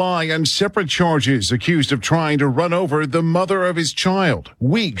in July on separate charges, accused of trying to run over the mother of his child,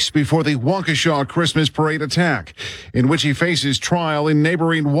 weeks before the Waukesha Christmas parade attack, in which he faces trial in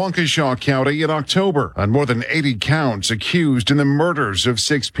neighboring Waukesha County in October on more than 80 counts, accused in the murders of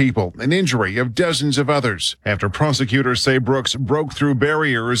 6 people and injury of dozens of others, after prosecutors say Brooks broke through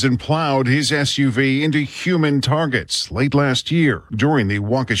barriers and plowed his SUV into human targets late last year during the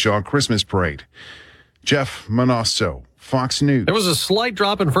Waukesha Christmas parade. Jeff Manasso, Fox News. There was a slight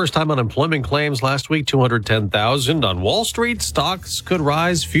drop in first-time unemployment claims last week, 210,000. On Wall Street, stocks could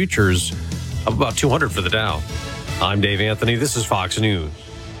rise, futures of about 200 for the Dow. I'm Dave Anthony. This is Fox News.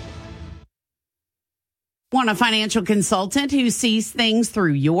 Want a financial consultant who sees things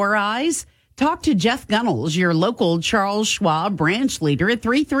through your eyes? Talk to Jeff Gunnels, your local Charles Schwab branch leader at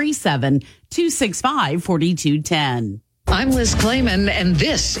 337-265-4210. I'm Liz Clayman, and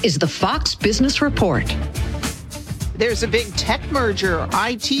this is the Fox Business Report. There's a big tech merger.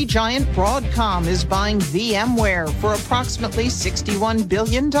 IT giant Broadcom is buying VMware for approximately $61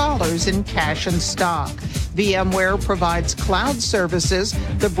 billion in cash and stock. VMware provides cloud services.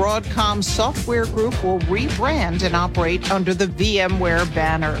 The Broadcom software group will rebrand and operate under the VMware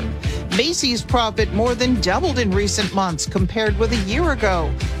banner. Macy's profit more than doubled in recent months compared with a year ago.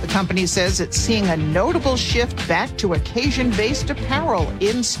 The company says it's seeing a notable shift back to occasion-based apparel,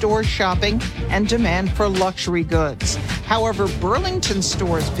 in-store shopping, and demand for luxury goods. However, Burlington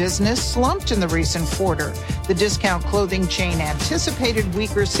Store's business slumped in the recent quarter. The discount clothing chain anticipated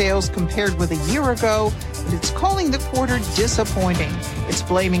weaker sales compared with a year ago, but it's calling the quarter disappointing. It's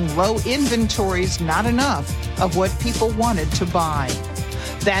blaming low inventories, not enough of what people wanted to buy.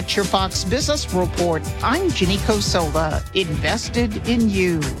 That's your Fox Business Report. I'm Ginny Cosola, invested in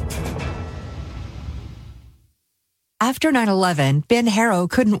you. After 9/11, Ben Harrow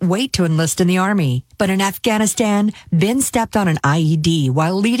couldn't wait to enlist in the Army. But in Afghanistan, Ben stepped on an IED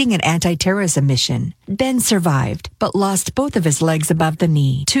while leading an anti-terrorism mission. Ben survived, but lost both of his legs above the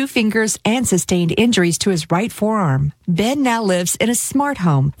knee, 2 fingers, and sustained injuries to his right forearm. Ben now lives in a smart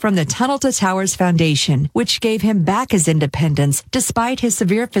home from the Tunnel to Towers Foundation, which gave him back his independence despite his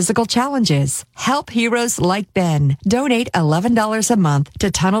severe physical challenges. Help heroes like Ben. Donate $11 a month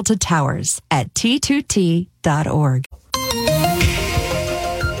to Tunnel to Towers at T2T.org.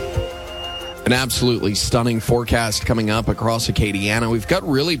 An absolutely stunning forecast coming up across Acadiana. We've got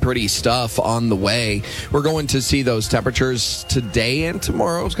really pretty stuff on the way. We're going to see those temperatures today and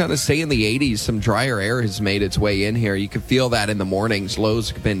tomorrow. It's going to stay in the 80s. Some drier air has made its way in here. You can feel that in the mornings. Lows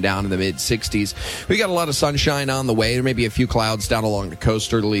have been down in the mid-60s. We got a lot of sunshine on the way. There may be a few clouds down along the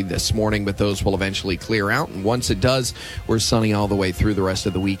coast early this morning, but those will eventually clear out. And once it does, we're sunny all the way through the rest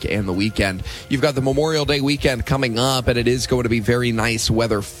of the week and the weekend. You've got the Memorial Day weekend coming up, and it is going to be very nice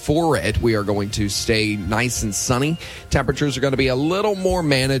weather for it. We are going to stay nice and sunny. Temperatures are going to be a little more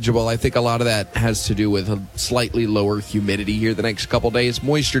manageable. I think a lot of that has to do with a slightly lower humidity here the next couple days.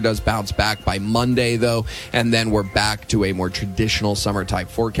 Moisture does bounce back by Monday, though, and then we're back to a more traditional summer-type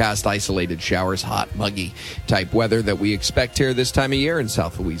forecast, isolated showers, hot, muggy type weather that we expect here this time of year in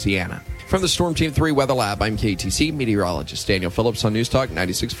South Louisiana. From the Storm Team 3 Weather Lab, I'm KTC meteorologist Daniel Phillips on News Talk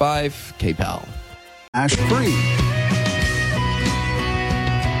 96.5 KPEL. Ash-free.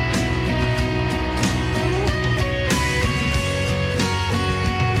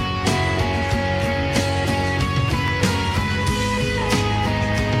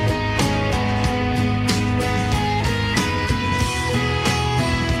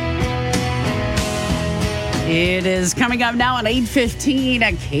 It is coming up now at 8:15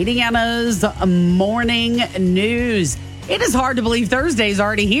 at Acadiana's Morning News. It is hard to believe Thursday's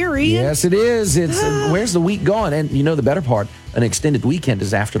already here, Ian. Yes, it is. It's where's the week gone? And you know the better part, an extended weekend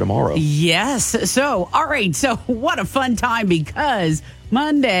is after tomorrow. Yes. So, all right. So what a fun time, because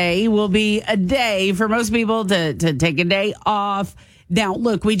Monday will be a day for most people to take a day off. Now,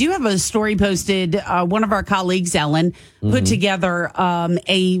 look, we do have a story posted. One of our colleagues, Ellen, put together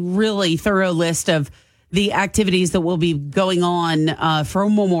a really thorough list of the activities that will be going on for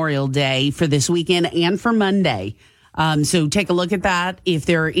Memorial Day for this weekend and for Monday. So take a look at that. If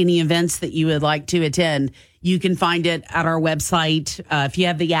there are any events that you would like to attend, you can find it at our website. If you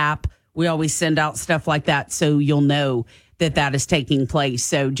have the app, we always send out stuff like that, so you'll know that that is taking place.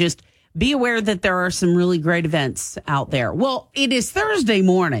 So just be aware that there are some really great events out there. Well, it is Thursday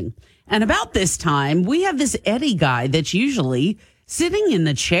morning, and about this time, we have this Eddie guy that's usually sitting in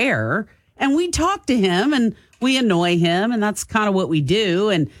the chair, and we talk to him and we annoy him, and that's kind of what we do.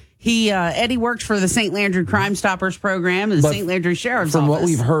 And Eddie worked for the St. Landry Crime Stoppers program and the St. Landry Sheriff's From Office. what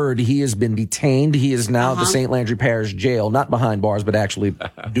we've heard, he has been detained. He is now at the St. Landry Parish Jail, not behind bars, but actually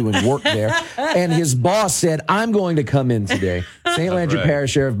doing work there. And his boss said, I'm going to come in today. St. Landry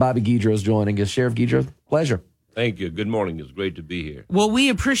Parish Sheriff Bobby Guidroz joining us. Sheriff Guidroz, pleasure. Thank you. Good morning. It's great to be here. Well, we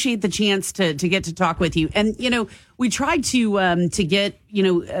appreciate the chance to get to talk with you. And, we tried to get,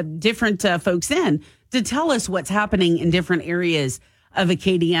 different folks in to tell us what's happening in different areas of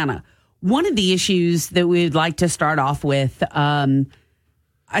Acadiana. One of the issues that we'd like to start off with, I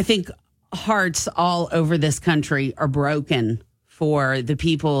think hearts all over this country are broken for the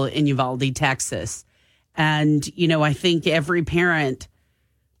people in Uvalde, Texas. And, I think every parent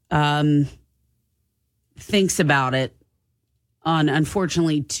thinks about it on,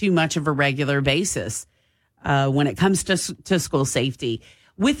 unfortunately, too much of a regular basis when it comes to school safety.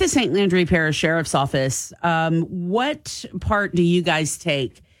 With the St. Landry Parish Sheriff's Office, what part do you guys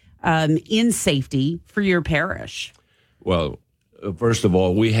take in safety for your parish? Well, first of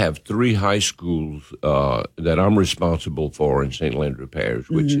all, we have 3 high schools that I'm responsible for in St. Landry Parish,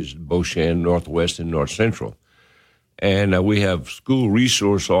 which is Beauchamp, Northwest, and North Central. And we have school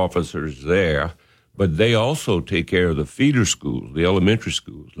resource officers there, but they also take care of the feeder schools, the elementary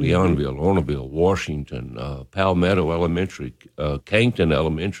schools, Leonville, Orneville, Washington, Palmetto Elementary, Cankton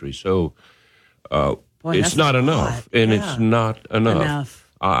Elementary. So it's not enough, and it's not enough.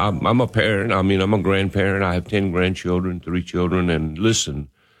 I'm a parent. I mean, I'm a grandparent. I have 10 grandchildren, 3 children, and listen,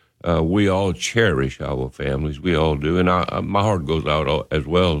 we all cherish our families. We all do, and my heart goes out as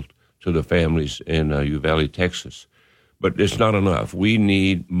well to the families in Uvalde, Texas. But it's not enough. We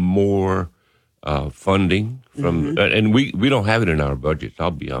need more funding from, and we don't have it in our budget.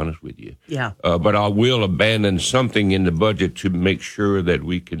 I'll be honest with you. Yeah. But I will abandon something in the budget to make sure that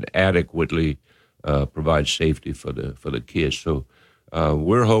we can adequately provide safety for the kids. So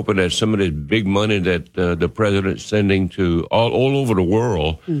we're hoping that some of this big money that the president's sending to all over the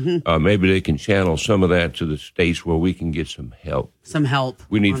world, maybe they can channel some of that to the states where we can get some help.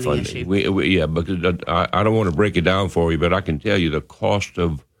 We need funding. Because I don't want to break it down for you, but I can tell you the cost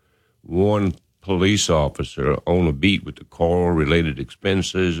of one police officer on a beat with the call-related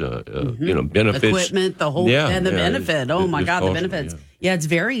expenses, benefits. Equipment, the whole, and the benefit. Oh, my God, the benefits. Yeah, it's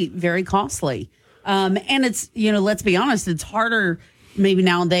very, very costly. And it's, let's be honest, it's harder maybe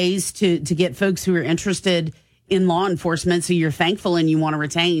nowadays to get folks who are interested in law enforcement. So you're thankful and you want to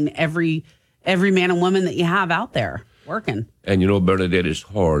retain every man and woman that you have out there working. And, Bernadette, it's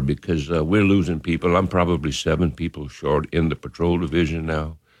hard because we're losing people. I'm probably 7 people short in the patrol division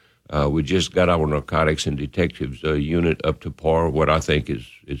now. We just got our narcotics and detectives unit up to par, what I think is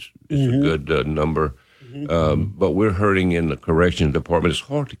a good number. But we're hurting in the corrections department. It's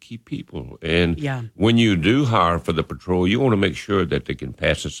hard to keep people. And when you do hire for the patrol, you want to make sure that they can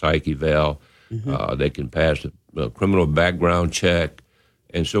pass a psych eval, they can pass a criminal background check.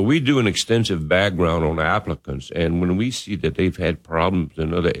 And so we do an extensive background on applicants. And when we see that they've had problems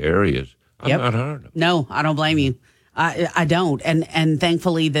in other areas, I'm not hiring them. No, I don't blame you. I don't. And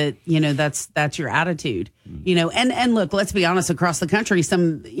thankfully that, that's your attitude, and look, let's be honest, across the country,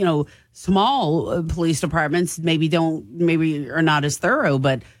 some, small police departments maybe are not as thorough,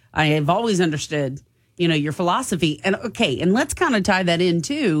 but I have always understood, your philosophy. And and let's kind of tie that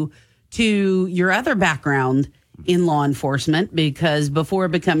into to your other background in law enforcement, because before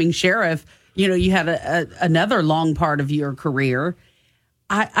becoming sheriff, you had another long part of your career.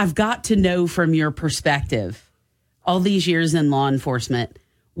 I've got to know from your perspective, all these years in law enforcement,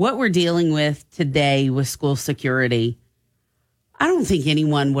 what we're dealing with today with school security. I don't think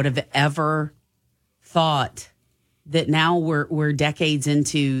anyone would have ever thought that now we're decades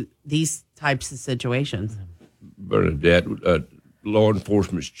into these types of situations. Bernadette, law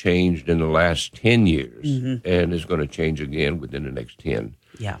enforcement's changed in the last 10 years, and it's going to change again within the next 10.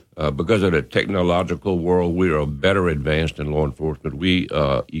 Yeah. Because of the technological world, we are better advanced in law enforcement. We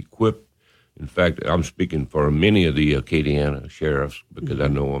equip. In fact, I'm speaking for many of the Acadiana sheriffs because I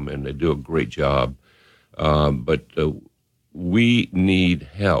know them, and they do a great job. But we need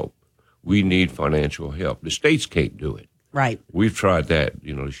help. We need financial help. The states can't do it. Right. We've tried that.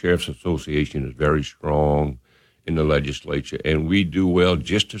 The Sheriff's Association is very strong in the legislature, and we do well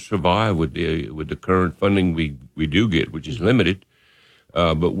just to survive with the current funding we do get, which is limited.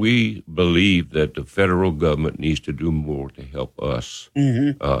 But we believe that the federal government needs to do more to help us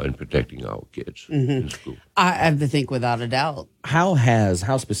in protecting our kids in school. I have to think without a doubt.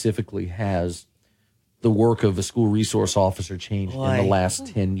 How specifically has the work of a school resource officer changed in the last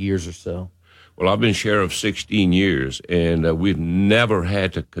 10 years or so? Well, I've been sheriff 16 years, and we've never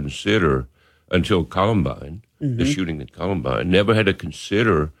had to consider, until Columbine, the shooting at Columbine, never had to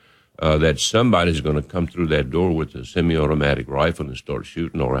consider that somebody's going to come through that door with a semi-automatic rifle and start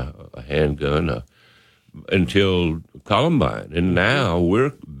shooting, or a handgun, until Columbine. And now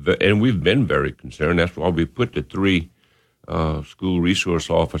we've been very concerned. That's why we put the 3 school resource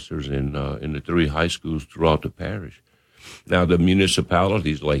officers in the 3 high schools throughout the parish. Now, the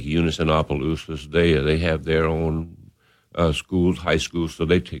municipalities like Eunice and Opelousas, they have their own schools, high schools, so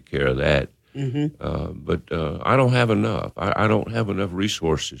they take care of that. But I don't have enough. I don't have enough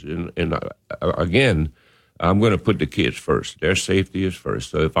resources. And again, I'm going to put the kids first. Their safety is first.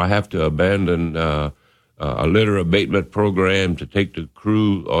 So if I have to abandon a litter abatement program to take the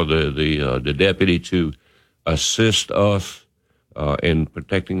crew or the deputy to assist us in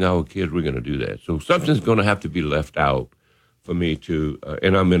protecting our kids, we're going to do that. So something's going to have to be left out for me to,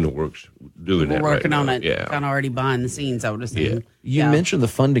 and I'm in the works doing that. We're working right on now. it, Yeah. kind of already behind the scenes, I would assume. You mentioned the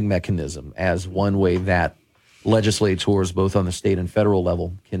funding mechanism as one way that legislators, both on the state and federal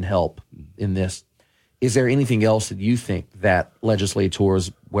level, can help in this. Is there anything else that you think that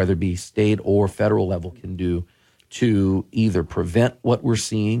legislators, whether it be state or federal level, can do to either prevent what we're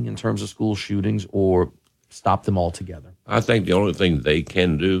seeing in terms of school shootings or stop them altogether? I think the only thing they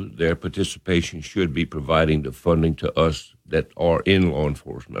can do, their participation should be providing the funding to us that are in law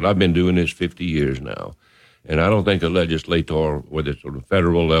enforcement. I've been doing this 50 years now, and I don't think a legislator, whether it's on the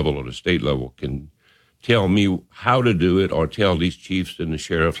federal level or the state level, can tell me how to do it or tell these chiefs and the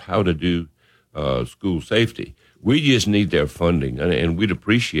sheriffs how to do school safety. We just need their funding, and we'd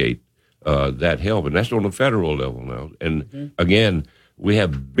appreciate that help, and that's on the federal level now. And again, we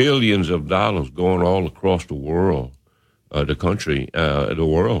have billions of dollars going all across the world, the country, the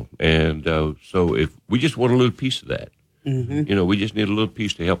world. And so if we just want a little piece of that, we just need a little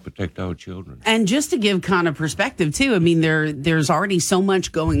piece to help protect our children. And just to give kind of perspective, too, I mean, there's already so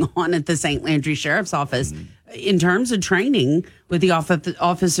much going on at the St. Landry Sheriff's Office in terms of training with the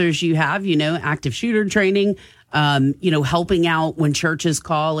officers you have, active shooter training, helping out when churches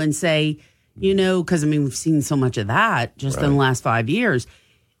call and say, because, we've seen so much of that just in the last 5 years.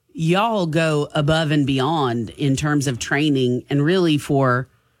 Y'all go above and beyond in terms of training and really for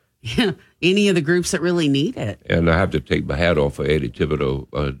any of the groups that really need it. And I have to take my hat off for Eddie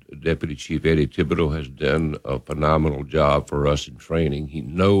Thibodeau. Deputy Chief Eddie Thibodeau has done a phenomenal job for us in training. He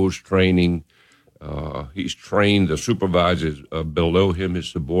knows training. He's trained the supervisors below him, his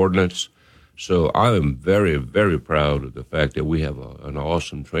subordinates. So I am very, very proud of the fact that we have an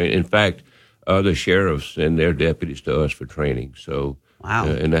awesome training. In fact, other sheriffs send their deputies to us for training. So, wow,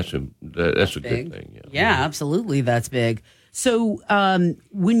 and that's a good thing. Yeah, absolutely, that's big. So,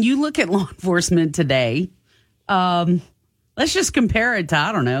 when you look at law enforcement today, let's just compare it to,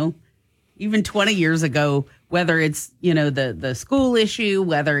 I don't know, even 20 years ago. Whether it's the school issue,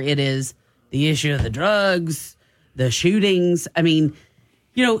 whether it is the issue of the drugs, the shootings.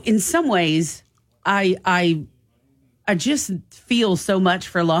 In some ways, I just feel so much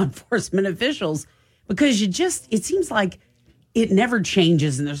for law enforcement officials because it seems like it never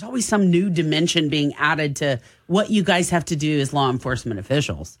changes and there's always some new dimension being added to what you guys have to do as law enforcement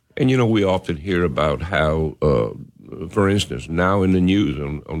officials. And, we often hear about how, for instance, now in the news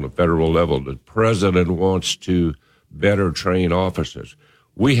on the federal level, the president wants to better train officers.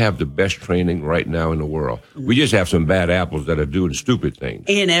 We have the best training right now in the world. We just have some bad apples that are doing stupid things.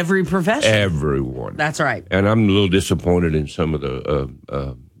 In every profession. Everyone. That's right. And I'm a little disappointed in some of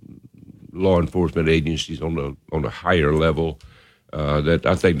the law enforcement agencies on the higher level that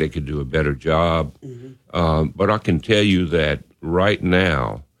I think they could do a better job. But I can tell you that right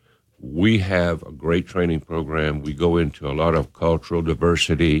now we have a great training program. We go into a lot of cultural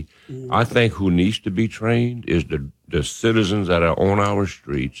diversity. I think who needs to be trained is the citizens that are on our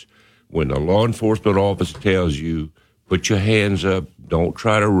streets. When the law enforcement officer tells you, put your hands up, don't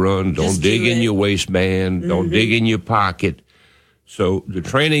try to run, don't dig in your waistband, don't dig in your pocket. So the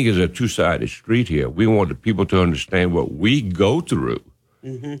training is a two-sided street here. We want the people to understand what we go through.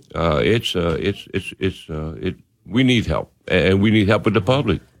 We need help, and we need help with the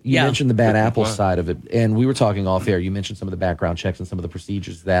public. You mentioned the bad apple side of it, and we were talking off air. You mentioned some of the background checks and some of the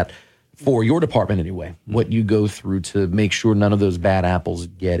procedures that, for your department anyway, what you go through to make sure none of those bad apples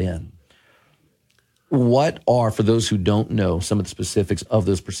get in. What are, for those who don't know, some of the specifics of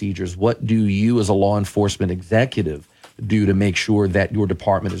those procedures? What do you as a law enforcement executive do to make sure that your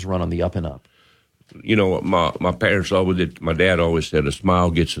department is run on the up and up? My parents always did, my dad always said, a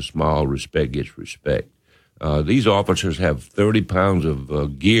smile gets a smile, respect gets respect. These officers have 30 pounds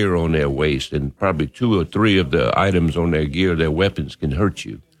of gear on their waist, and probably 2 or 3 of the items on their gear, their weapons, can hurt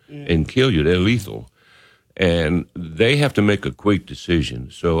you and kill you. They're lethal. And they have to make a quick decision.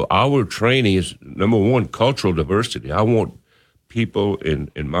 So our training is, number one, cultural diversity. I want people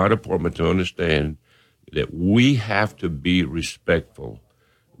in my department to understand that we have to be respectful.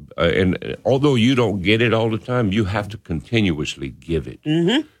 And although you don't get it all the time, you have to continuously give it.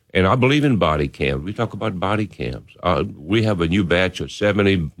 Mm-hmm. And I believe in body cams. We talk about body cams. We have a new batch of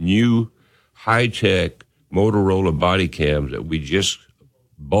 70 new high-tech Motorola body cams that we just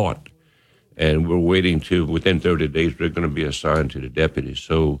bought. And we're waiting to, within 30 days, they're going to be assigned to the deputies.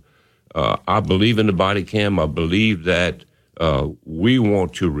 So I believe in the body cam. I believe that we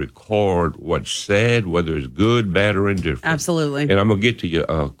want to record what's said, whether it's good, bad, or indifferent. Absolutely. And I'm going to get to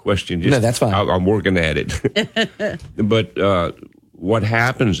your question. No, that's fine. I'm working at it. But what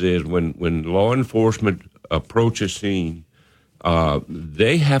happens is when law enforcement approach a scene,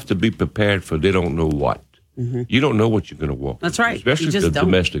 they have to be prepared for they don't know what. Mm-hmm. You don't know what you're going to walk. That's right. Especially You just the don't.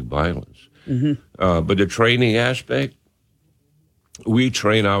 domestic violence. Mm-hmm. But the training aspect, we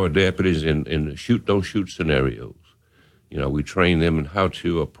train our deputies in shoot, don't shoot scenarios. You know, we train them in how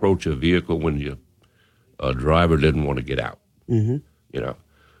to approach a vehicle when your driver doesn't want to get out. Mm-hmm. You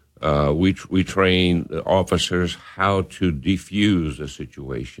know, we train the officers how to defuse a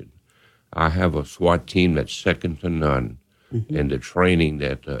situation. I have a SWAT team that's second to none. Mm-hmm. And the training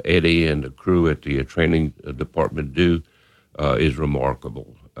that Eddie and the crew at the training department do is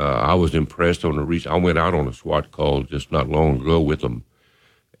remarkable. I was impressed on the reason. I went out on a SWAT call just not long ago with them.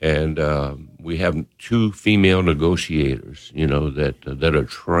 And we have 2 female negotiators, you know, that are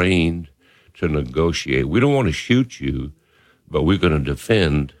trained to negotiate. We don't want to shoot you, but we're going to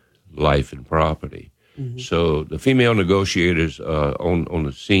defend life and property. Mm-hmm. So the female negotiators on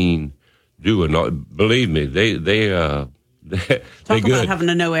the scene do, and believe me, they Talk about having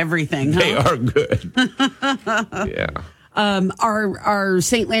to know everything. They huh? are good. Yeah. Our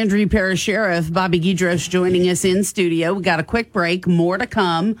St. Landry Parish Sheriff, Bobby Guidroz, joining us in studio. We got a quick break. More to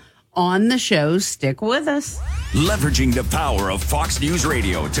come on the show. Stick with us. Leveraging the power of Fox News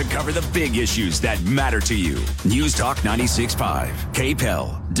Radio to cover the big issues that matter to you. News Talk 96.5.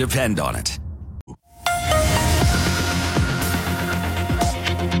 KPEL. Depend on it.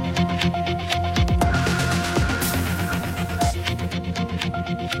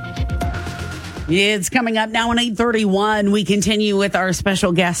 It's coming up now on 8:31. We continue with our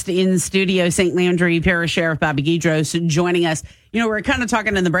special guest in studio, St. Landry Parish Sheriff Bobby Guidroz, joining us. You know, we're kind of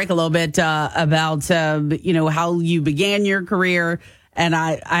talking in the break a little bit about, you know, how you began your career. And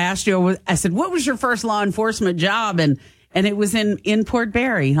I asked you, I said, what was your first law enforcement job? And it was in Port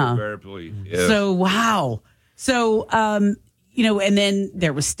Barre, huh? Very pleased. Yes. So, wow. So, you know, and then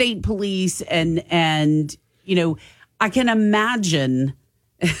there was state police and, you know, I can imagine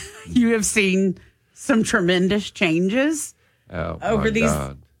you have seen some tremendous change over these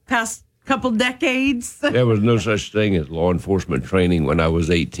past couple decades. There was no such thing as law enforcement training when I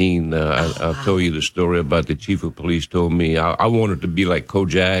was 18. I'll tell you the story about the chief of police told me I wanted to be like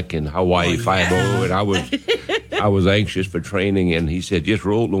Kojak in Hawaii Five-0, and I was anxious for training, and he said, just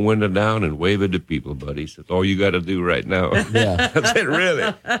roll the window down and wave at the people, buddy. He said, all you got to do right now. Yeah. I said,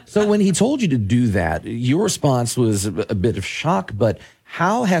 really? So when he told you to do that, your response was a bit of shock, but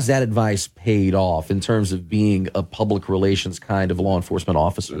how has that advice paid off in terms of being a public relations kind of law enforcement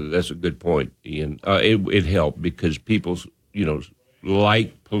officer? That's a good point, Ian. It helped because people, you know,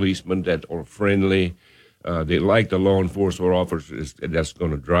 like policemen that are friendly. They like the law enforcement officers that's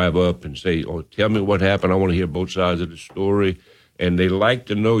going to drive up and say, oh, tell me what happened. I want to hear both sides of the story. And they like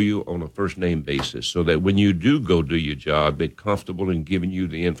to know you on a first-name basis so that when you do go do your job, they're comfortable in giving you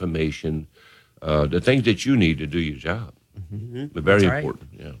the information, the things that you need to do your job. Mm-hmm. But very That's right. important,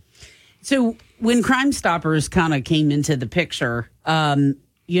 yeah. So when Crime Stoppers kind of came into the picture,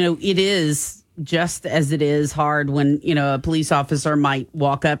 you know, it is just as it is hard when, you know, a police officer might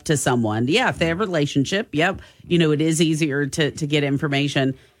walk up to someone. Yeah, if they have a relationship, yep, you know, it is easier to get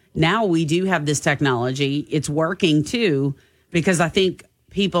information. Now we do have this technology. It's working, too, because I think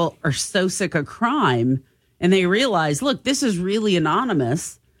people are so sick of crime and they realize, look, this is really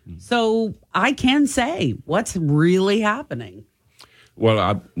anonymous. So I can say what's really happening.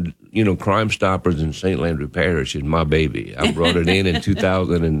 Well, you know, Crime Stoppers in St. Landry Parish is my baby. I brought it in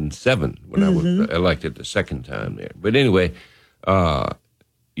 2007 when I was elected the second time there. But anyway, yeah,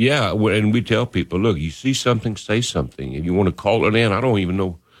 and we tell people, look, you see something, say something. If you want to call it in, I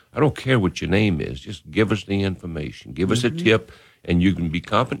don't care what your name is. Just give us the information. Give us a tip, and you can be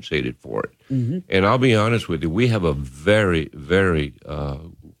compensated for it. And I'll be honest with you, we have a very, very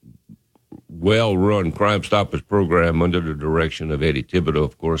well-run Crime Stoppers program under the direction of Eddie Thibodeau,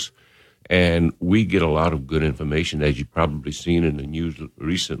 of course, and we get a lot of good information, as you've probably seen in the news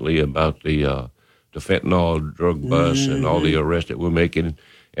recently about the fentanyl drug bust and all the arrests that we're making.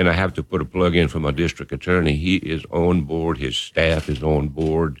 And I have to put a plug in for my district attorney. He is on board. His staff is on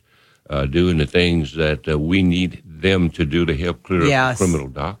board, doing the things that we need them to do to help clear up the criminal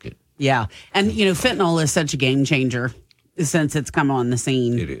docket. Yeah. And, fentanyl is such a game changer since it's come on the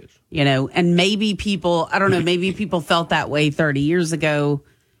scene. It is. And maybe people, I don't know, maybe people felt that way 30 years ago,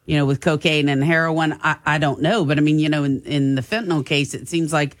 with cocaine and heroin. I don't know. But, I mean, in the fentanyl case, it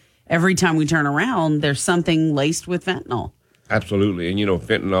seems like every time we turn around, there's something laced with fentanyl. Absolutely. And,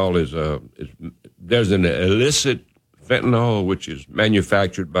 fentanyl is there's an illicit fentanyl, which is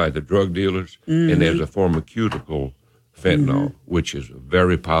manufactured by the drug dealers, and there's a pharmaceutical fentanyl, which is a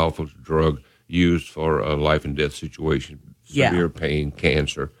very powerful drug used for a life and death situation, severe pain,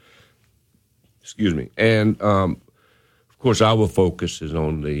 cancer. Excuse me. And, of course, our focus is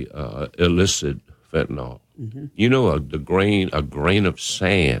on the illicit fentanyl. A grain of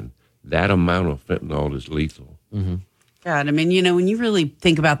sand, that amount of fentanyl is lethal. God, I mean, when you really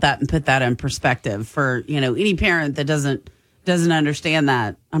think about that and put that in perspective for, any parent that doesn't understand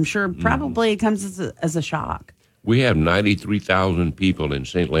that, I'm sure probably it comes as a shock. We have 93,000 people in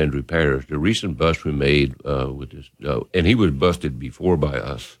St. Landry Parish. The recent bust we made with this, and he was busted before by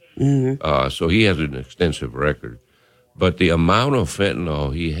us, so he has an extensive record. But the amount of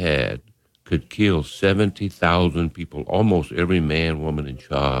fentanyl he had could kill 70,000 people, almost every man, woman, and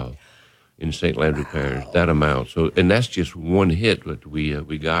child in St. Landry Parish, that amount. So, and that's just one hit that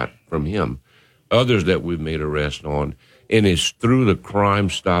we got from him. Others that we've made arrests on, and it's through the Crime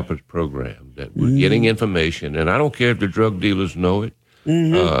Stoppers program that we're getting information. And I don't care if the drug dealers know it.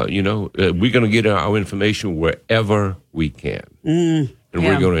 We're going to get our information wherever we can, and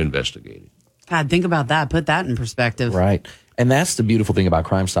we're going to investigate it. God, think about that. Put that in perspective. Right. And that's the beautiful thing about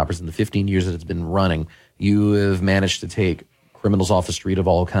Crime Stoppers. In the 15 years that it's been running, you have managed to take criminals off the street of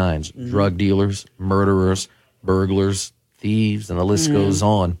all kinds, drug dealers, murderers, burglars, thieves, and the list goes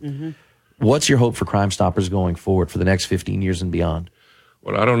on. What's your hope for Crime Stoppers going forward for the next 15 years and beyond?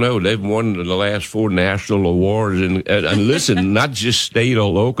 Well, I don't know. They've won the last 4 national awards. And listen, not just state or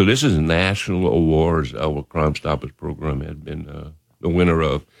local. This is national awards our Crime Stoppers program has been the winner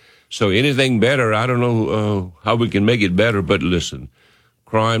of. So anything better, I don't know how we can make it better. But listen,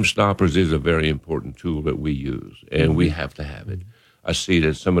 Crime Stoppers is a very important tool that we use, and we have to have it. I see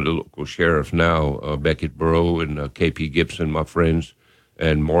that some of the local sheriffs now, Beckett Borough and KP Gibson, my friends,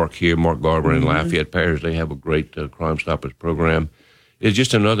 and Mark Garber in Lafayette Parish, they have a great Crime Stoppers program. It's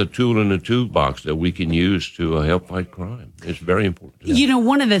just another tool in the toolbox that we can use to help fight crime. It's very important.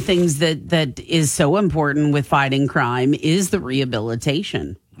 One of the things that is so important with fighting crime is the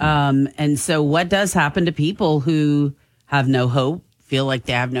rehabilitation. And so what does happen to people who have no hope, feel like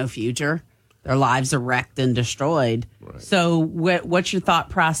they have no future, their lives are wrecked and destroyed? Right. So what's your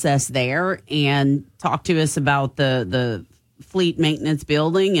thought process there? And talk to us about the fleet maintenance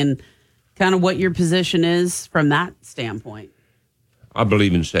building and kind of what your position is from that standpoint. I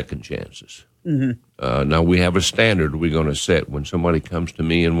believe in second chances. Now, we have a standard we're going to set when somebody comes to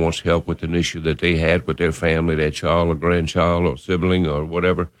me and wants help with an issue that they had with their family, their child or grandchild or sibling or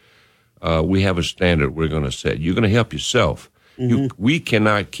whatever. We have a standard we're going to set. You're going to help yourself. We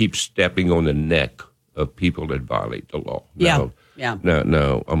cannot keep stepping on the neck of people that violate the law. Now, I'm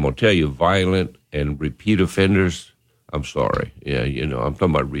going to tell you, violent and repeat offenders, I'm sorry. Yeah, I'm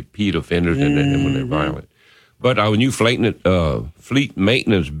talking about repeat offenders and when they're violent. But our new fleet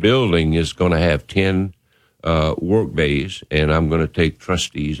maintenance building is going to have 10 work bays, and I'm going to take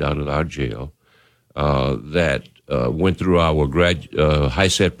trustees out of our jail that went through our high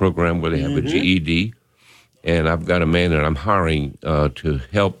set program where they have a GED. And I've got a man that I'm hiring to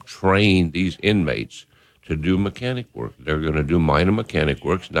help train these inmates to do mechanic work. They're going to do minor mechanic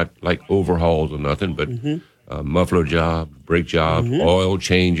works, not like overhauls or nothing, but muffler job, brake job, oil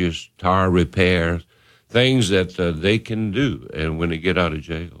changes, tire repairs, things that they can do and when they get out of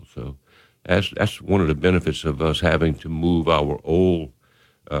jail. So that's one of the benefits of us having to move out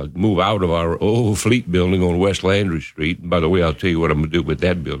of our old fleet building on West Landry Street. And by the way, I'll tell you what I'm going to do with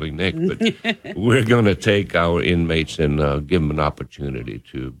that building next. But we're going to take our inmates and give them an opportunity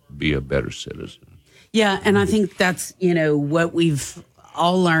to be a better citizen. Yeah, and I think that's, what we've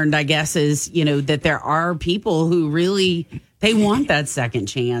all learned, I guess, is, that there are people who really, they want that second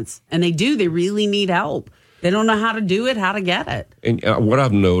chance. And they do. They really need help. They don't know how to do it, how to get it. And what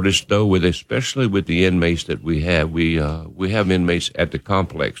I've noticed, though, especially with the inmates that we have inmates at the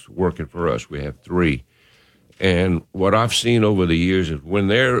complex working for us. We have 3. And what I've seen over the years is when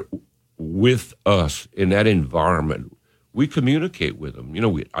they're with us in that environment, we communicate with them.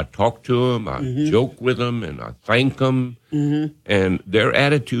 I talk to them, I joke with them, and I thank them. And their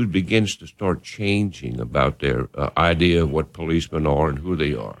attitude begins to start changing about their idea of what policemen are and who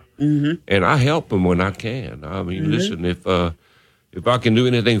they are. And I help them when I can. I mean, listen, if I can do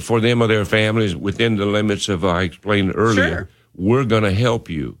anything for them or their families within the limits of I explained earlier, we're going to help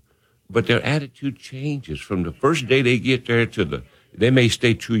you. But their attitude changes from the first day they get there to they may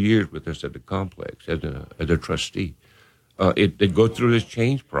stay 2 years with us at the complex as a trustee. They go through this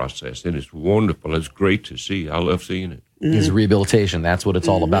change process, and it's wonderful. It's great to see. I love seeing it. Is rehabilitation. That's what it's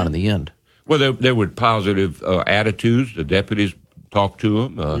all about in the end. Well, there were positive attitudes. The deputies talk to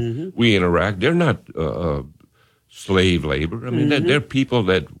them. We interact. They're not slave labor. I mean, they're people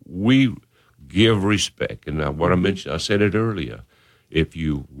that we give respect. And what I mentioned, I said it earlier. If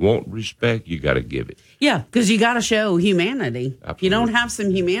you want respect, you got to give it. Yeah, because you got to show humanity. Absolutely. If you don't have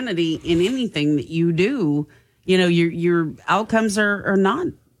some humanity in anything that you do, your outcomes are not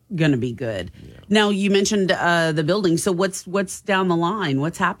going to be good. Yeah. Now, you mentioned the building. So what's down the line?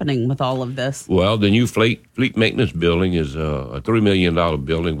 What's happening with all of this? Well, the new fleet maintenance building is a $3 million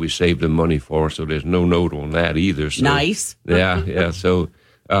building. We saved the money for, so there's no note on that either. So, nice. Yeah. So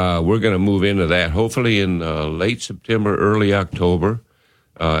we're going to move into that hopefully in late September, early October.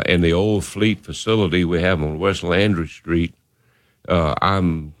 And the old fleet facility we have on West Landry Street,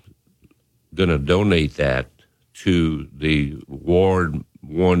 I'm going to donate that to the Ward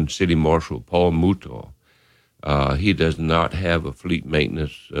 1 City Marshal, Paul Muto. He does not have a fleet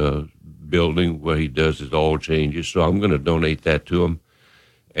maintenance building where he does his oil changes, so I'm going to donate that to him.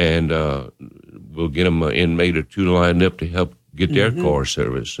 And we'll get him an inmate or two lined up to help get their car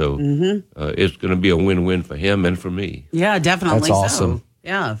service. So it's going to be a win-win for him and for me. Yeah, definitely. That's awesome. So.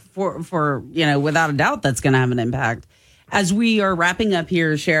 Yeah, for without a doubt, that's going to have an impact. As we are wrapping up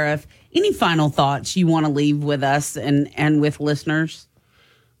here, Sheriff, any final thoughts you want to leave with us and with listeners?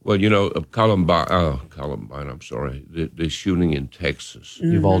 Well, Columbine, I'm sorry, the shooting in Texas.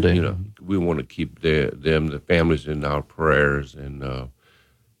 Uvalde. We want to keep the families in our prayers. And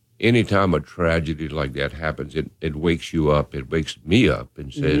anytime a tragedy like that happens, it wakes you up. It wakes me up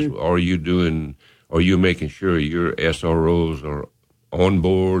and says, are you making sure your SROs are on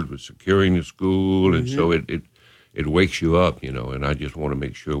board with securing the school? And so it wakes you up, and I just want to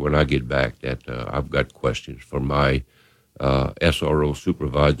make sure when I get back that I've got questions for my SRO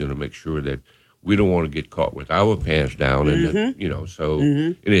supervisor to make sure that we don't want to get caught with our pants down. And,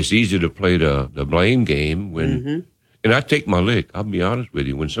 and it's easy to play the blame game when, and I take my lick, I'll be honest with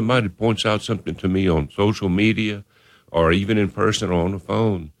you, when somebody points out something to me on social media or even in person or on the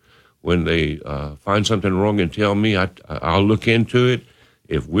phone, when they find something wrong and tell me, I'll look into it.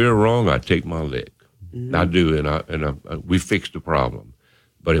 If we're wrong, I take my lick. I do, and we fix the problem.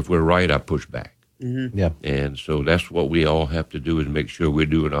 But if we're right, I push back. Yeah. And so that's what we all have to do is make sure we're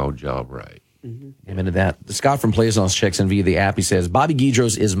doing our job right. Amen to that. Scott from Plaisance checks in via the app. He says, Bobby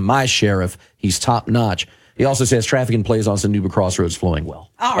Guidroz is my sheriff. He's top notch. He also says traffic in Plaisance and Nuba Crossroads flowing well.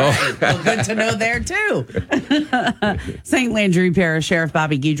 All right. Well, good to know there, too. St. Landry Parish Sheriff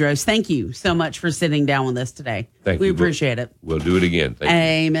Bobby Guidroz, thank you so much for sitting down with us today. Thank you. We appreciate it. We'll do it again. Thank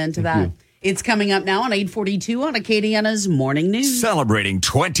Amen you. to that. You. It's coming up now on 8:42 on Acadiana's Morning News. Celebrating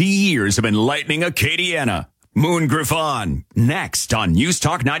 20 years of enlightening Acadiana. Moon Griffon, next on News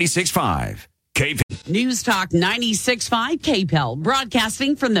Talk 96.5. News Talk 96.5 KPEL,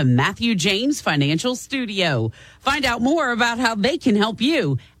 broadcasting from the Matthew James Financial Studio. Find out more about how they can help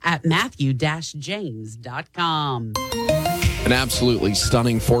you at matthew-james.com. An absolutely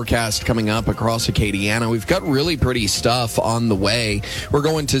stunning forecast coming up across Acadiana. We've got really pretty stuff on the way. We're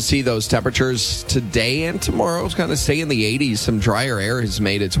going to see those temperatures today and tomorrow kind of stay in the 80s. Some drier air has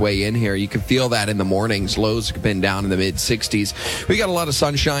made its way in here. You can feel that in the mornings. Lows have been down in the mid-60s. We got a lot of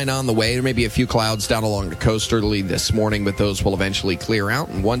sunshine on the way. There may be a few clouds down along the coast early this morning, but those will eventually clear out.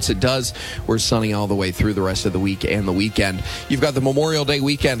 And once it does, we're sunny all the way through the rest of the week and the weekend. You've got the Memorial Day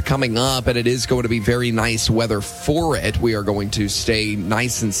weekend coming up, and it is going to be very nice weather for it. We are going to stay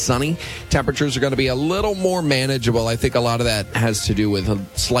nice and sunny. Temperatures are going to be a little more manageable. I think a lot of that has to do with a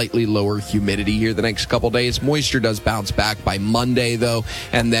slightly lower humidity here the next couple days. Moisture does bounce back by Monday, though,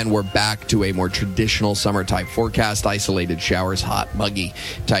 and then we're back to a more traditional summer-type forecast, isolated showers, hot, muggy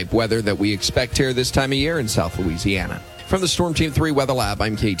type weather that we expect here this time of year in South Louisiana. From the Storm Team 3 Weather Lab,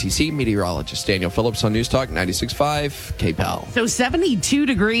 I'm KTC meteorologist Daniel Phillips on News Talk 96.5 KPEL. So 72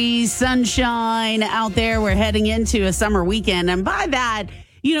 degrees, sunshine out there. We're heading into a summer weekend. And by that,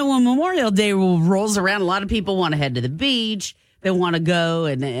 when Memorial Day rolls around, a lot of people want to head to the beach. They want to go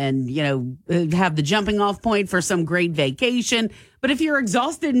and have the jumping off point for some great vacation. But if you're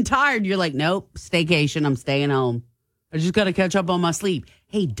exhausted and tired, you're like, nope, staycation, I'm staying home. I just got to catch up on my sleep.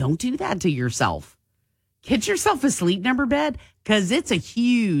 Hey, don't do that to yourself. Get yourself a Sleep Number bed because it's a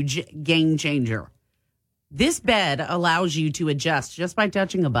huge game changer. This bed allows you to adjust just by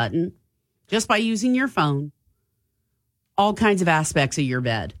touching a button, just by using your phone, all kinds of aspects of your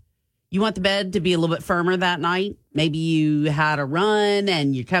bed. You want the bed to be a little bit firmer that night. Maybe you had a run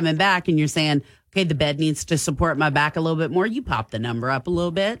and you're coming back and you're saying, okay, the bed needs to support my back a little bit more. You pop the number up a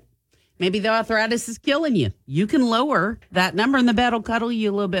little bit. Maybe the arthritis is killing you. You can lower that number and the bed will cuddle you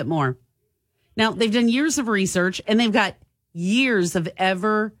a little bit more. Now, they've done years of research and they've got years of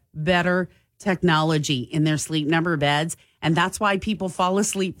ever better technology in their Sleep Number beds. And that's why people fall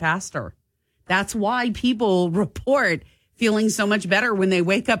asleep faster. That's why people report feeling so much better when they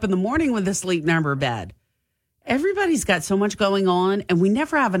wake up in the morning with a Sleep Number bed. Everybody's got so much going on and we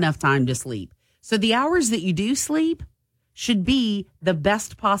never have enough time to sleep. So the hours that you do sleep should be the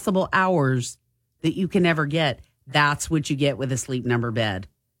best possible hours that you can ever get. That's what you get with a Sleep Number bed.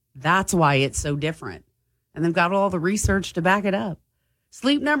 That's why it's so different. And they've got all the research to back it up.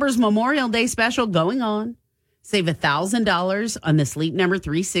 Sleep Number's Memorial Day special going on. Save $1,000 on the Sleep Number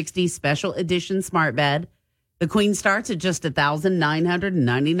 360 Special Edition Smart Bed. The Queen starts at just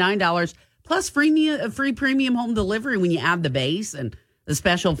 $1,999, plus free premium home delivery when you add the base and the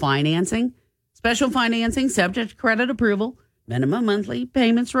special financing. Special financing subject to credit approval. Minimum monthly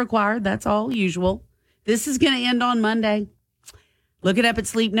payments required. That's all usual. This is going to end on Monday. Look it up at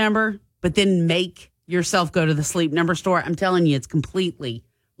Sleep Number, but then make yourself go to the Sleep Number store. I'm telling you, it's completely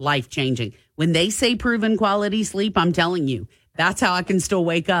life-changing. When they say proven quality sleep, I'm telling you, that's how I can still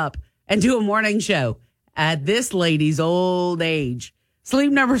wake up and do a morning show at this lady's old age.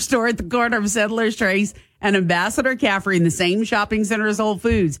 Sleep Number store at the corner of Settlers Trace and Ambassador Caffrey in the same shopping center as Whole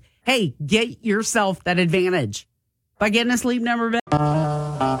Foods. Hey, get yourself that advantage by getting a Sleep Number bed.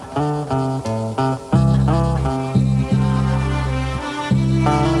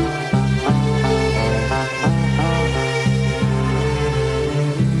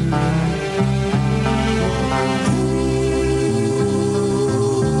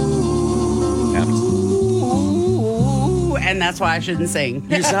 And that's why I shouldn't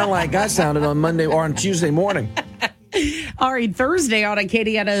sing. You sound like I sounded on Monday or on Tuesday morning. All right, Thursday on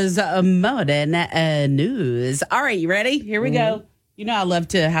Acadiana's Modern News. All right, you ready? Here we go. You know I love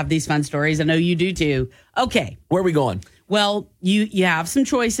to have these fun stories. I know you do too. Okay. Where are we going? Well, you have some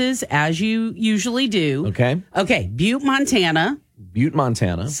choices, as you usually do. Okay. Okay, Butte, Montana. Butte,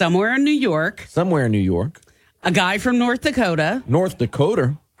 Montana. Somewhere in New York. Somewhere in New York. A guy from North Dakota. North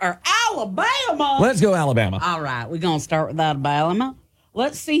Dakota. Or Alabama. Let's go Alabama. All right, we're going to start with Alabama.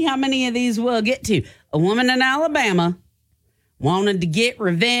 Let's see how many of these we'll get to. A woman in Alabama wanted to get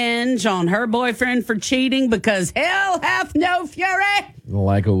revenge on her boyfriend for cheating because hell hath no fury.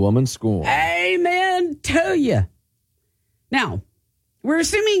 Like a woman scorned. Amen to you. Now, we're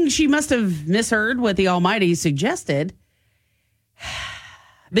assuming she must have misheard what the Almighty suggested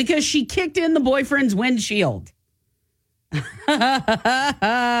because she kicked in the boyfriend's windshield.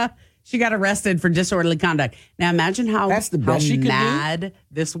 She got arrested for disorderly conduct. Now imagine how mad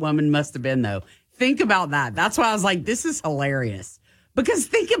this woman must have been, though. Think about that. That's why I was like, this is hilarious. Because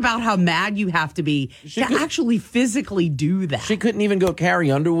think about how mad you have to be to actually physically do that. She couldn't even go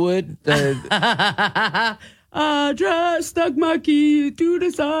carry Underwood. I just stuck my key to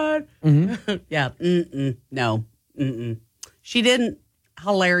the side. Mm-hmm. Yeah. No. She didn't.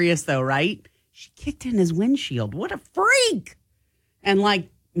 Hilarious, though, right? She kicked in his windshield. What a freak. And like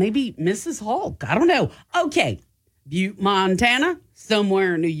maybe Mrs. Hulk. I don't know. Okay. Butte, Montana,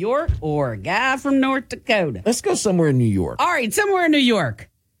 somewhere in New York, or a guy from North Dakota. Let's go somewhere in New York. All right, somewhere in New York.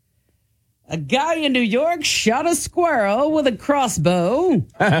 A guy in New York shot a squirrel with a crossbow.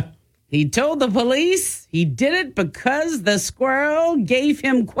 He told the police he did it because the squirrel gave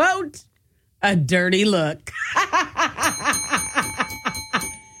him, quote, a dirty look.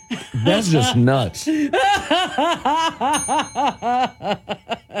 That's just nuts.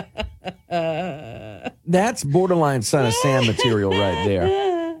 That's borderline Son of Sam material right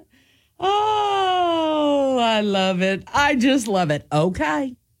there. Oh, I love it. I just love it.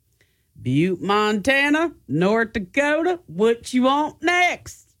 Okay. Butte, Montana, North Dakota, what you want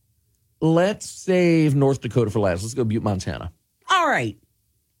next? Let's save North Dakota for last. Let's go Butte, Montana. All right.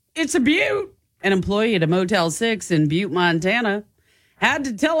 It's a Butte. An employee at a Motel 6 in Butte, Montana, had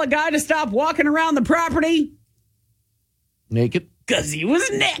to tell a guy to stop walking around the property. Naked? Because he was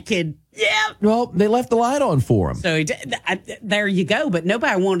naked. Yeah. Well, they left the light on for him. So there you go. But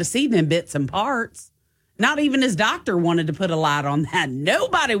nobody wanted to see them bits and parts. Not even his doctor wanted to put a light on that.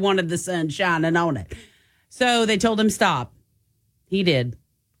 Nobody wanted the sun shining on it. So they told him stop. He did.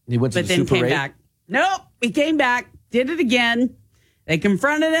 He went to but the then Super came 8? back. Nope. He came back did it again. They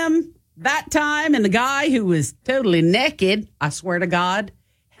confronted him that time, and the guy who was totally naked, I swear to God,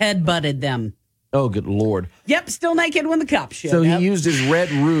 headbutted them. Oh, good Lord. Yep, still naked when the cops showed So up. he used his red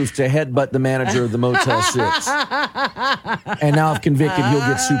roof to headbutt the manager of the Motel 6. And now if convicted, he'll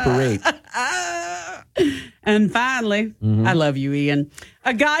get Super 8. And finally, I love you, Ian.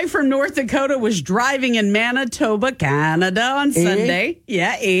 A guy from North Dakota was driving in Manitoba, Canada on Sunday.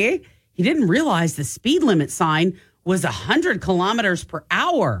 Yeah, He didn't realize the speed limit sign was 100 kilometers per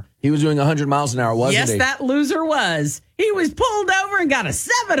hour. He was doing 100 miles an hour, wasn't he? Yes, that loser was. He was pulled over and got a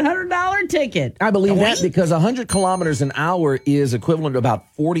 $700 ticket. I believe that because 100 kilometers an hour is equivalent to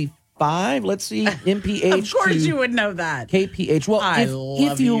about 45, let's see, mph. Of course you would know that. kph. Well,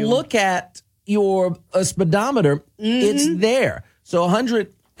 if you look at your speedometer, it's there. So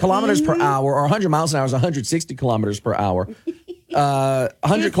 100 kilometers per hour or 100 miles an hour is 160 kilometers per hour.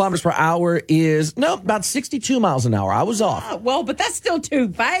 100 kilometers per hour is, about 62 miles an hour. I was off. Well, but that's still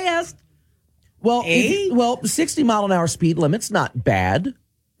too fast. Well, 60 mile an hour speed limit's not bad.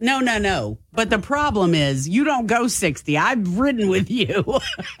 No. But the problem is you don't go 60. I've ridden with you.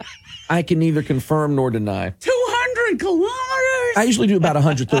 I can neither confirm nor deny. 200 kilometers? I usually do about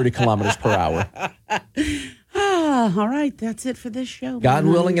 150 kilometers per hour. All right, that's it for this show. God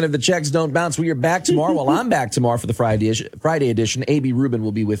willing, and if the checks don't bounce, we are back tomorrow. Well, I'm back tomorrow for the Friday edition. A.B. Rubin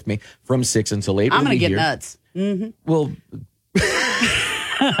will be with me from 6 until 8. I'm going to get nuts. Mm-hmm. Well...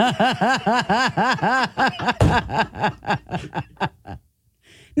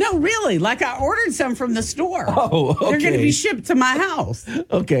 No, really. Like I ordered some from the store. Oh, okay. They're going to be shipped to my house.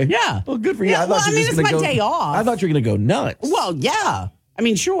 Okay. Yeah. Well, good for you. Yeah, it's my day off. I thought you were going to go nuts. Well, yeah. I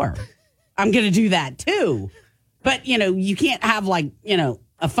mean, sure. I'm going to do that too. But, you can't have a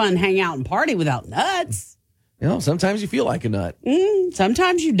fun hangout and party without nuts. Sometimes you feel like a nut.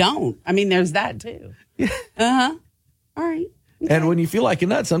 Sometimes you don't. I mean, there's that too. Uh-huh. All right. Okay. And when you feel like a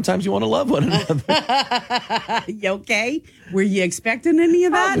nut, sometimes you want to love one another. You okay? Were you expecting any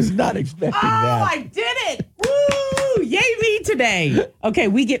of that? I was not expecting that. Oh, I did it. Woo! Yay me today. Okay,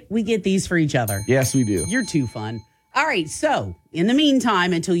 we get these for each other. Yes, we do. You're too fun. All right, so in the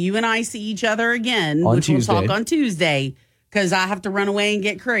meantime, until you and I see each other again, on which Tuesday. We'll talk on Tuesday, because I have to run away and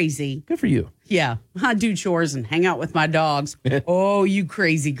get crazy. Good for you. Yeah, I do chores and hang out with my dogs. Oh, you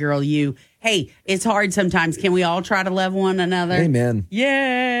crazy girl, you. Hey, it's hard sometimes. Can we all try to love one another? Amen.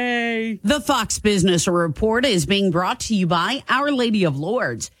 Yay. The Fox Business Report is being brought to you by Our Lady of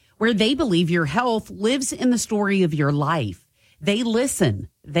Lourdes, where they believe your health lives in the story of your life. They listen.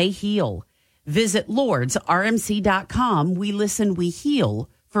 They heal. Visit LourdesRMC.com. We listen, we heal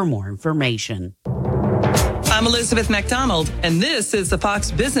for more information. I'm Elizabeth McDonald, and this is the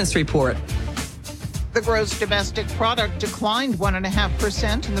Fox Business Report. The gross domestic product declined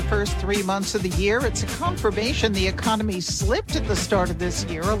 1.5% in the first 3 months of the year. It's a confirmation the economy slipped at the start of this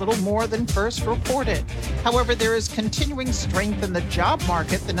year, a little more than first reported. However, there is continuing strength in the job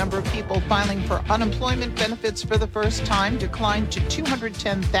market. The number of people filing for unemployment benefits for the first time declined to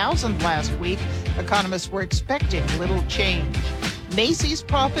 210,000 last week. Economists were expecting little change. Macy's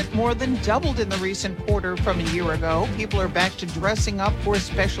profit more than doubled in the recent quarter from a year ago. People are back to dressing up for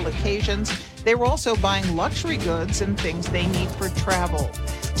special occasions. They were also buying luxury goods and things they need for travel.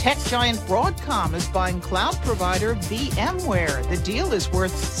 Tech giant Broadcom is buying cloud provider VMware. The deal is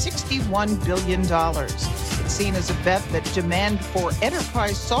worth $61 billion. It's seen as a bet that demand for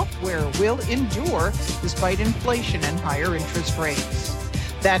enterprise software will endure despite inflation and higher interest rates.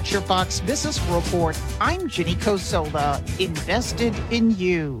 That's your Fox Business Report. I'm Ginny Cosola, invested in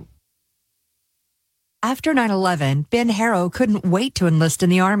you. After 9/11, Ben Harrow couldn't wait to enlist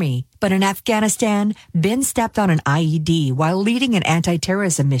in the Army. But in Afghanistan, Ben stepped on an IED while leading an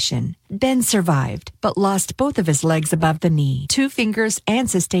anti-terrorism mission. Ben survived, but lost both of his legs above the knee, 2 fingers, and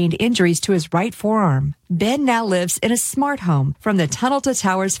sustained injuries to his right forearm. Ben now lives in a smart home from the Tunnel to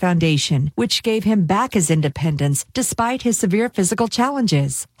Towers Foundation, which gave him back his independence despite his severe physical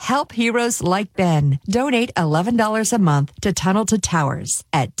challenges. Help heroes like Ben. Donate $11 a month to Tunnel to Towers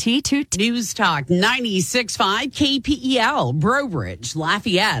at T2 News Talk 96.5 KPEL, Brobridge,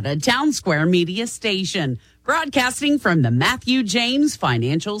 Lafayette, a Town Square media station, broadcasting from the Matthew James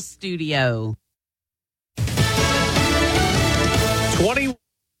Financial Studio. 21